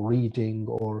drawing or reading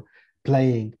or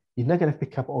playing, you're not going to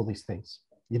pick up all these things.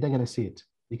 You're not going to see it.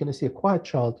 You're going to see a quiet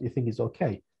child, you think is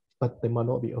okay, but they might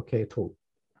not be okay at all.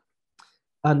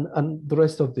 And the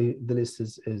rest of the list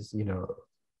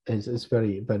is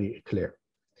very, very clear.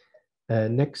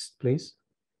 Next, please.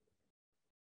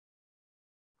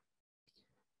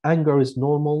 Anger is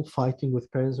normal. Fighting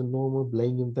with parents is normal.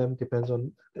 Blaming them depends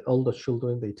on the older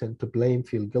children. They tend to blame,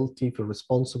 feel guilty, feel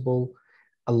responsible.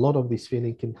 A lot of these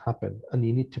feelings can happen, and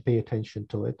you need to pay attention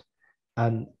to it.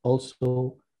 And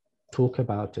also talk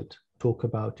about it, talk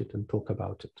about it, and talk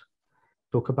about it.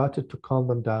 Talk about it to calm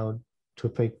them down,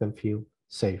 to make them feel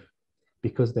safe,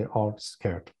 because they are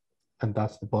scared. And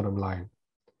that's the bottom line.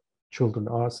 Children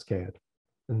are scared,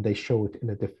 and they show it in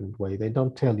a different way. They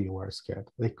don't tell you we're scared.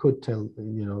 They could tell,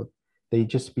 they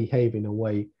just behave in a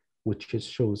way which just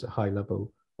shows a high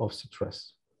level of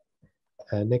stress.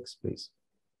 Next, please.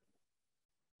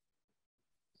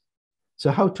 So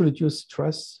how to reduce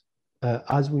stress?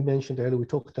 As we mentioned earlier, we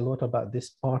talked a lot about this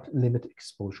part, limit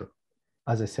exposure.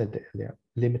 As I said earlier,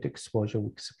 limit exposure, we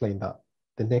explain that.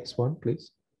 The next one,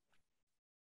 please.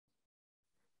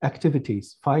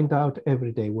 Activities. Find out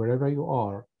every day, wherever you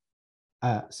are,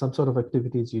 some sort of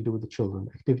activities you do with the children,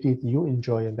 activities you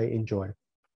enjoy and they enjoy.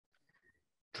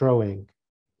 Drawing,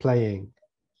 playing,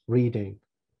 reading,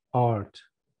 art.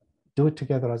 Do it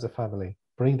together as a family.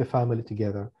 Bring the family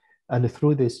together. And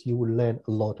through this, you will learn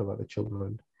a lot about the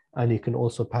children. And you can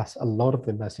also pass a lot of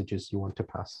the messages you want to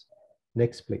pass.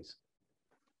 Next, please.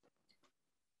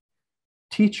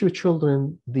 Teach your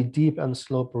children the deep and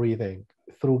slow breathing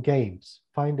through games.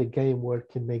 Find a game where it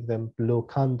can make them blow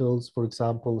candles, for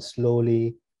example,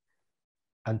 slowly,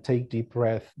 and take deep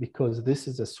breath, because this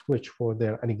is a switch for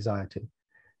their anxiety.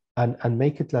 And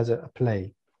make it as a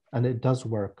play, and it does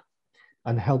work,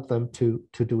 and help them to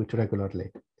do it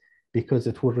regularly, because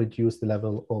it will reduce the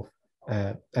level of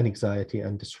anxiety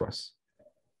and distress.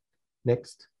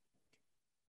 Next.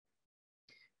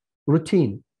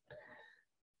 Routine.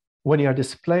 When you are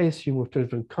displaced, you move to a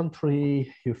different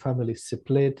country, your family is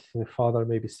split, the father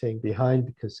may be staying behind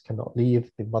because cannot leave,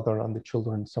 the mother and the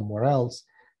children somewhere else.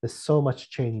 There's so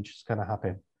much change is going to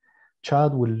happen.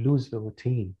 Child will lose the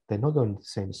routine. They're not going to the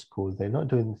same school. They're not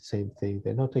doing the same thing.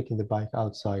 They're not taking the bike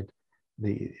outside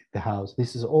the house.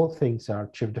 This is all things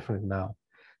are different now.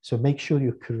 So make sure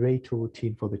you create a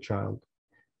routine for the child.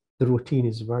 The routine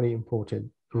is very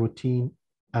important. Routine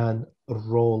and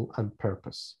role and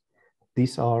purpose.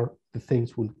 These are the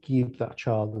things will give that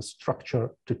child the structure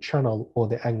to channel all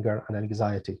the anger and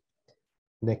anxiety.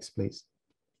 Next, please.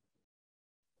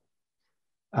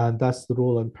 And that's the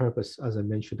role and purpose, as I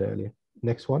mentioned earlier.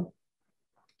 Next one.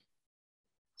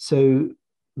 So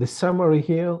the summary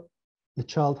here, the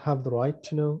child have the right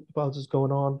to know about what's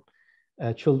going on.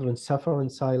 Children suffer in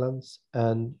silence,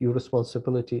 and your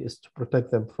responsibility is to protect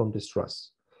them from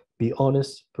distress. Be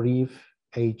honest, brief,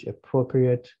 age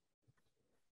appropriate.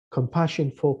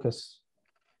 Compassion, focus,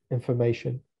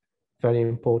 information, very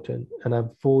important, and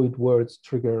avoid words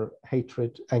trigger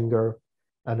hatred, anger,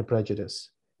 and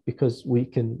prejudice, because we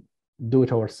can do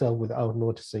it ourselves without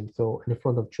noticing. So in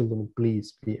front of children,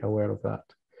 please be aware of that.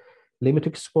 Limit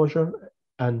exposure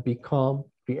and be calm,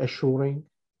 reassuring,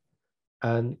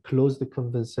 and close the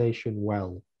conversation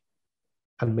well,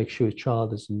 and make sure your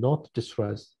child is not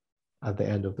distressed at the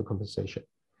end of the conversation.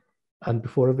 And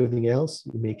before everything else,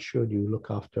 you make sure you look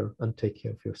after and take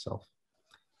care of yourself.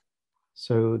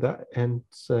 So that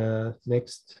ends,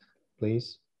 next,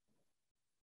 please.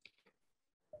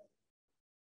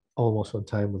 Almost on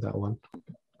time with that one.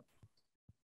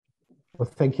 Well,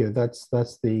 thank you. That's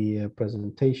the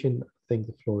presentation. I think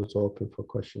the floor is open for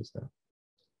questions now.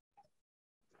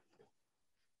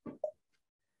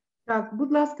 Так,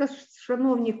 будь ласка,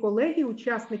 шановні колеги,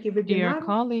 учасники Dear вебінару.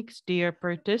 colleagues, dear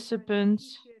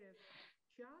participants,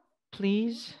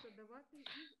 please,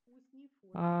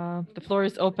 the floor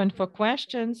is open for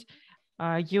questions.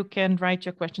 You can write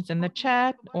your questions in the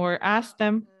chat or ask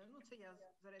them.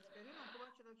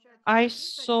 I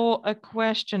saw a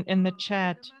question in the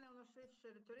chat.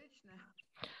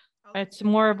 It's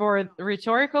more of a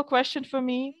rhetorical question for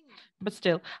me, but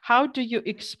still, how do you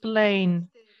explain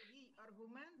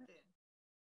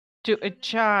to a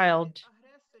child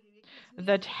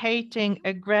that hating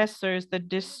aggressors that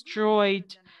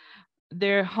destroyed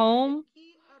their home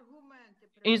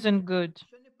isn't good?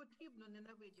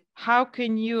 How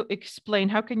can you explain,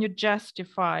 how can you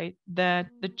justify that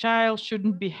the child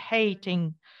shouldn't be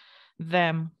hating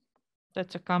them?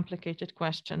 That's a complicated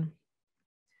question.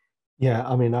 Yeah,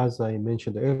 I mean, as I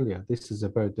mentioned earlier, this is a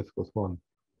very difficult one,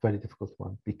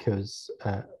 because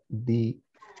the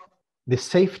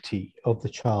safety of the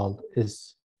child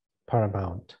is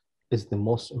paramount, is the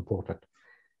most important.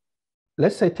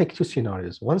 Let's say take two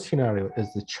scenarios. One scenario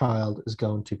is the child is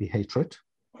going to be hatred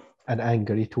and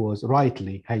angry towards,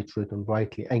 rightly hatred and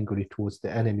rightly angry towards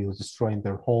the enemy who's destroying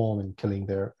their home and killing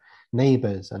their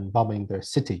neighbors and bombing their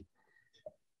city.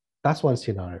 That's one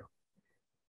scenario.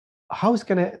 How is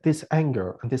this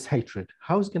anger and this hatred,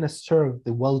 how is going to serve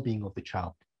the well-being of the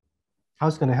child? How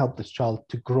is going to help this child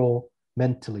to grow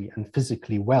mentally and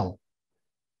physically well?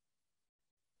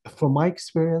 From my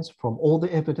experience, from all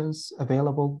the evidence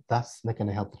available, that's not going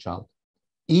to help the child,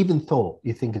 even though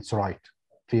you think it's right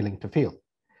feeling to feel.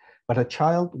 But a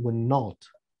child will not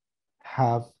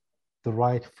have the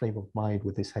right frame of mind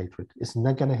with this hatred. It's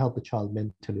not going to help the child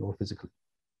mentally or physically.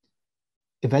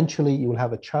 Eventually, you will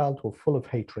have a child who is full of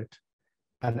hatred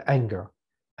and anger.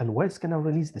 And where's going to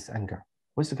release this anger?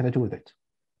 What's it going to do with it?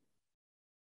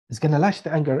 It's going to lash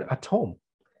the anger at home.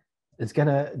 It's going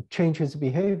to change his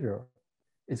behavior.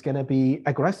 It's going to be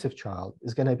aggressive child.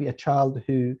 It's going to be a child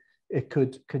who it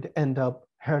could end up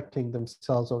hurting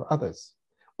themselves or others.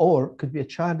 Or could be a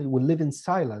child who will live in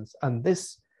silence, and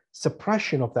this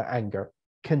suppression of the anger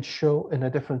can show in a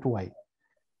different way.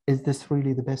 Is this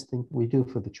really the best thing we do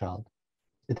for the child?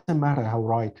 It doesn't matter how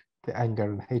right the anger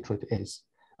and hatred is.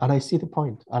 And I see the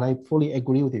point, and I fully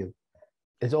agree with you.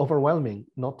 It's overwhelming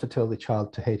not to tell the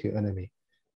child to hate your enemy,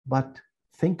 but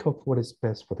think of what is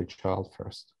best for the child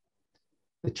first.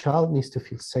 The child needs to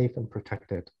feel safe and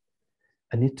protected,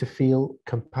 and need to feel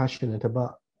compassionate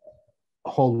about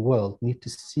the whole world, need to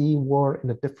see war in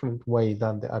a different way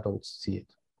than the adults see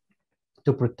it,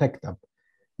 to protect them,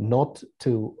 not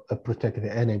to protect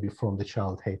the enemy from the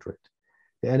child hatred.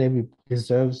 The enemy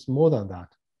deserves more than that.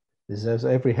 Deserves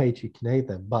every hate you can hate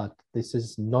them, but this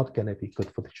is not going to be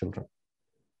good for the children.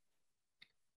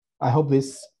 I hope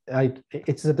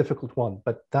it's a difficult one,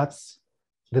 but that's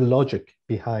the logic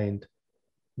behind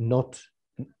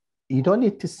you don't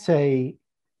need to say,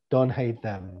 don't hate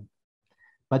them,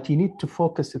 but you need to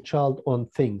focus the child on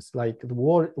things like the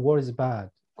war is bad.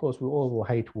 Of course, we all will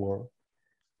hate war,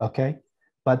 okay?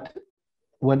 But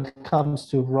when it comes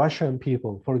to Russian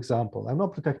people, for example, I'm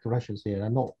not protecting Russians here.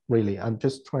 I'm not really. I'm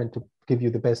just trying to give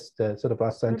you the best sort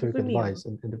of scientific advice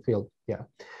in the field. Yeah,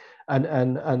 and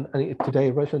today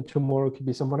Russian, tomorrow could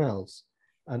be someone else,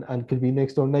 and could be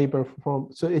next door neighbor from.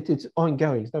 So it's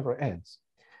ongoing. It never ends.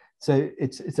 So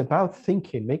it's about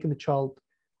thinking, making the child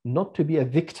not to be a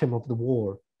victim of the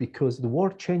war, because the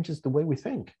war changes the way we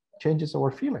think, changes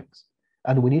our feelings,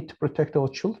 and we need to protect our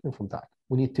children from that.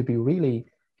 We need to be really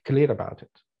clear about it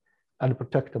and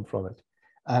protect them from it.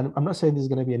 And I'm not saying this is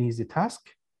going to be an easy task,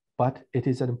 but it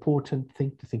is an important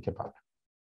thing to think about.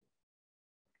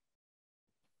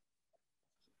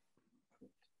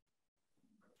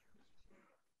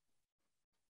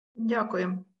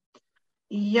 Дякую.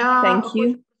 Thank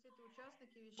you.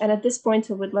 And at this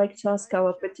point, I would like to ask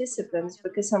our participants,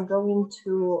 because I'm going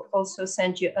to also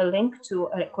send you a link to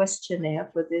a questionnaire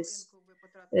for this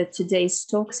today's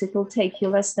talks. It will take you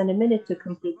less than a minute to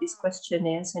complete these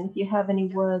questionnaires. And if you have any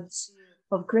words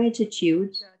of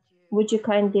gratitude, would you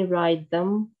kindly write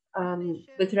them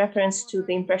with reference to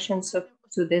the impressions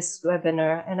to this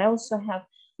webinar? And I also have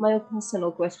my own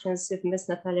personal questions, if Ms.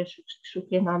 Natalia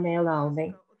Shuklina may allow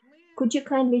me. Could you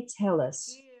kindly tell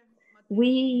us,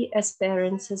 we as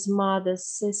parents, as mothers,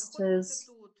 sisters,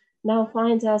 now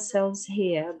find ourselves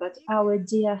here, but our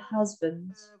dear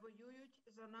husbands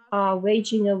are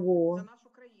waging a war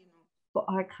for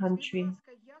our country.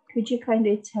 Could you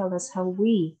kindly tell us how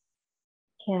we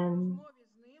can,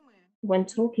 when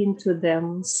talking to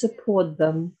them, support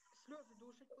them?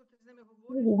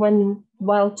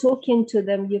 While talking to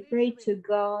them, you pray to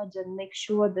God and make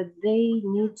sure that they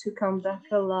need to come back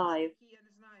alive.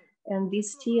 And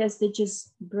these tears, they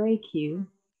just break you.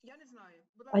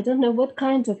 I don't know what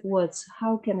kind of words,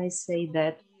 how can I say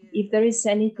that? If there is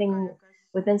anything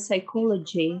within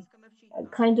psychology, a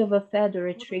kind of a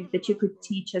Fedora trick that you could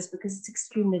teach us, because it's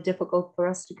extremely difficult for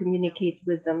us to communicate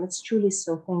with them. It's truly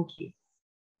so. Thank you.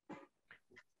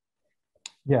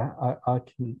 Yeah, I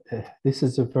can. This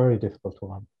is a very difficult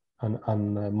one,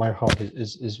 and my heart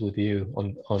is with you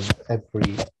on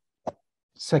every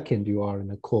second you are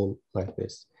in a call like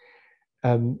this.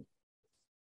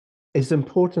 It's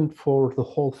important for the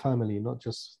whole family, not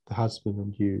just the husband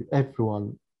and you,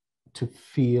 everyone, to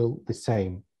feel the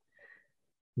same.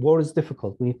 War is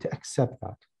difficult. We need to accept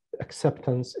that.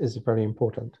 Acceptance is very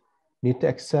important. We need to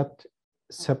accept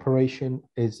separation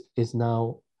is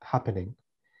now happening.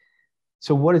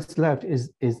 So what is left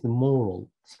is the moral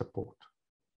support.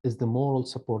 Is the moral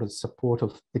support, is support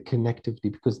of the connectivity,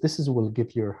 because this is will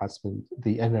give your husband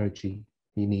the energy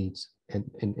he needs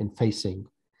in facing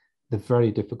the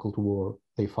very difficult war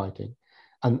they're fighting.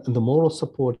 And the moral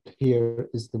support here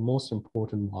is the most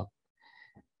important one.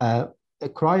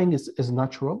 Crying is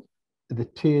natural. The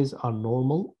tears are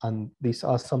normal, and these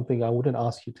are something I wouldn't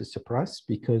ask you to suppress,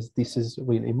 because this is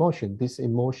real emotion. This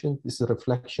emotion, this is a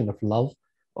reflection of love,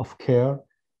 of care,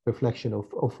 reflection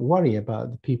of worry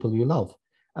about the people you love.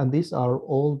 And these are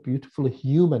all beautiful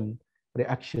human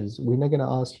reactions. We're not going to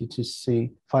ask you to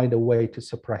find a way to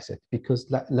suppress it,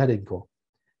 because let it go.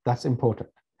 That's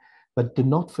important. But do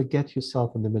not forget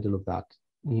yourself in the middle of that.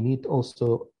 You need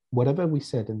also, whatever we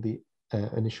said in the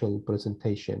initial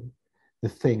presentation, the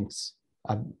things,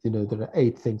 there are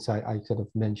 8 things I kind of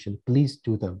mentioned. Please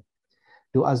do them.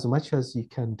 Do as much as you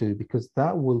can do, because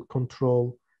that will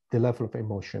control the level of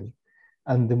emotion.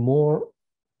 And the more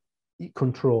you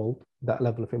control that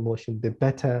level of emotion, the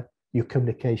better your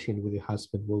communication with your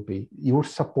husband will be. Your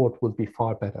support will be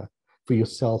far better for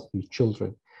yourself, for your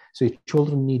children. So your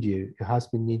children need you, your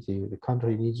husband needs you, the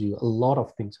country needs you, a lot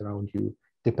of things around you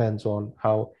depends on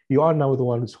how you are now the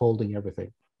one who's holding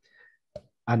everything.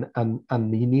 And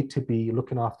you need to be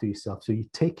looking after yourself. So you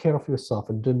take care of yourself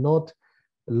and do not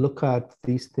look at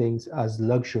these things as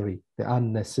luxury, they are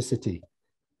necessity.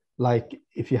 Like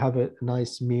if you have a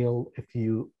nice meal, if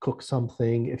you cook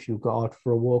something, if you go out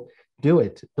for a walk, do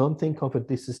it. Don't think of it,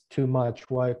 this is too much.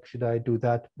 Why should I do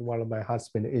that while my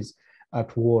husband is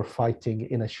at war fighting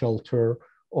in a shelter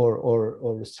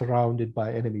or surrounded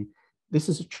by enemy? This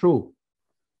is true.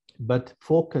 But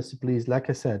focus, please, like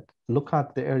I said, look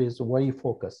at the areas where you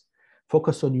focus.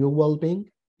 Focus on your well-being,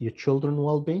 your children's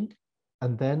well-being,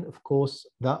 and then, of course,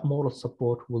 that moral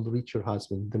support will reach your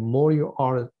husband. The more you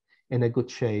are in a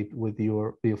good shape with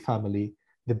your family,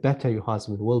 the better your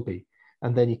husband will be.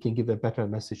 And then you can give a better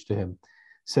message to him.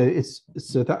 So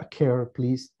that care,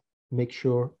 please make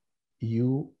sure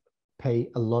you pay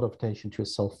a lot of attention to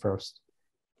yourself first.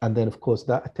 And then, of course,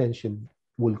 that attention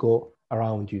will go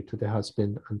around you to the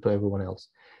husband and to everyone else.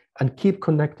 And keep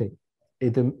connecting.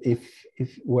 If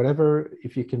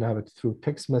you can have it through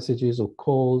text messages or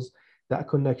calls, that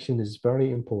connection is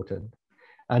very important.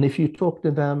 And if you talk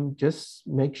to them, just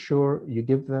make sure you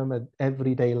give them an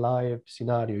everyday life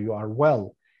scenario. You are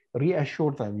well.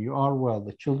 Reassure them you are well,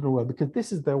 the children are well, because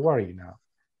this is their worry now.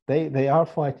 They are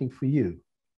fighting for you.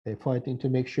 They're fighting to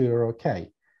make sure you're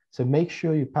okay. So make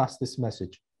sure you pass this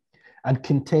message and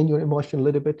contain your emotion a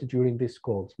little bit during these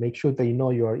calls. Make sure they know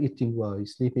you are eating well, you're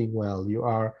sleeping well, you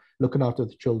are looking after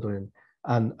the children,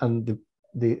 and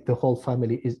the whole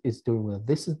family is doing well.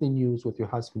 This is the news what your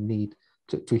husband need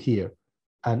to hear,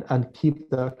 and keep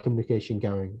that communication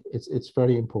going. It's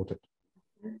very important.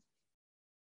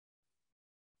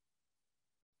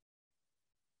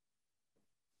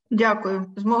 Дякую.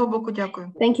 З мого боку,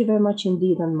 дякую. Thank you very much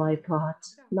indeed on my part.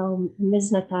 Now,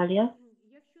 Ms. Natalia,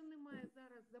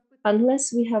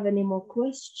 unless we have any more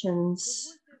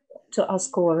questions to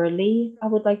ask orally, I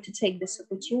would like to take this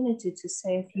opportunity to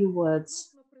say a few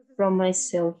words from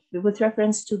myself with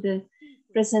reference to the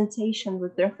presentation,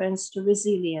 with reference to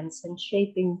resilience and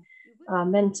shaping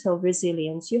mental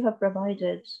resilience. You have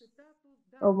provided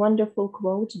a wonderful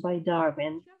quote by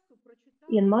Darwin.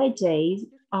 In my days,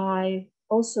 I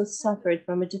also suffered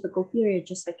from a difficult period,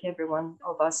 just like everyone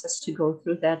of us has to go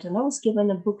through that. And I was given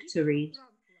a book to read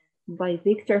by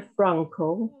Viktor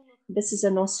Frankl, This is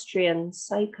an Austrian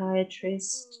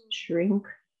psychiatrist, shrink,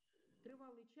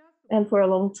 and for a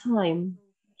long time,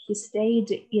 he stayed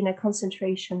in a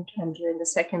concentration camp during the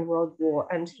Second World War.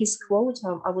 And his quote,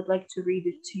 I would like to read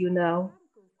it to you now.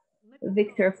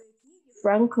 Viktor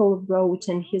Frankl wrote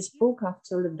in his book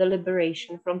after the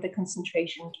liberation from the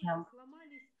concentration camp,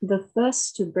 "The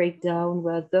first to break down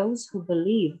were those who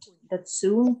believed that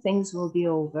soon things will be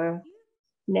over.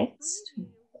 Next,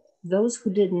 those who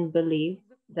didn't believe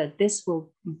that this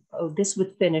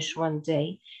would finish one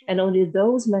day, and only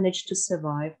those managed to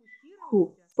survive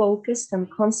who focused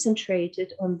and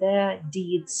concentrated on their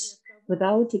deeds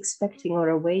without expecting or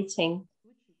awaiting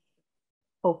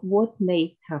of what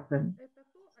may happen.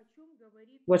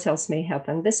 What else may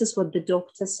happen? This is what the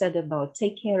doctor said about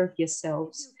take care of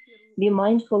yourselves. Be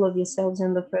mindful of yourselves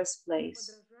in the first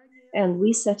place. And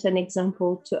we set an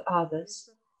example to others,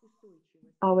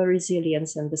 our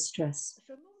resilience and the stress."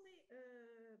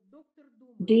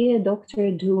 Dear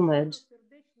Dr. Dhumad,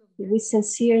 we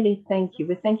sincerely thank you.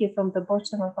 We thank you from the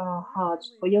bottom of our heart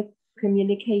for your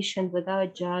communication with our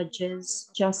judges,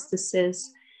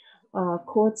 justices,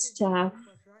 court staff,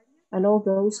 and all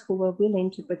those who were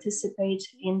willing to participate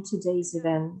in today's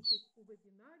event,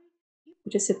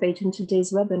 participate in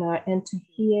today's webinar, and to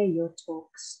hear your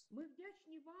talks.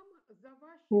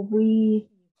 We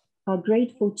are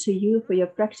grateful to you for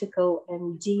your practical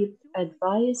and deep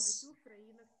advice,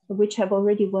 which have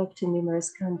already worked in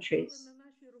numerous countries.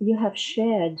 You have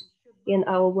shared in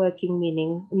our working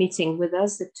meeting with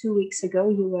us that 2 weeks ago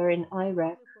you were in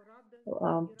Iraq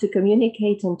to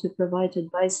communicate and to provide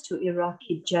advice to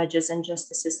Iraqi judges and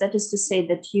justices. That is to say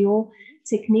that your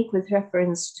technique with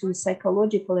reference to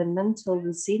psychological and mental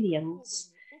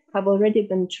resilience have already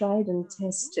been tried and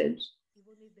tested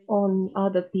on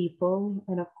other people,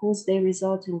 and of course they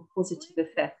result in positive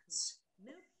effects.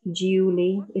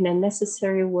 Duly, in a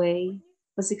necessary way,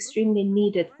 was extremely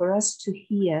needed for us to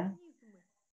hear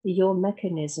your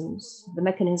mechanisms, the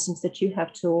mechanisms that you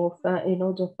have to offer in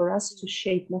order for us to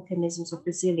shape mechanisms of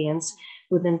resilience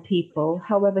within people.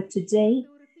 However, today,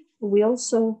 we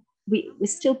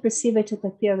still perceive it at a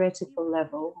theoretical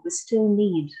level. We still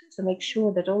need to make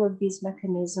sure that all of these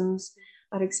mechanisms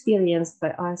are experienced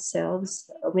by ourselves.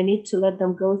 We need to let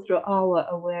them go through our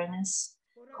awareness,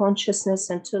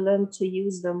 consciousness, and to learn to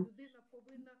use them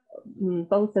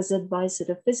both as advice at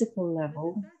a physical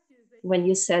level. When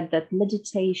you said that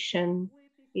meditation,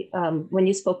 when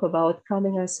you spoke about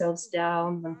calming ourselves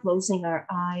down and closing our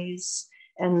eyes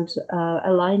and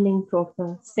aligning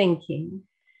proper thinking,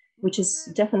 which is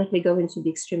definitely going to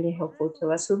be extremely helpful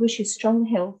to us. We wish you strong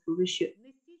health. We wish you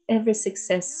every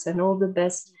success and all the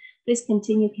best. Please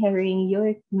continue carrying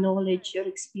your knowledge, your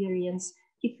experience.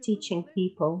 Keep teaching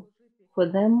people for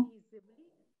them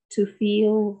to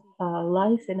feel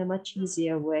life in a much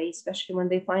easier way, especially when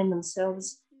they find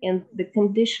themselves in the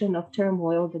condition of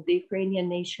turmoil that the Ukrainian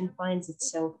nation finds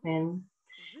itself in.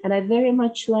 And I very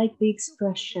much like the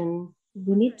expression,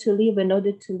 we need to live in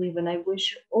order to live. And I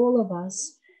wish all of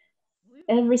us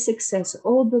every success,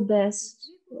 all the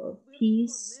best,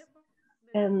 peace,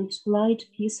 and light,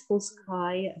 peaceful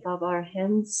sky above our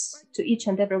heads to each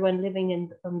and everyone living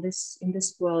in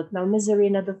this world. Now, Ms.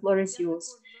 Irina, the floor is yours.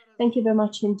 Thank you very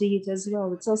much indeed as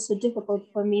well. It's also difficult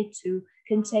for me to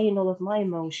contain all of my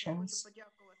emotions.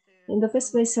 In the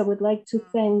first place, I would like to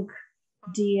thank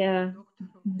dear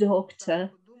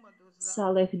Dr.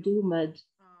 Saleh Dhumad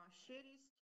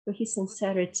for his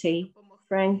sincerity,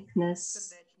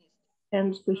 frankness,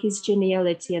 and for his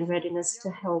geniality and readiness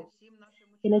to help.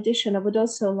 In addition, I would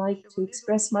also like to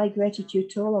express my gratitude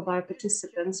to all of our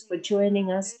participants for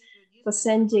joining us, for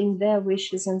sending their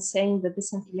wishes and saying that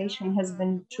this information has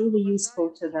been truly useful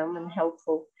to them and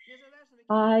helpful.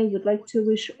 I would like to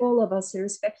wish all of us,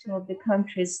 irrespective of the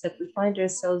countries that we find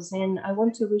ourselves in, I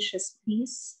want to wish us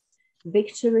peace,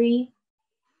 victory,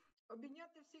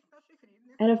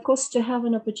 and of course to have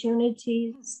an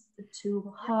opportunity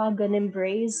to hug and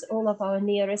embrace all of our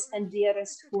nearest and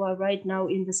dearest who are right now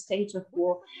in the state of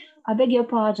war. I beg your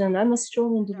pardon, I'm a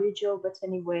strong individual, but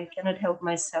anyway, I cannot help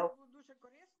myself.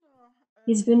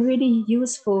 It's been really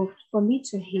useful for me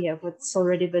to hear what's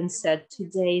already been said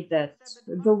today, that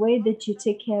the way that you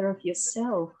take care of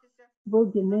yourself will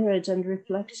be mirrored and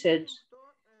reflected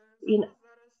in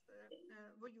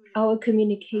our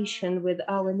communication with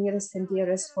our nearest and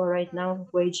dearest who are right now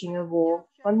waging a war.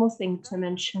 One more thing to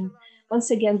mention.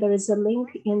 Once again, there is a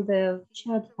link in the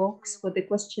chat box for the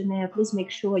questionnaire. Please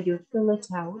make sure you fill it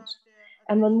out.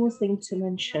 And one more thing to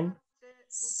mention.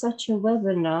 Such a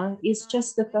webinar is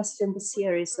just the first in the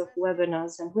series of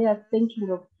webinars, and we are thinking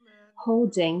of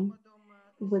holding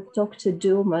with Dr.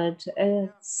 Dhumad a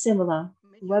similar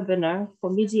webinar for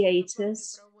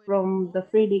mediators from the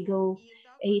free legal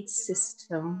aid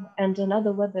system and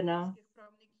another webinar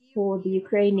for the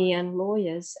Ukrainian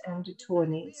lawyers and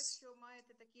attorneys.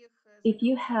 If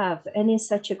you have any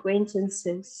such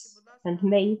acquaintances and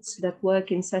mates that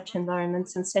work in such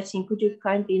environments and setting, could you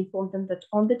kindly inform them that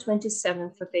on the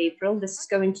 27th of April, this is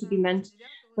going to be meant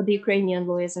for the Ukrainian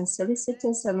lawyers and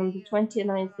solicitors, and on the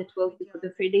 29th, it will be for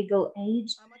the free legal aid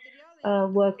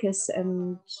workers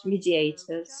and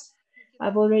mediators.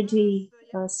 I've already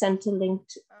sent a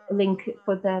link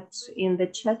for that in the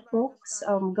chat box.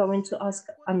 I'm going to ask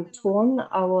Anton,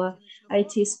 our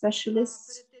IT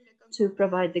specialist, to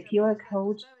provide the QR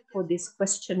code for these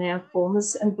questionnaire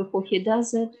forms. And before he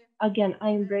does it, again,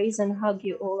 I embrace and hug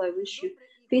you all. I wish you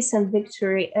peace and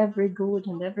victory, every good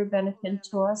and every benefit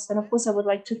to us. And of course, I would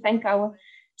like to thank our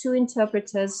two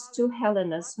interpreters, two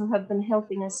Helenas, who have been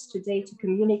helping us today to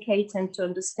communicate and to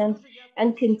understand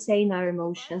and contain our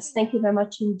emotions. Thank you very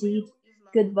much indeed.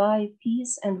 Goodbye,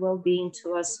 peace and well-being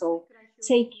to us all.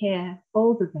 Take care,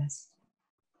 all the best.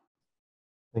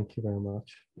 Thank you very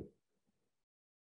much.